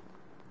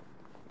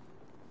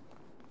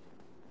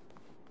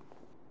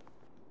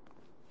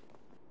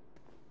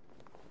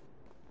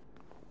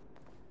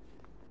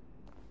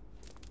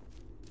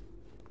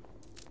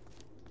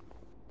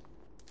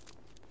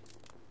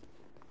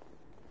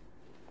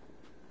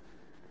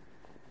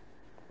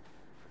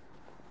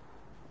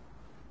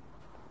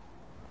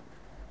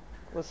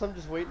 Unless I'm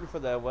just waiting for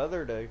that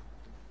weather to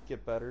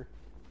get better.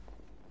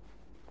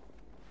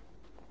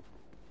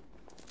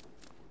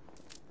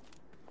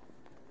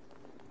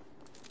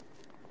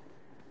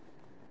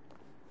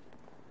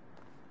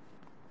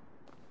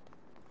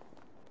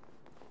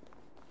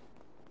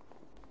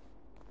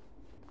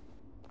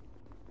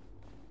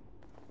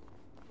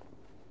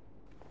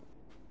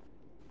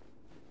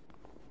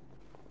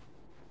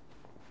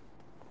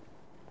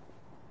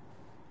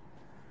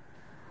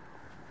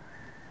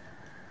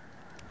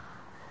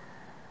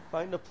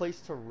 Find a place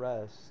to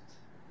rest.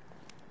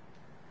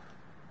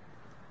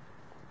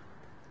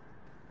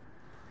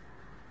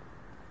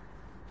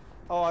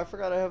 Oh, I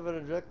forgot I have an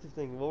objective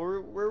thing.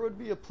 Well, where would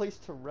be a place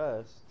to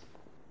rest?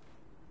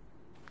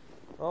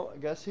 Oh, I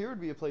guess here would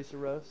be a place to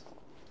rest.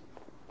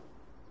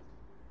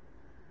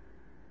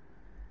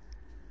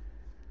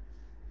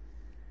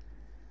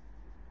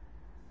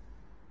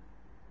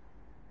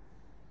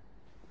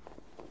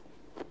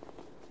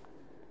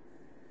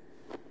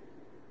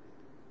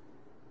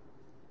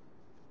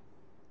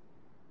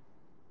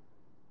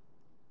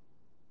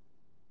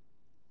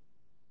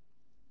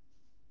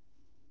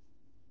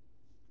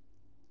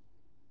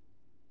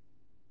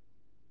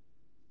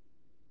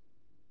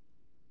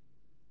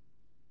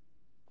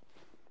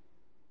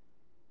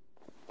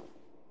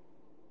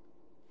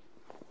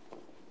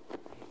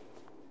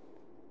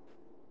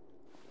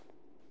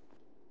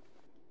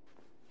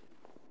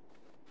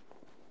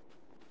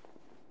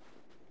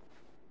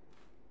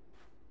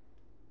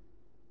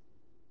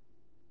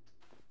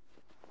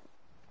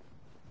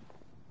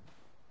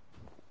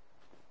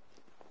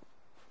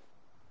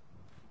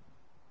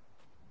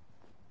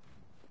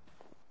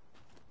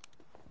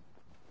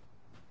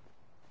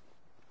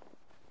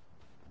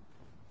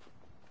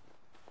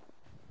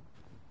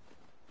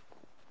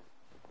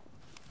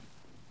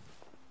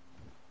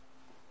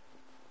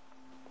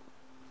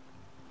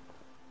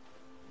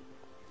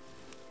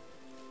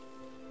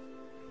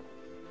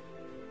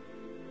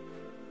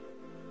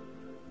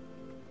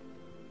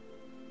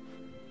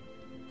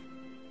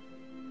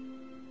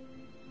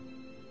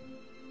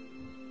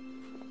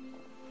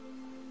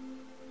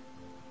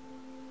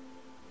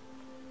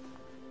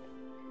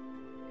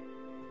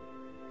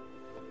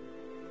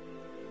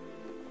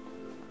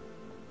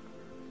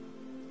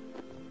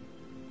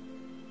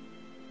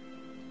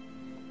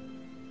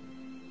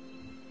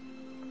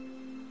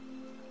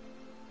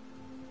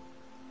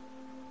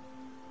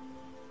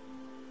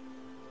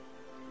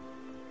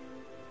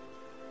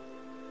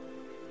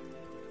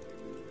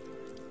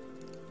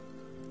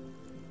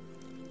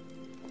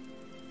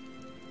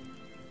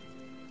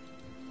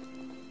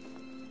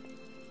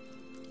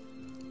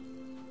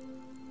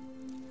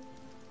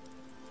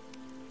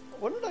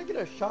 When did I get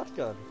a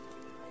shotgun?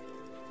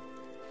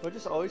 Do I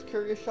just always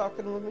carry a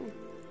shotgun with me?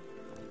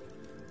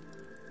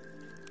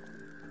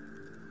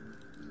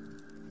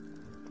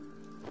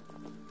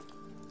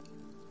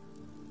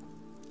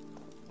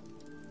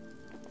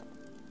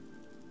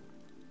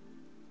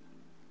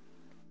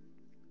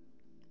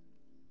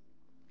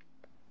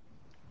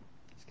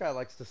 guy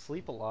likes to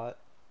sleep a lot.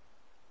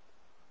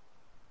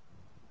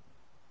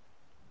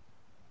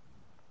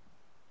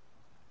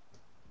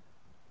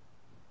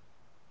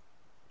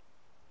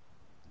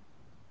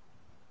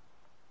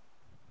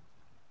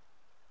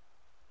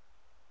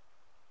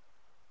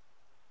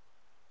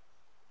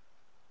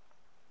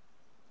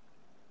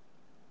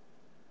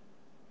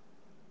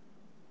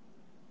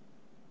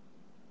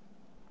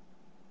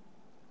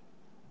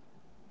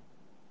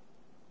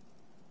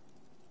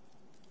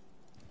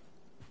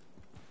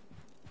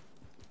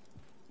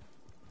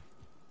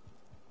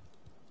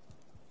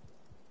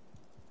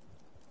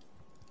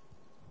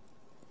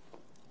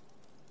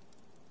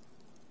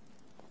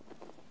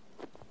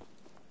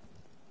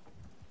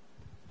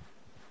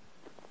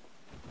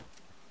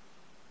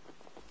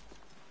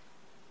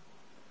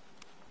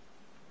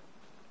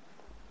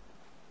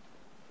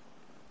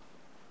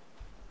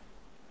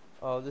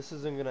 Oh, this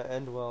isn't gonna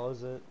end well,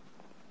 is it?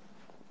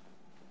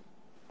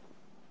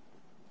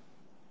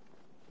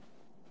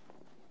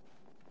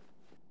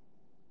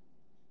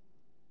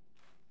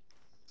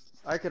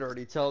 I could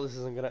already tell this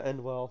isn't gonna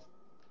end well.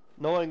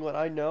 Knowing what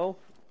I know,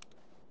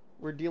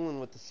 we're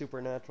dealing with the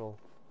supernatural.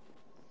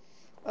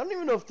 I don't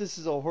even know if this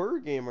is a horror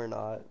game or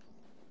not.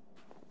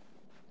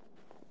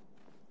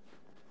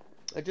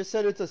 I just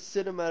said it's a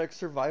cinematic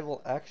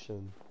survival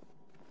action.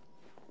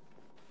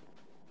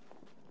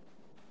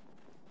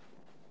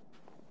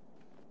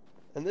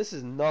 And this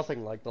is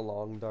nothing like The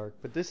Long Dark,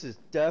 but this is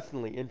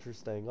definitely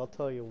interesting, I'll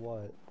tell you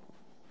what.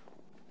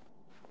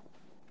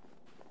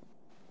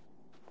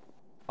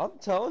 I'm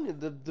telling you,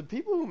 the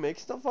people who make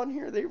stuff on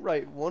here, they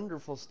write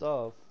wonderful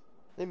stuff.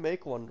 They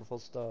make wonderful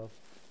stuff.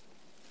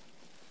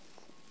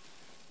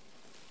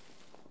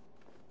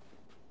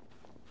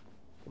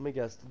 Let me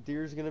guess, the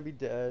deer's gonna be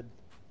dead.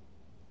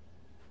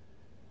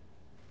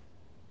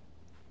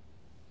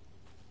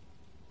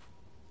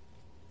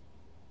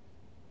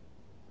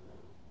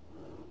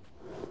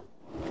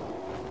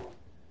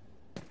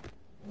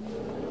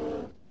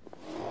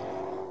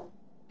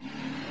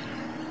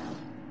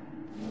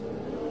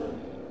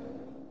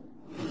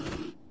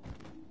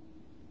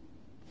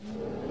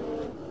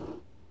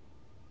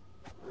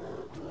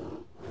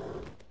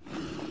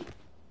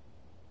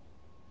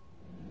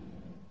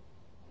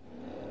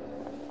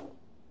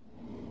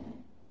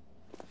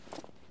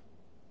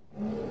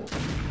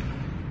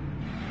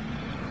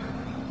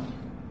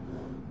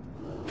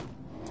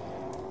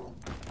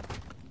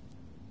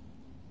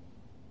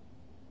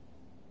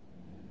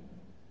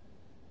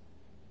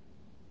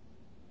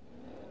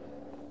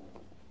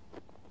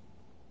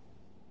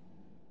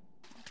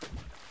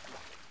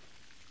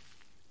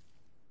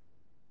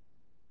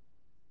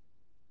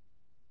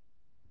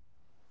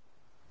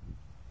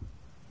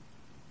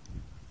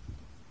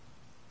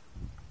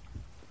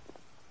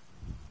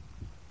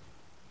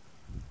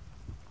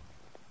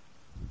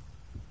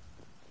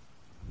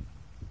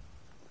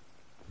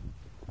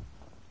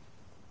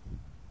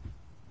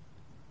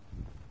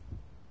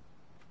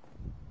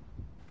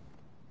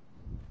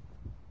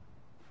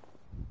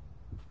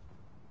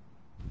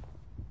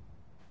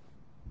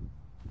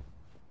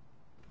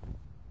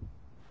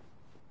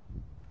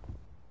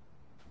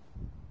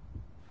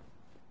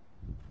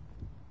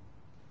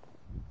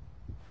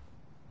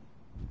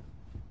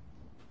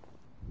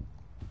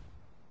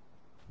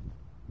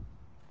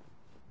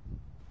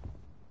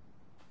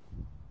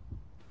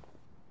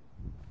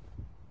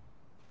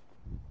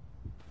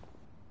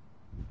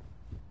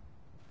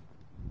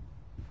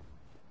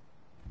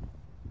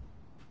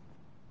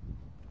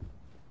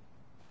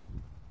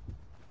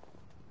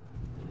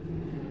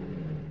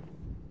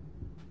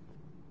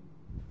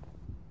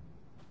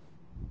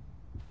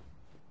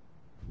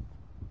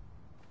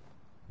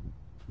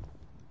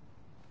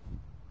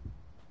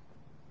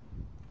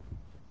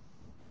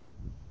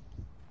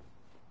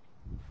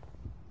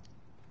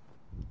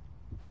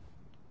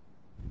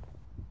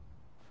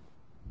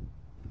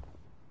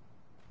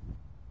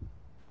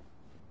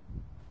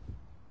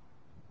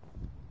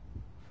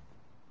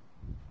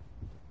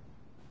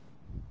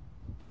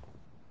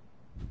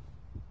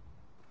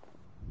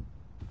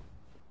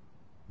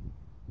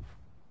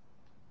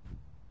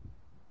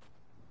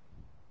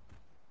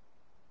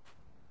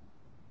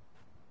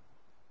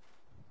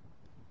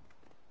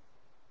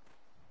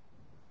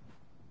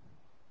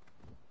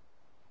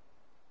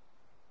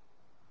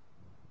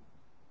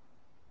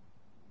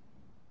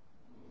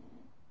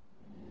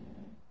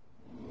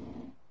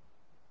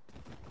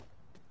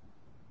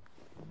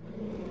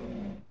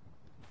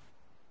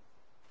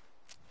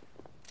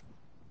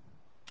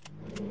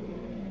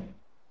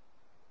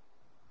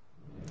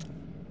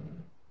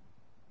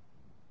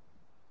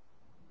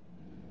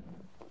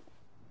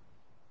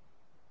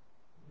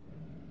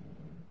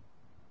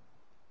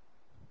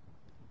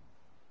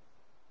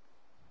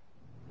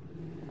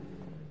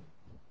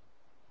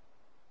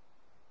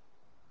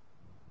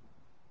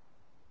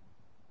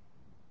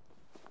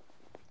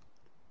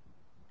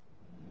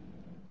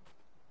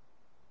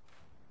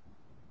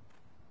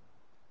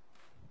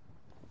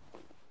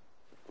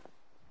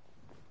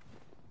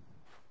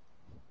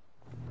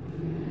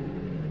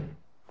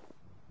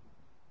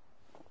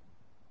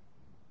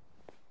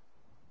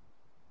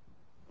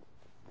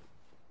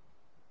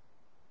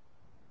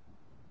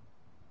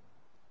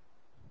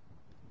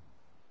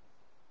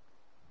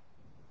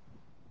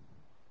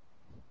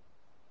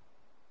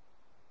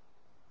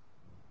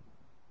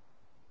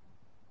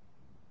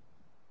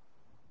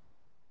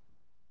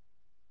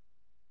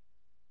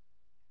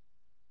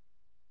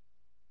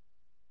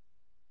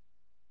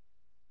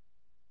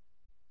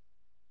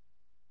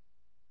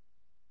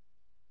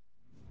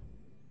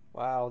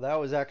 Wow, that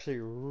was actually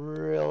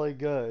really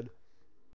good.